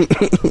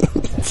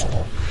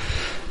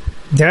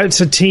 That's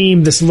a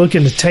team that's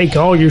looking to take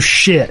all your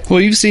shit.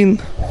 Well, you've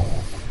seen...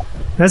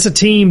 That's a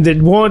team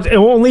that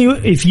only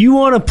if you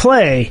want to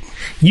play,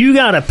 you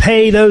got to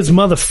pay those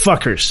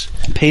motherfuckers.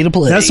 Pay to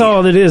play. That's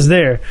all that is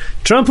there.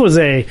 Trump was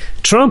like,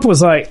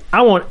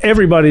 I want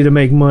everybody to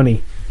make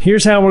money.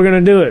 here's how we're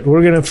going to do it.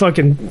 We're going to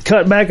fucking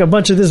cut back a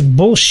bunch of this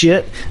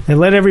bullshit and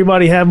let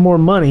everybody have more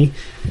money,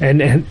 and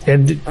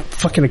the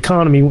fucking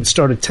economy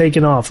started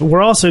taking off.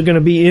 We're also going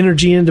to be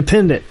energy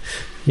independent,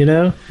 you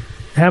know,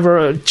 have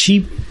a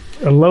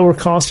lower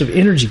cost of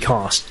energy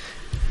cost.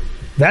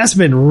 That's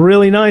been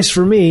really nice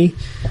for me.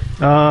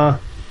 Yeah.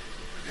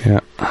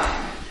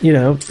 You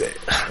know,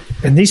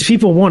 and these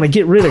people want to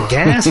get rid of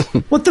gas?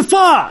 What the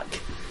fuck?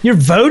 You're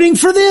voting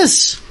for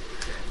this?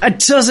 It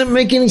doesn't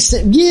make any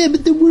sense. Yeah,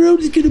 but the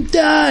world is going to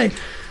die.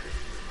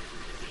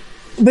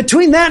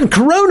 Between that and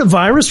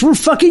coronavirus, we're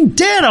fucking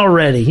dead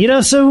already. You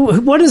know,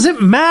 so what does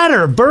it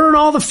matter? Burn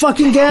all the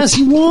fucking gas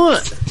you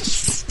want.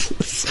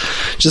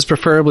 Just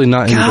preferably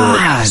not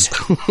indoors.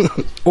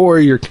 or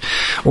your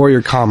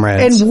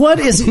comrades. And what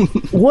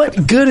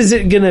good is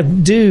it going to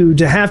do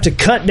to have to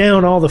cut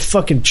down all the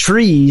fucking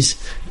trees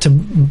to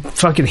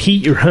fucking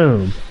heat your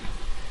home?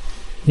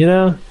 You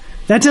know?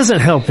 That doesn't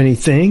help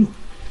anything.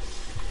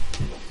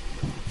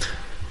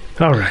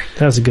 All right,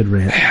 that was a good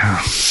rant.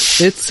 Yeah.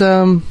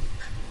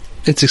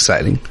 It's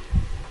exciting.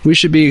 We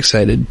should be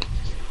excited.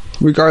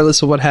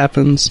 Regardless of what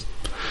happens.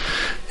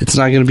 It's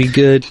not going to be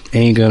good,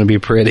 ain't going to be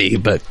pretty,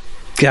 but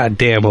god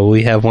damn, will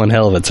we have one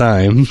hell of a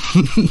time.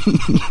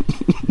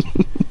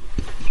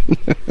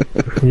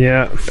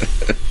 Yeah.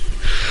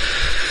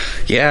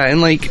 Yeah,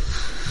 and like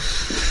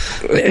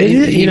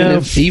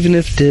even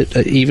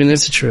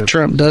if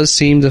Trump does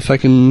seem to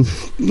fucking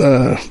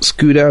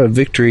scoot out a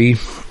victory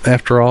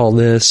after all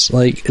this,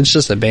 like, it's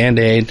just a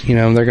band-aid. You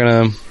know, they're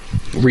gonna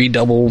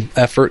redouble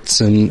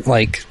efforts and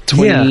like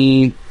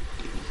 20. Yeah.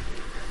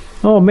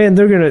 Oh man,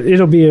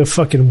 it'll be a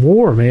fucking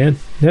war, man.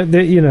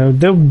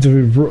 They'll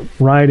be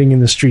rioting in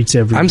the streets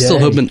every day. I'm still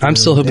hoping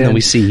that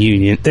we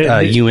see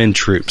UN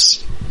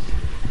troops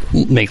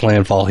make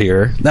landfall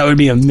here. That would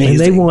be amazing. And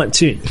they want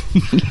to.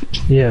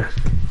 Yeah.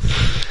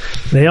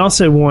 They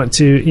also want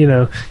to, you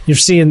know, you're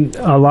seeing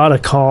a lot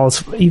of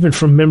calls, even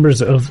from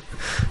members of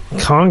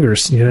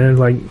Congress, you know,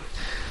 like,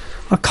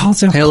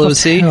 Hail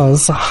OC?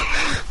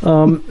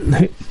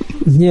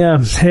 Yeah,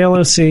 Hail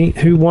OC,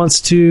 who wants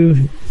to,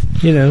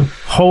 you know,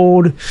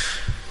 hold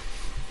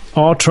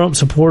all Trump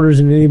supporters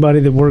and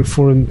anybody that worked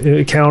for him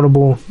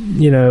accountable,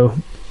 you know,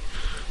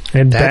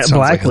 and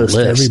blacklist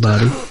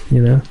everybody,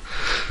 you know.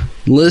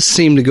 Lists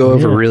seem to go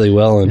over really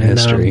well in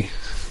history.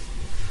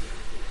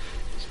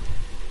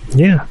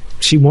 Yeah,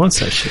 she wants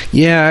that shit.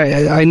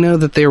 Yeah, I know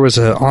that there was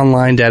an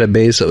online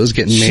database that was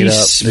getting made up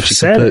that you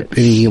could put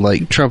any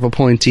like Trump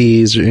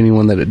appointees or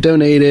anyone that had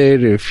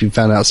donated, or if you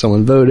found out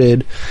someone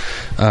voted.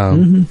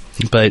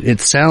 But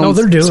it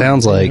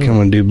sounds like, I'm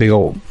going to do big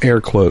old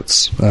air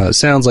quotes. It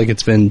sounds like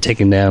it's been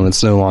taken down.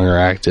 It's no longer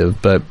active,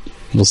 but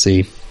we'll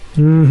see.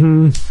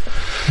 Yeah.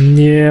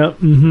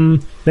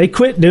 They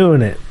quit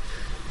doing it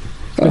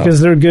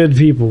because they're good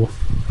people.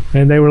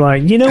 And they were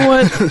like, you know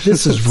what?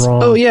 This is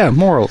wrong. Oh, yeah,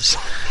 morals.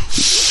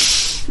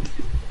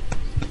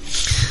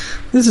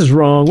 This is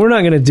wrong. We're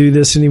not going to do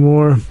this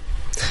anymore.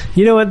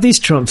 You know what? These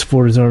Trump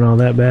supporters aren't all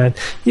that bad.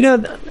 You know,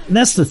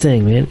 that's the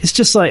thing, man. It's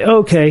just like,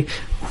 okay,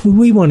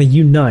 we want to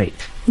unite.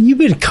 You've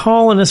been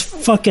calling us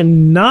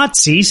fucking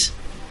Nazis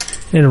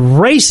and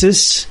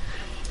racists.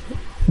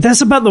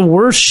 That's about the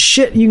worst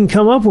shit you can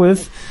come up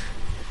with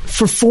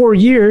for 4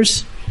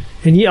 years.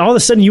 And all of a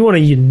sudden you want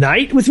to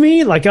unite with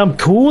me? Like I'm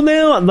cool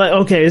now? I'm like,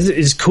 okay,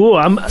 it's cool.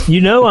 I'm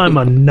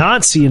a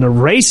Nazi and a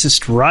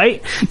racist,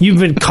 right? You've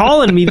been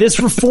calling me this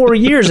for 4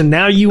 years and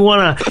now you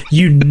want to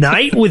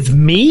unite with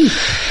me?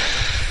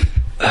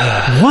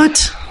 What?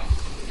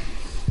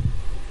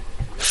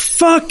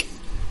 Fuck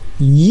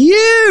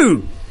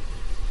you!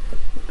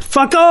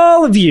 Fuck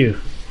all of you!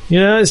 You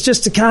know, it's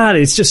just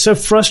it's just so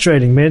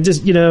frustrating, man.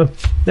 Just, you're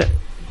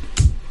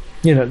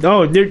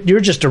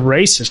just a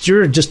racist.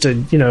 You're just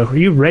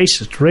you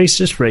racist.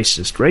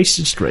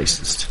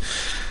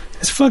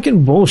 It's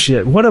fucking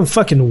bullshit. What a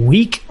fucking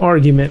weak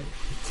argument.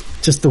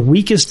 Just the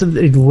weakest of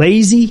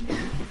lazy.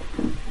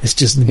 It's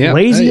just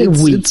lazy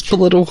and weak. It's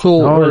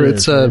political,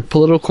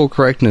 political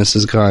correctness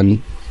has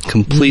gone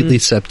completely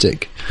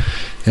septic,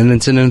 and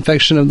it's an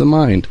infection of the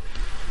mind,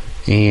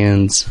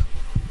 and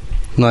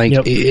like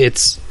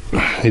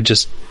it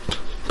just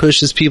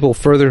pushes people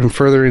further and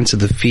further into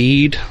the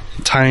feed,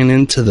 tying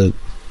into the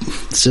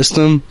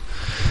system.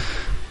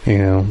 You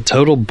know,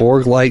 total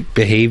Borg-like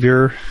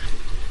behavior.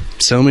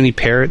 So many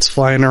parrots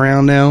flying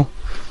around now.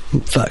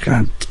 Fuck,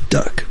 I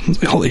duck.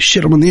 Like, holy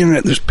shit, I'm on the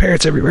internet. There's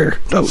parrots everywhere.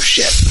 Oh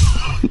shit.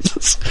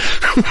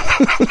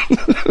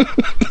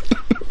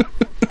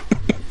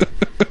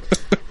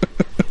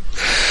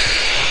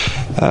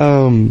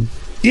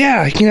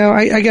 Yeah, you know,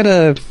 I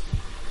got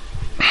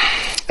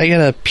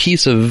a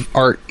piece of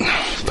art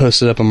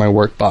posted up on my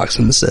work box,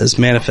 and it says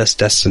 "Manifest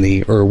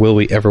Destiny," or "Will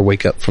we ever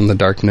wake up from the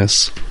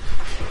darkness?"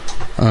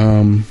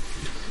 I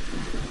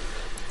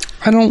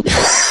don't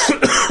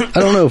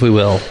know if we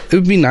will. It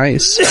would be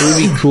nice. It would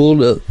be cool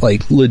to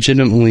like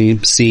legitimately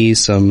see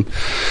some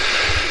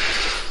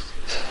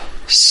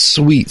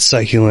sweet,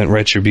 succulent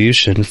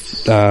retribution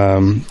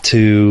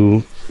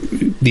to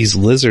these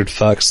lizard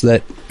fucks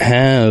that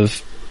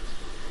have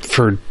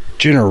for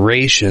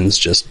generations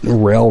just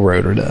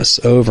railroaded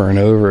us over and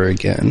over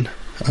again.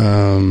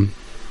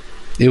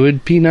 It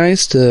would be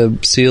nice to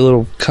see a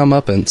little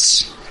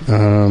comeuppance.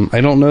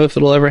 I don't know if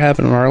it'll ever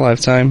happen in our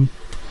lifetime.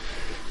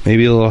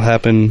 Maybe it'll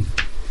happen,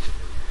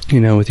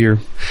 with your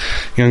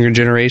younger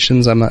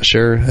generations. I'm not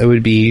sure. It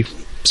would be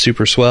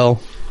super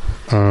swell.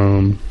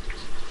 I'm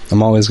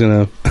always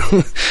gonna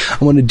I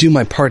want to do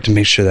my part to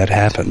make sure that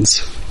happens.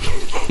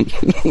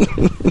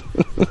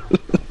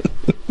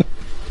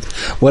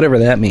 Whatever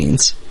that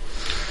means.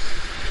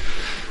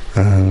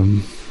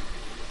 Yeah.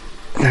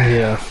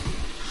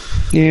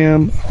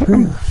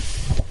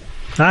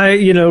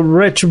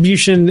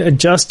 Retribution,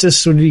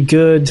 justice would be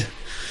good.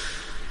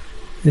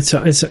 It's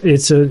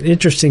an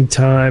interesting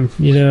time.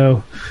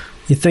 You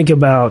think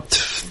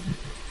about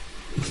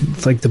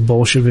like the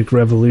Bolshevik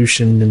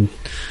Revolution and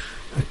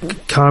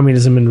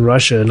communism in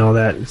Russia and all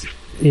that.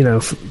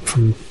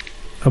 From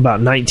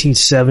about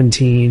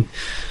 1917,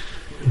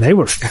 they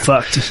were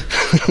fucked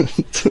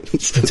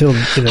until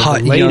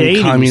hot the late young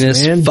 80s,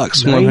 communist man.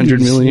 fucks 100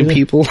 million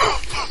people.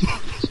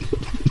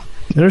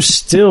 They're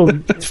still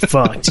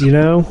fucked,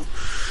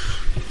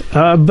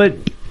 but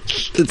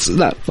it's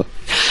not fun.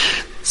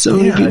 So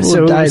many people so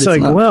have died. It's it's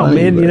like, not well,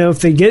 funny, man, but-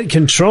 if they get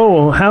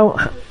control,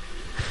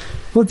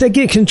 if they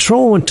get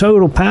control and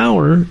total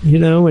power,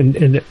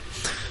 and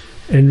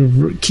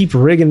keep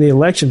rigging the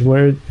elections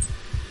where it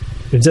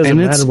doesn't and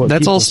matter what that's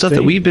people all stuff that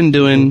think we've been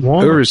doing or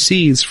want.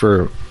 overseas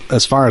for,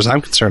 as far as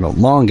I'm concerned, a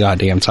long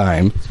goddamn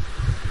time.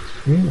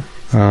 Yeah.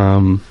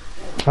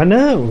 I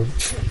know.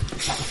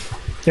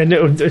 And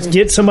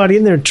get somebody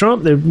in there,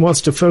 Trump, that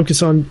wants to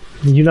focus on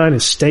the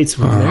United States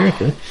of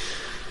America.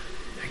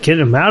 Get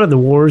them out of the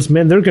wars,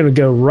 man. They're going to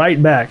go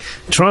right back.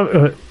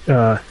 Trump,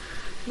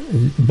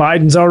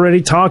 Biden's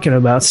already talking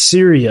about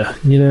Syria.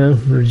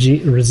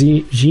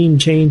 Regime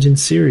change in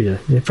Syria.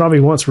 He probably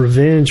wants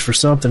revenge for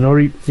something,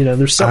 or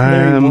there's something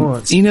there he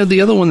wants.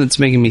 The other one that's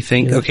making me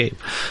think. Okay,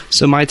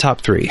 so my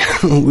top three.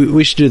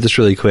 we should do this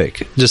really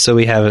quick, just so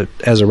we have it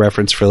as a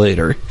reference for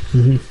later.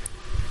 Mm-hmm.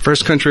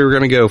 First country we're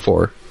going to go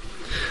for.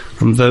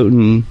 I'm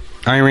voting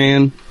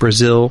Iran,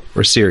 Brazil,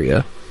 or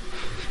Syria.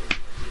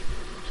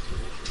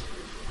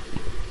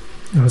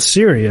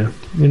 Syria.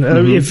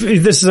 If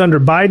this is under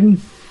Biden,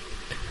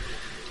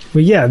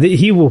 well, yeah,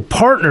 he will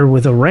partner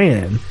with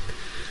Iran.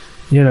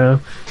 He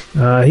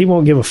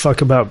won't give a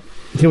fuck about.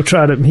 He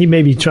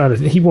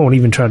won't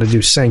even try to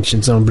do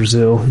sanctions on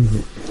Brazil.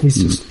 He's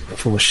just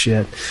full of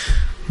shit.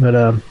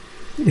 But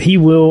he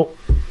will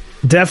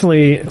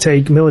definitely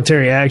take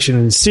military action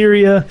in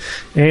Syria,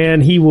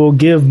 and he will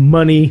give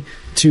money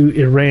to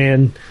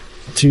Iran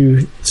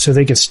so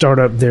they can start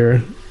up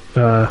their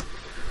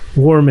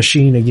war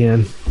machine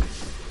again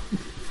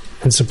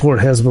and support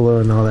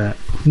Hezbollah and all that.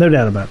 No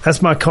doubt about it.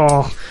 That's my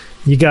call.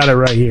 You got it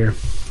right here.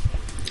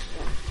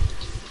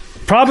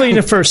 Probably in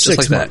the first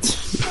 6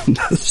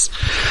 months.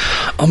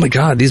 Oh my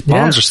god, these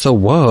bombs are so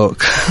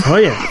woke. Oh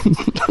yeah.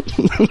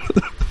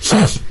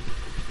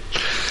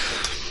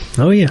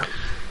 Oh yeah.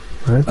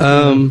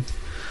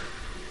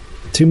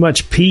 Too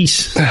much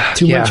peace.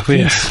 Too much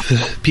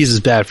peace. Peace is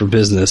bad for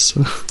business.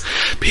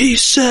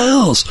 Peace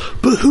sells,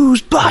 but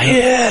who's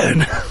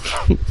buying?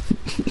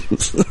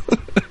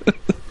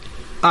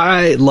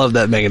 I love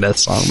that Megadeth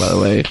song, by the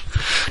way.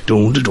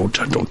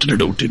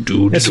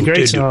 That's a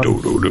great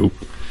song.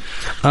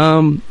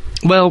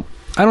 Well,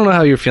 I don't know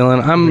how you're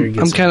feeling. I'm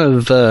kind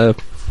of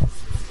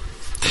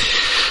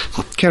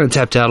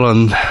tapped out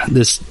on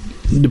this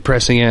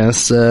depressing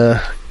ass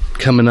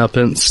coming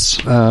uppance.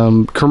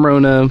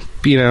 Corona,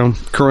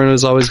 Corona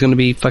is always going to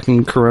be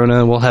fucking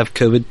Corona. We'll have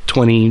COVID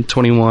 20,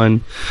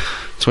 21,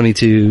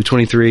 22,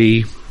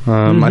 23.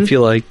 I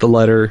feel like the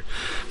letter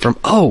from,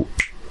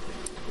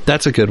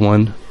 that's a good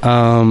one.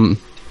 I'm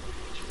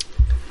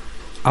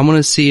going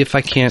to see if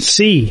I can't...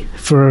 C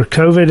for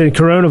COVID and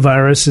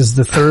coronavirus is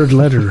the third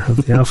letter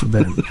of the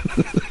alphabet.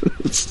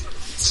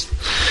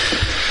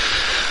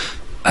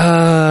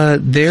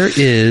 There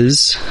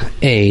is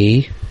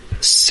a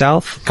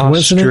South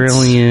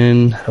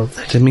Australian...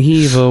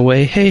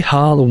 Hey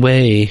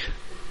Holloway.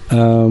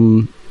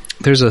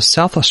 There's a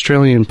South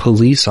Australian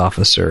police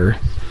officer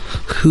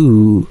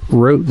who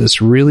wrote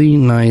this really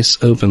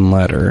nice open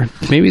letter.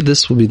 Maybe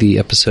this will be the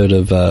episode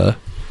of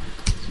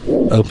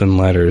open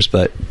letters,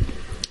 but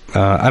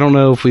I don't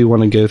know if we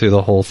want to go through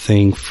the whole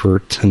thing for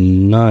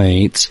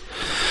tonight,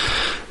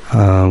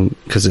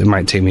 because it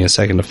might take me a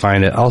second to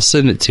find it. I'll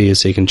send it to you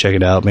so you can check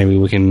it out. Maybe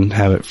we can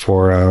have it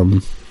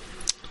for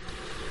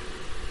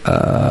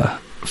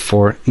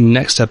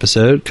next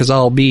episode, because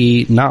I'll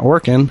be not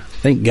working.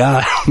 Thank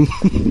God.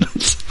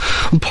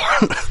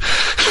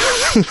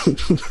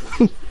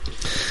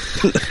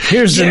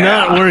 Here's the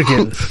not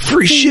working.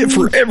 Free shit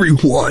for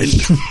everyone.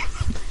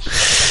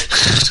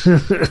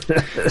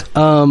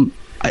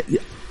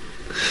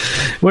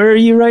 Where are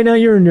you right now?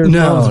 You're in your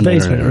mom's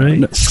basement, right?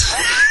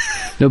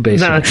 No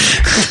basement.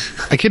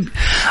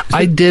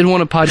 I did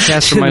want a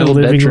podcast from my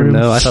old bedroom,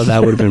 though. I thought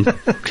that would have been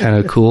kind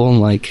of cool. I'm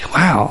like,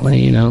 wow,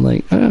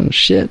 oh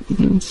shit.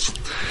 It's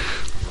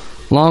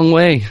long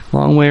way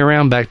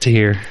around back to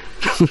here.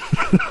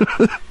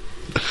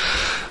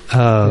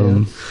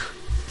 God,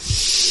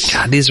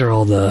 these are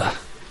all the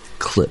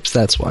clips.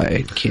 That's why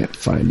I can't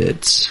find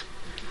it.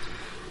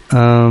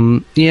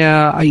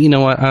 You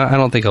know what? I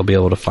don't think I'll be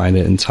able to find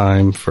it in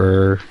time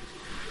to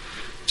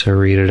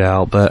read it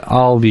out, but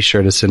I'll be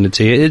sure to send it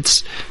to you.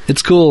 It's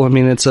cool. I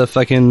mean, it's a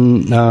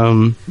fucking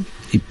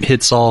it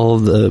hits all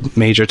the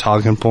major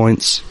talking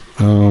points.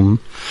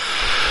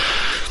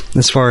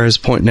 As far as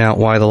pointing out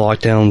why the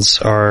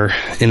lockdowns are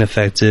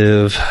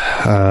ineffective,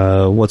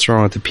 what's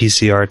wrong with the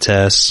PCR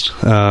test,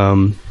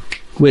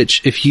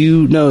 which if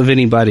you know of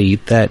anybody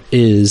that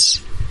is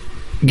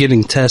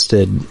getting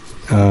tested,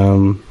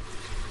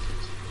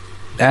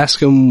 ask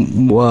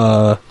them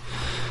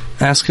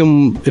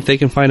if they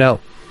can find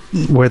out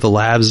where the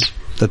labs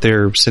that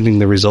they're sending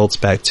the results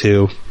back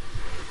to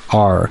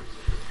are.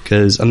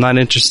 Because I'm not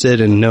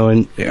interested in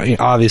knowing,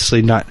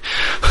 obviously not,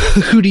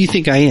 who do you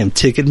think I am,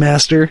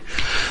 Ticketmaster?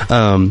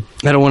 I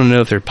don't want to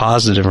know if they're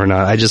positive or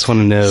not. I just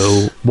want to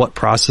know what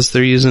process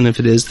they're using, if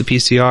it is the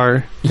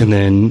PCR, and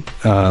then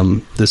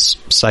this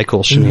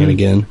cycle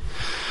shenanigan.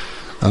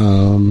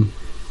 How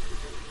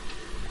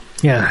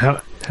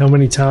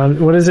many times?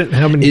 What is it?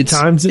 How many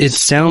times? It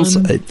sounds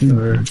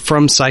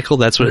from cycle.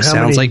 That's what it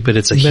sounds like, but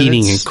it's a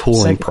heating and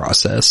cooling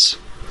process.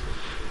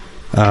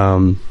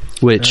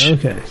 Which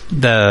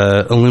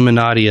the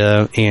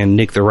Illuminatia and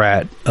Nick the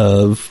Rat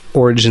of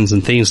Origins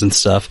and Things and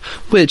stuff,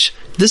 which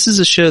this is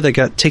a show that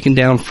got taken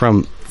down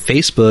from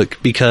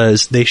Facebook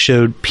because they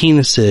showed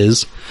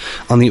penises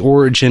on the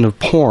origin of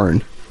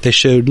porn. They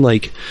showed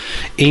like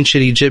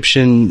ancient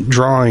Egyptian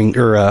drawing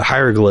or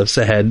hieroglyphs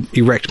that had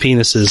erect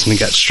penises and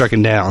it got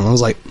stricken down. I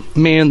was like,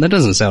 man, that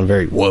doesn't sound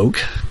very woke.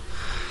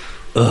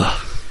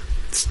 Ugh,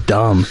 it's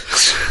dumb.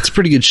 It's a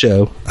pretty good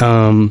show.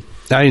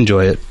 I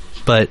enjoy it,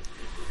 but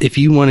if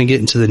you want to get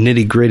into the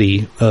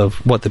nitty-gritty of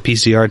what the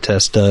PCR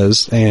test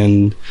does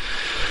and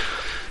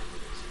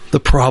the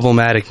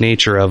problematic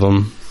nature of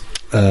them,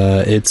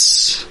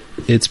 it's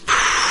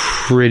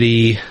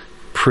pretty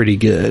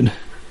good.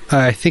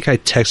 I think I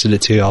texted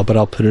it to y'all, but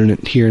I'll put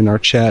it here in our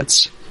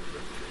chats.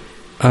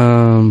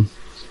 Damn,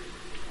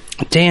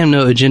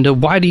 No Agenda,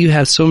 why do you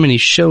have so many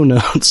show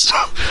notes?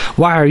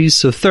 Why are you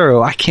so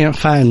thorough? I can't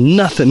find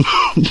nothing.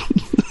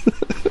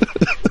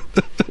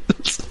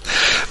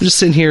 I'm just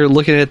sitting here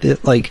looking at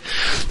it like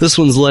this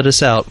one's let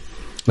us out.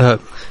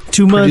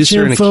 Too much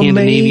producer in a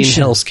Scandinavian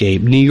information.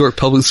 hellscape. New York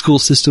public school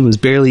system is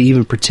barely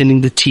even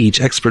pretending to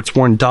teach. Experts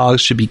warn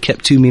dogs should be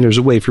kept 2 meters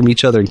away from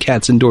each other and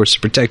cats indoors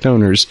to protect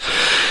owners.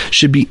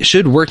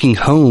 Should working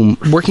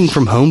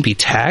from home be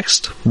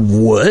taxed?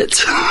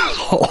 What?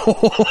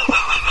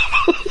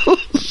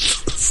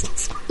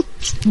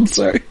 I'm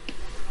sorry.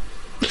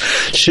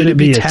 Should it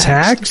be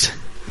taxed?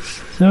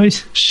 No,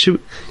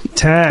 should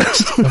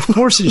taxed. Of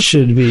course it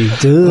should be.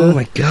 Duh. Oh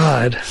my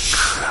god.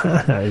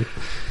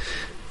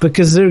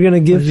 Because they're going to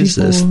give what is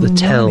people this? The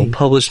Tell, money.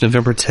 Published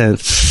November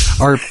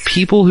 10th. Are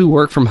people who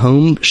work from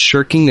home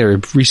shirking their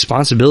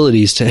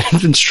responsibilities to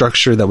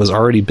infrastructure that was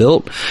already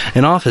built?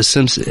 An office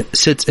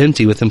sits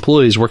empty with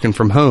employees working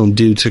from home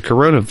due to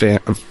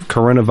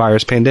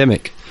coronavirus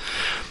pandemic.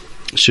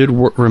 Should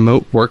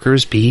remote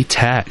workers be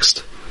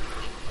taxed?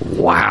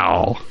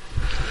 Wow.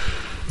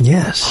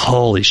 Yes.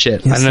 Holy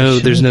shit. Yes, I know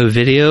there's no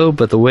video,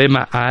 but the way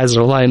my eyes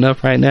are lighting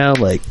up right now,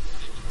 like,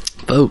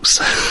 folks,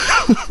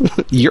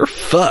 you're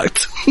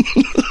fucked.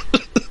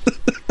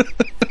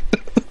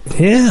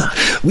 Yeah.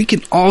 We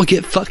can all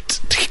get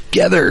fucked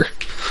together.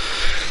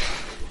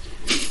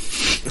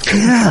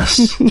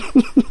 Yes.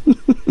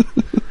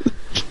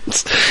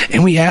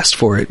 And we asked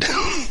for it.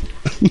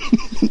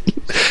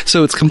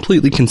 So it's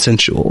completely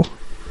consensual.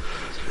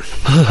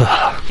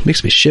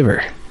 Makes me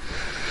shiver.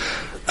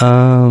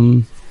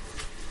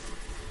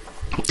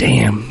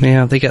 Damn,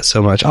 man, they got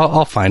so much.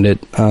 I'll find it.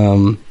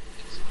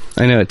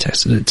 I know I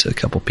texted it to a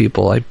couple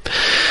people. I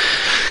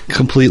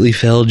completely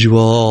failed you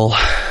all.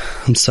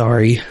 I'm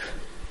sorry.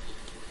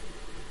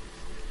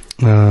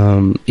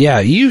 Yeah,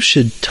 you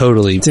should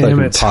totally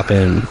fucking pop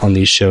in on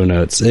these show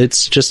notes.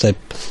 It's just a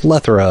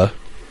plethora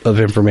of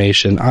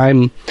information.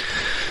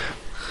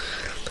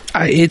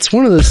 It's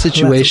one of those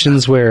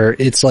situations where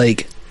it's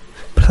like,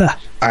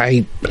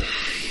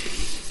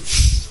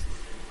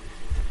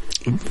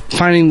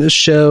 finding this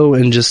show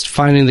and just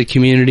finding the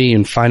community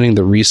and finding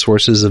the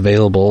resources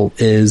available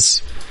is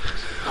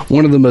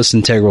one of the most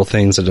integral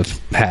things that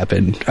have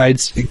happened. I'd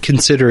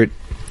consider it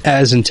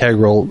as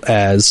integral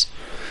as,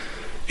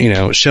 you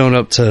know, showing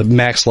up to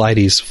Max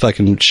Lighty's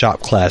fucking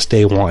shop class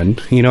day one.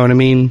 You know what I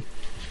mean?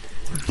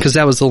 Because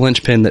that was the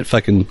linchpin that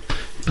fucking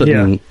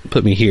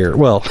put me here.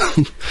 Well,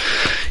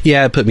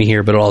 yeah, it put me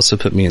here, but it also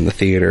put me in the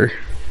theater.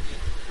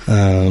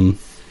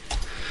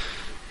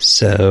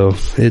 So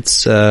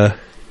it's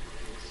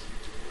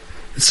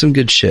some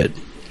good shit.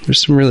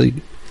 There's some really.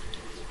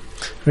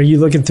 Are you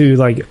looking through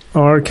like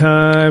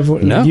archive?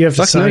 No, you have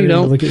to sign you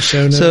don't. To look at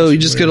show notes. So you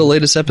just go to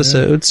latest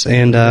episodes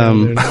and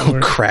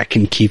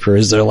Kraken Keeper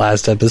is their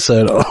last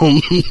episode.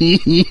 Oh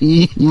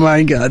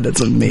my god,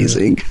 that's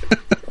amazing.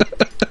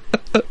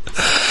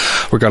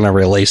 We're gonna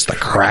release the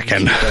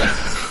Kraken.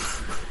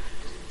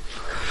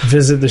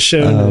 Visit the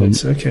show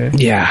notes. Okay.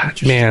 Yeah,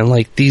 man,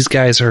 like these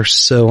guys are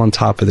so on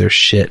top of their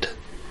shit.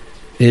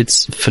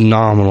 It's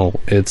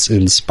phenomenal. It's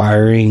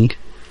inspiring.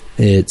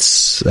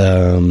 It's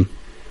this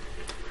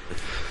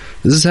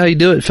is how you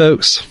do it,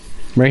 folks.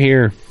 Right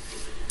here.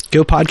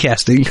 Go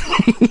podcasting.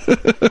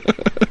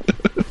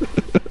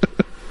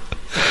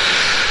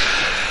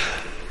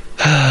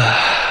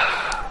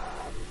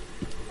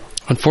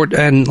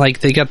 And like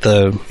they got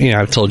the, you know,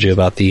 I've told you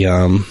about the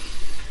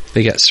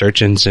they got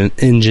search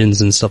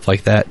engines and stuff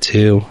like that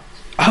too.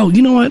 Oh,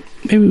 you know what?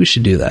 Maybe we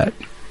should do that.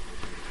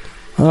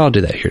 I'll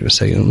do that here in a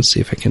second. Let's see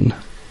if I can.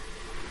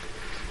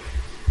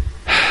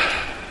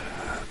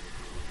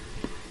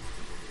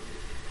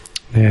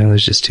 Yeah,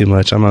 there's just too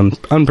much. I'm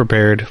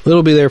unprepared.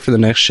 It'll be there for the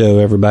next show,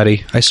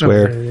 everybody. I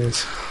swear. Okay, it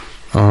is.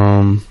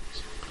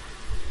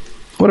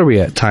 What are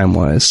we at time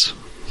wise?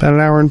 About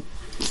an hour and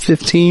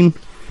 15.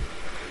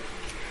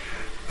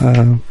 I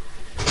don't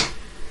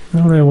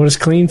know. What does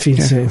Clean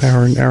Feed say?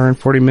 Hour and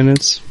 40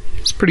 minutes.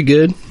 It's pretty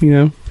good, you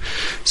know.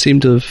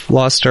 Seem to have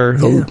lost our...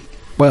 Yeah.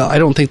 Well, I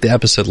don't think the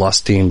episode lost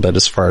steam, but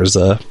as far as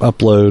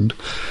uploading,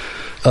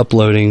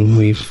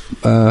 we've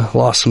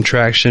lost some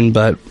traction,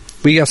 but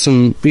we got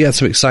some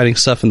exciting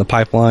stuff in the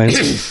pipeline.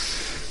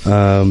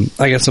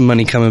 I got some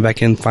money coming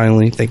back in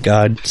finally, thank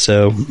God.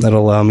 So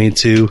that'll allow me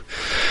to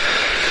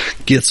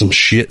get some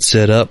shit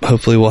set up.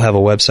 Hopefully we'll have a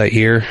website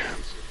here.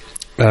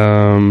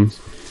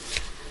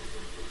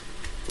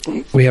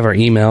 We have our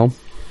email.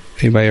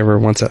 If anybody ever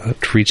wants to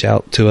reach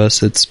out to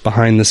us, it's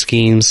behind the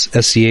schemes,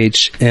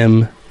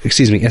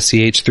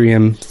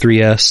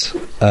 SCH3M3S,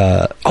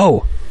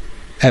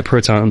 at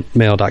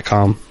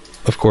protonmail.com,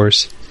 of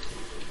course.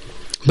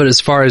 But as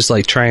far as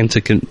like trying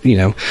to,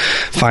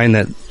 find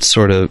that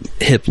sort of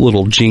hip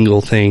little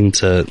jingle thing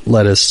to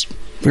let us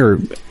or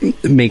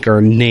make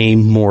our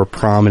name more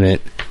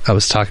prominent, I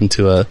was talking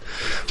to a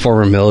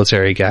former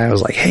military guy. I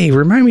was like, hey,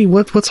 remind me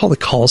what's all the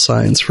call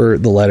signs for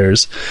the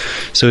letters?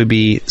 So it'd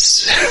be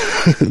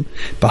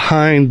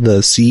behind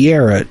the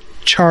Sierra,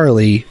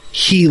 Charlie,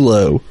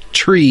 Hilo,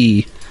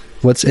 Tree.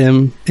 What's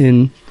M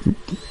in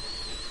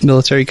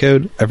military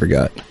code? I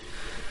forgot.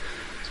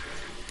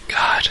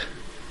 God.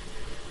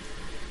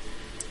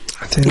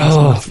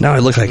 Oh, now I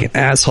look like an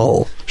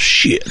asshole.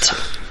 Shit.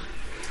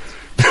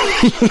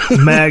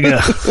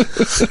 MAGA.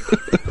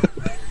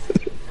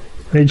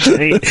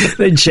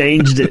 They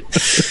changed it.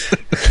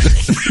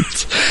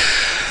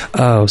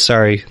 Oh,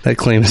 sorry. That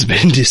claim has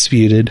been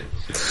disputed.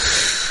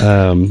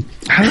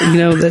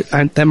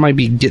 That might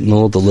be getting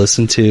old to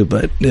listen to,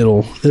 but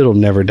it'll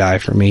never die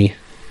for me.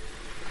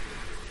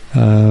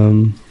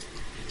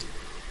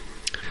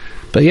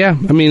 But yeah,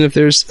 I mean,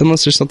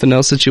 unless there's something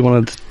else that you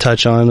wanted to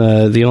touch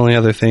on, the only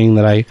other thing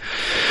that I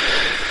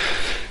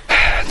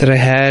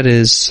had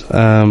is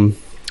I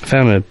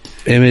found an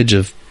image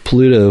of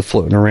Pluto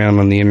floating around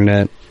on the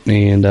internet,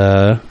 and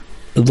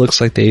it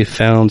looks like they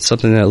found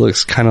something that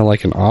looks kind of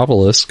like an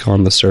obelisk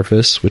on the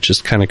surface, which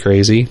is kind of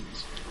crazy.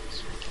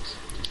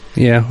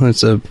 Yeah,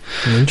 it's a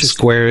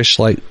squarish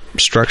like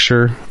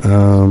structure.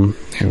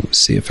 Here, let's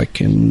see if I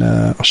can.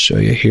 I'll show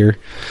you here.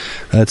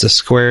 It's a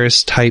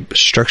squarish type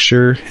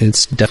structure.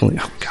 It's definitely,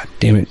 oh god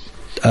damn it,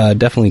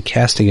 definitely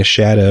casting a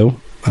shadow,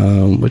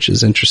 which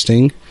is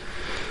interesting.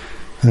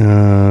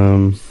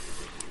 I'm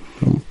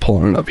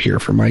pulling it up here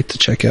for Mike to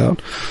check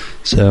out.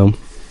 So,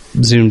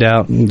 zoomed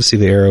out and to see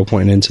the arrow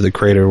pointing into the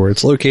crater where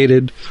it's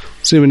located.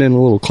 Zooming in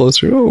a little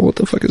closer. Oh, what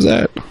the fuck is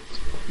that?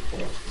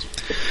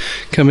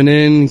 Coming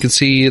in, you can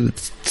see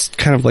it's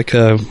kind of like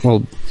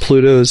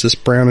Pluto is this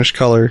brownish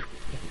color.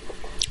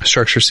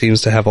 Structure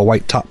seems to have a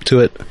white top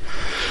to it.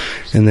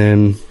 And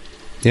then,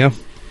 yeah,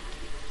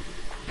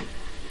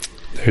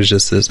 there's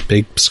just this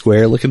big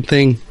square looking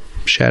thing.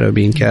 Shadow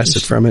being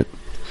casted from it.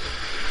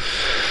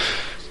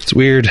 It's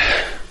weird.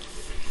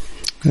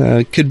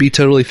 Could be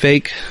totally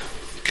fake.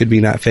 Could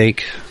be not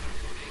fake.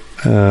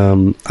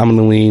 I'm going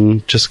to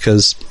lean, just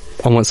because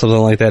I want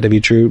something like that to be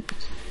true,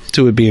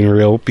 to it being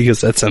real,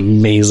 because that's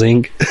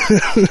amazing.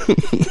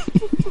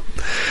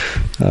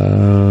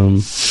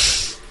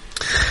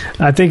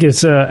 I think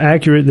it's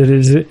accurate that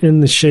it's in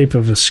the shape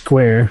of a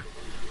square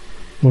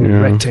or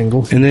a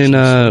rectangle. And then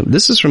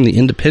this is from the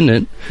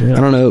Independent. Yeah.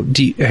 I don't know.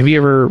 Have you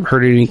ever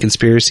heard any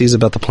conspiracies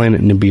about the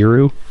planet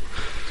Nibiru?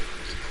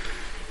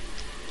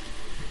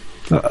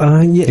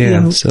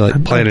 Yeah. So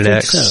like Planet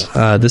X.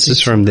 So. This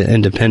is from the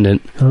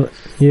Independent.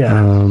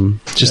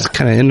 Just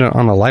kind of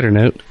on a lighter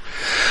note.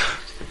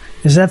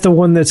 Is that the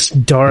one that's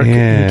dark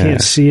and you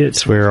can't see it?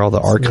 It's where all the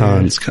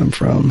archons come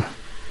from.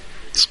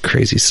 It's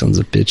crazy sons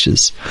of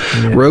bitches.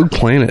 Yeah. Rogue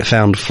planet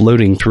found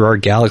floating through our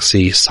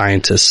galaxy,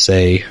 scientists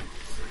say.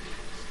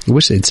 I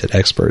wish they'd said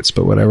experts,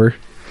 but whatever.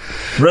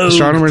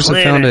 Astronomers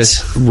have found a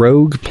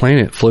rogue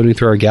planet floating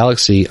through our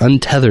galaxy,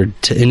 untethered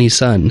to any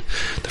sun.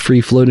 The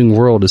free floating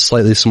world is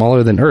slightly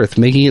smaller than Earth,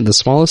 making it the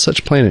smallest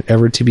such planet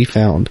ever to be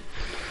found.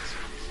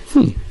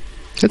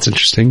 That's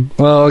interesting.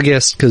 Well, I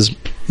guess because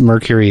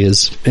Mercury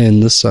is in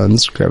the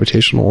sun's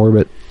gravitational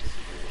orbit.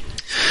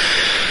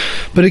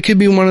 But it could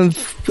be one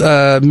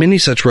of many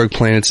such rogue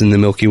planets in the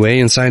Milky Way,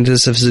 and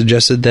scientists have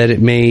suggested that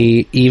it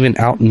may even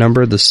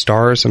outnumber the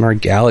stars in our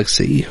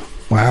galaxy.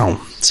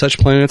 Wow. Such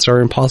planets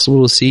are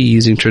impossible to see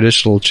using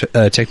traditional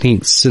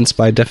techniques, since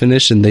by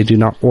definition they do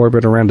not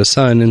orbit around a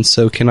sun and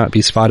so cannot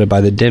be spotted by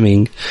the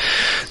dimming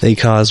they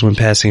cause when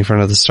passing in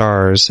front of the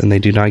stars, and they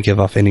do not give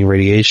off any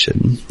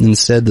radiation.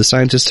 Instead, the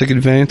scientists took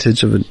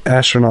advantage of an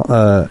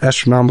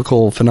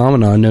astronomical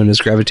phenomenon known as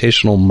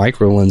gravitational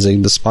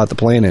microlensing to spot the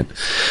planet,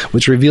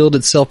 which revealed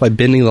itself by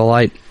bending the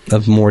light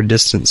of more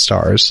distant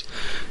stars.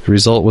 The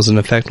result was an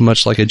effect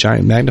much like a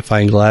giant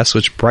magnifying glass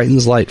which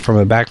brightens light from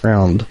a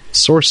background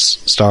source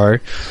star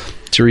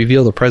to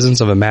reveal the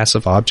presence of a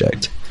massive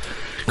object.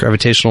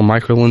 Gravitational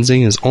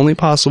microlensing is only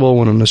possible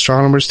when an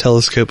astronomer's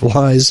telescope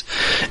lies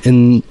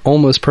in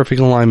almost perfect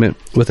alignment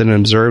with an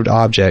observed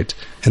object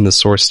in the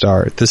source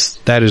star.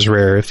 That is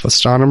rare. If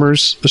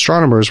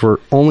astronomers were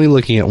only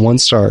looking at one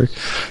star,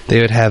 they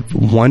would have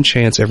one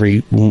chance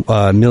every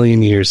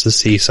million years to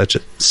see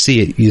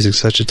it using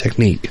such a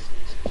technique.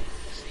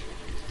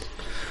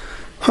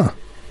 Huh.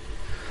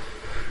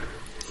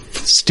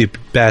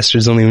 Stupid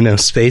bastards don't even know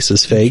space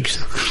is fake.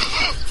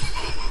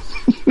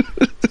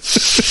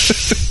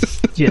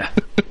 Yeah.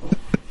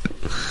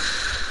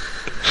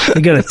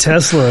 They got a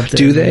Tesla up there.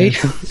 Do they?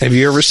 Man. Have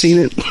you ever seen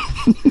it?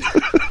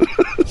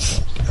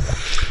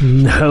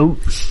 Nope.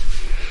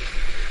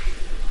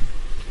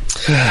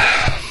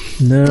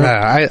 No.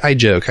 I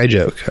joke. I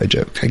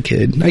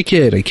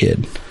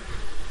kid.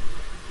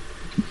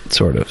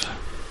 Sort of.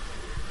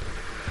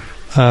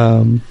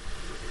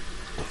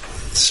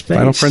 Space.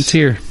 Final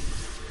Frontier.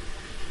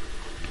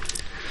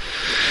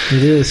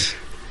 It is.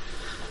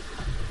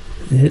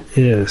 It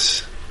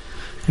is.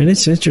 And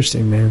it's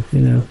interesting, man. You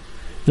know,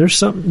 there's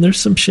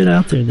some shit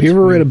out there. You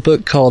ever read a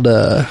book called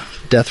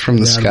Death from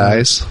the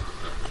Skies?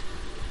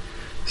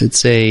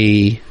 It's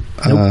a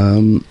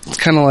it's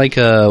kind of like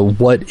a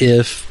what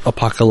if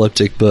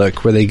apocalyptic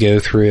book where they go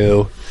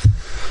through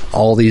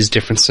all these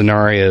different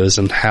scenarios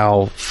and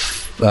how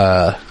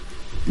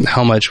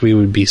much we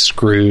would be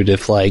screwed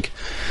if, like,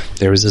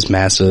 there was this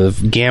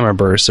massive gamma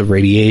burst of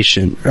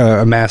radiation,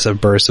 a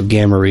massive burst of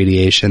gamma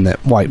radiation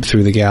that wiped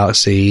through the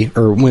galaxy,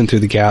 or went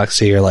through the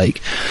galaxy, or, like,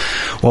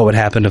 what would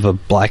happen if a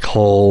black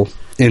hole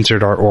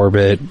entered our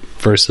orbit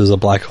versus a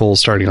black hole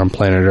starting on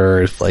planet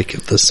Earth, like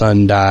if the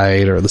sun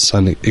died or the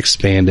sun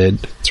expanded.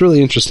 It's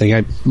really interesting.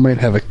 I might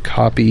have a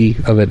copy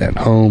of it at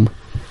home.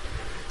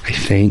 I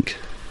think.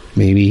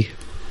 Maybe.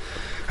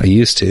 I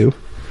used to.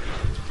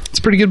 It's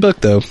a pretty good book,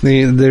 though.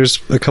 There's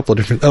a couple of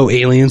different... Oh,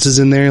 aliens is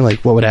in there.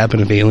 Like, what would happen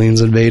if aliens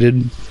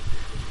invaded?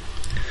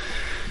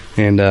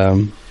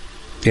 And,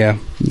 yeah.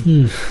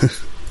 You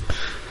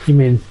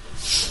mean...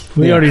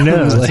 We already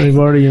know. Like, they've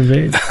already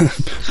invaded.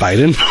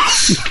 Biden?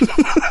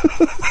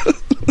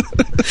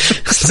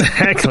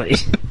 Exactly.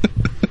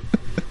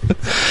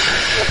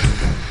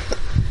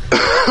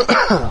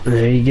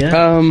 There you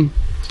go.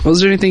 Was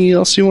there anything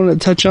else you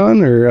wanted to touch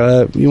on,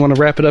 or you want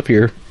to wrap it up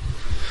here?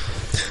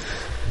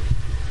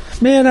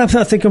 Man, I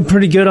think I'm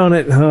pretty good on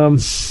it.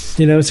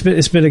 You know, it's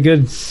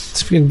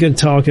been good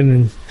talking,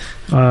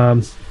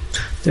 and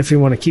definitely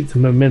want to keep the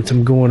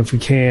momentum going if we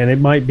can. It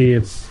might be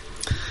a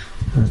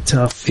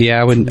tough.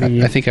 Yeah,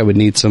 I think I would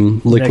need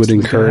some liquid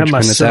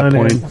encouragement at that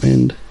point,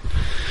 and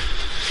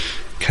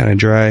kind of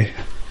dry.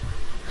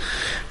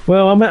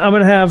 Well, I'm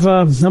gonna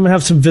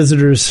have some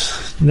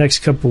visitors next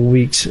couple of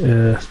weeks.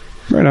 Right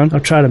on. I'll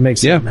try to make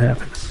something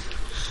happen.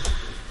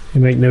 You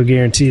make no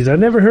guarantees. I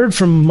never heard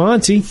from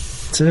Monty,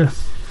 so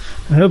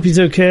I hope he's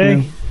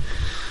okay.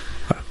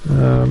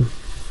 Yeah.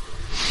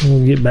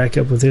 We'll get back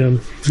up with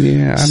him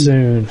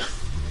soon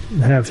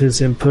and have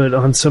his input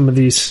on some of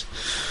these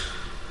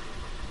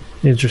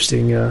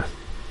interesting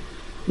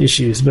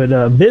issues. But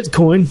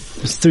Bitcoin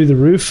is through the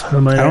roof. I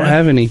don't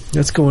have any.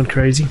 That's going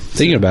crazy.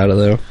 Thinking about it,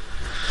 though.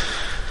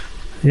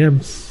 Yeah.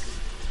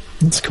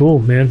 It's cool,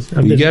 man.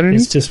 You got any?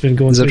 It's just been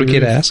going Is that through okay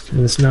the to roof, ask?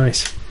 and it's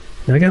nice.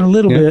 I got a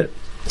little bit.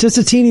 Just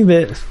a teeny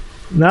bit.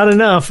 Not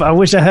enough. I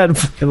wish I had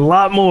a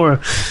lot more.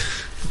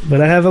 But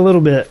I have a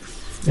little bit.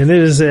 And it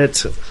is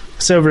it's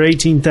over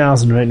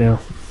 18,000 right now.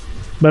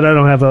 But I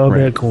don't have a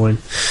Bitcoin.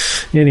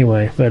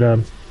 Anyway, but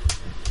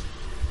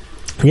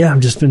yeah, I've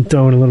just been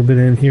throwing a little bit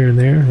in here and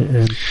there.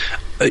 And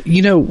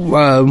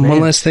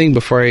one last thing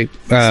before I...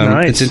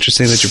 It's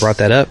interesting that you brought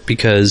that up,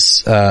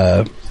 because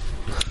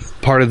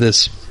part of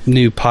this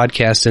new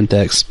podcast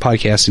index,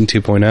 Podcasting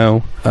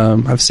 2.0,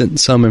 I've sent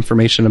some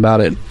information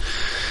about it.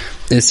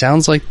 It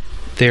sounds like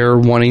they're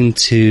wanting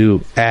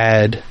to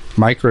add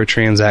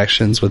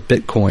microtransactions with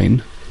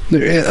Bitcoin,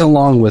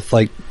 along with,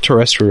 like,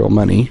 terrestrial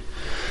money.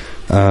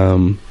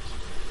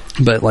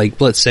 But, like,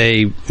 let's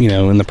say,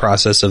 in the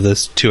process of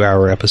this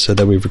 2-hour episode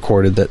that we've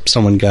recorded, that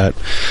someone got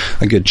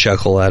a good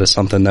chuckle out of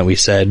something that we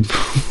said,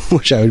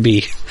 which I would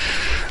be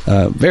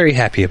very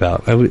happy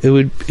about. It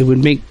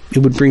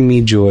would bring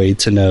me joy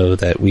to know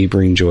that we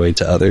bring joy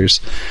to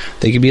others.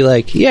 They could be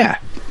like, yeah,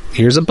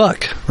 here's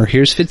 $1 or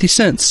here's 50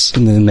 cents,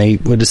 and then they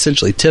would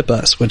essentially tip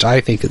us, which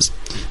I think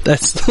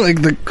that's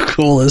like the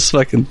coolest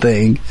fucking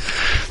thing.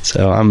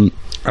 So I'm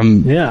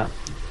yeah.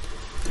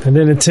 And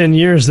then in 10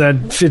 years,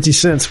 that 50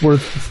 cents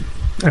worth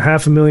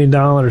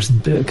 $500,000 in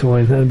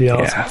Bitcoin. That'd be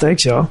awesome. Yeah.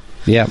 Thanks, y'all.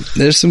 Yeah,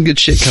 there's some good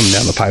shit coming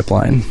down the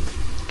pipeline.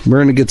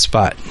 We're in a good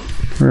spot.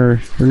 We're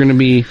gonna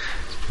be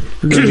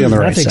on the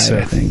right side, so.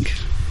 I think.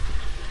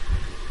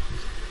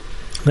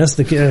 That's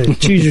the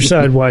choose your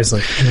side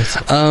wisely.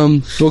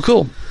 Well,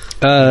 cool.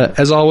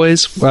 As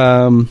always,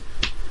 our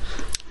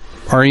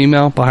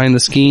email behind the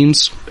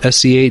schemes,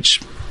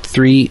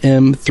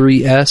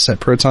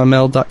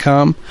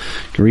 sch3m3s@protonmail.com. You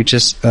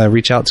can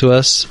reach out to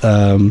us.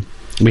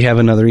 We have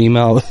another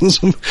email.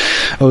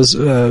 I was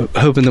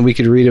hoping that we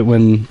could read it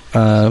when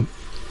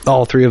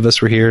all three of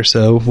us were here,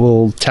 so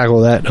we'll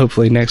tackle that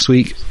hopefully next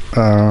week.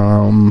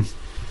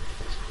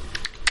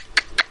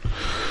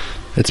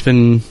 It's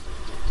been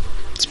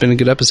a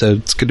good episode.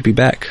 It's good to be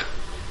back.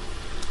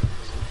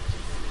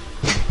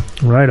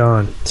 Right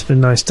on. It's been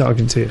nice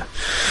talking to you.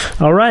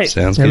 All right.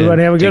 Sounds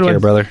Everybody good. have a good Take one. care,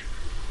 brother.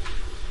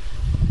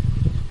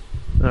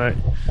 All right.